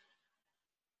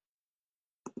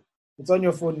 It's on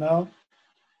your phone now.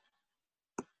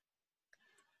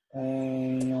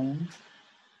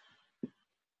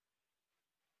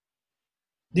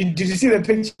 Did you see the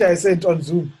picture I sent on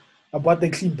Zoom about the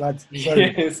clean butt?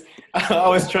 Yes. I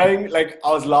was trying, like,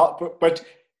 I was laughing, but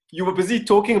you were busy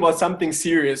talking about something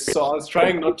serious, so I was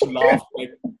trying not to laugh,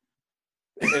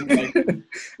 and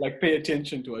pay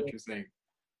attention to what you're saying.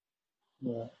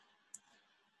 Yeah.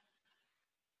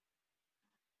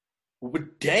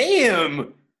 But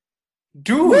damn,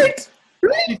 dude! What?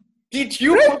 Did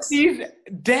you put these?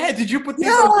 Dad, did you put these?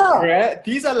 Yeah.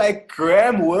 These are like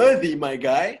gram worthy, my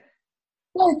guy.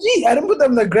 Oh, gee, I didn't put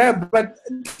them in the gram, but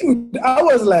dude, I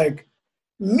was like,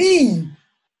 me.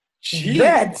 Jeez.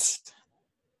 That.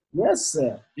 Yes,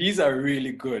 sir. These are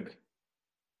really good.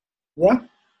 Yeah?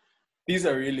 These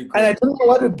are really good. And I don't know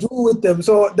what to do with them.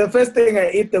 So the first thing I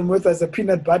ate them with was a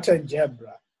peanut butter and jam,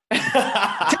 bro.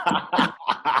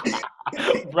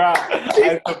 Bruh,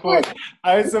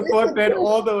 I support that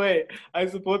all the way. I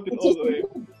support it all the way.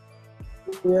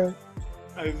 Yeah.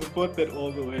 I support that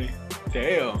all the way.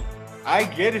 Damn. I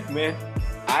get it, man.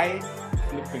 I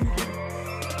flipping get it.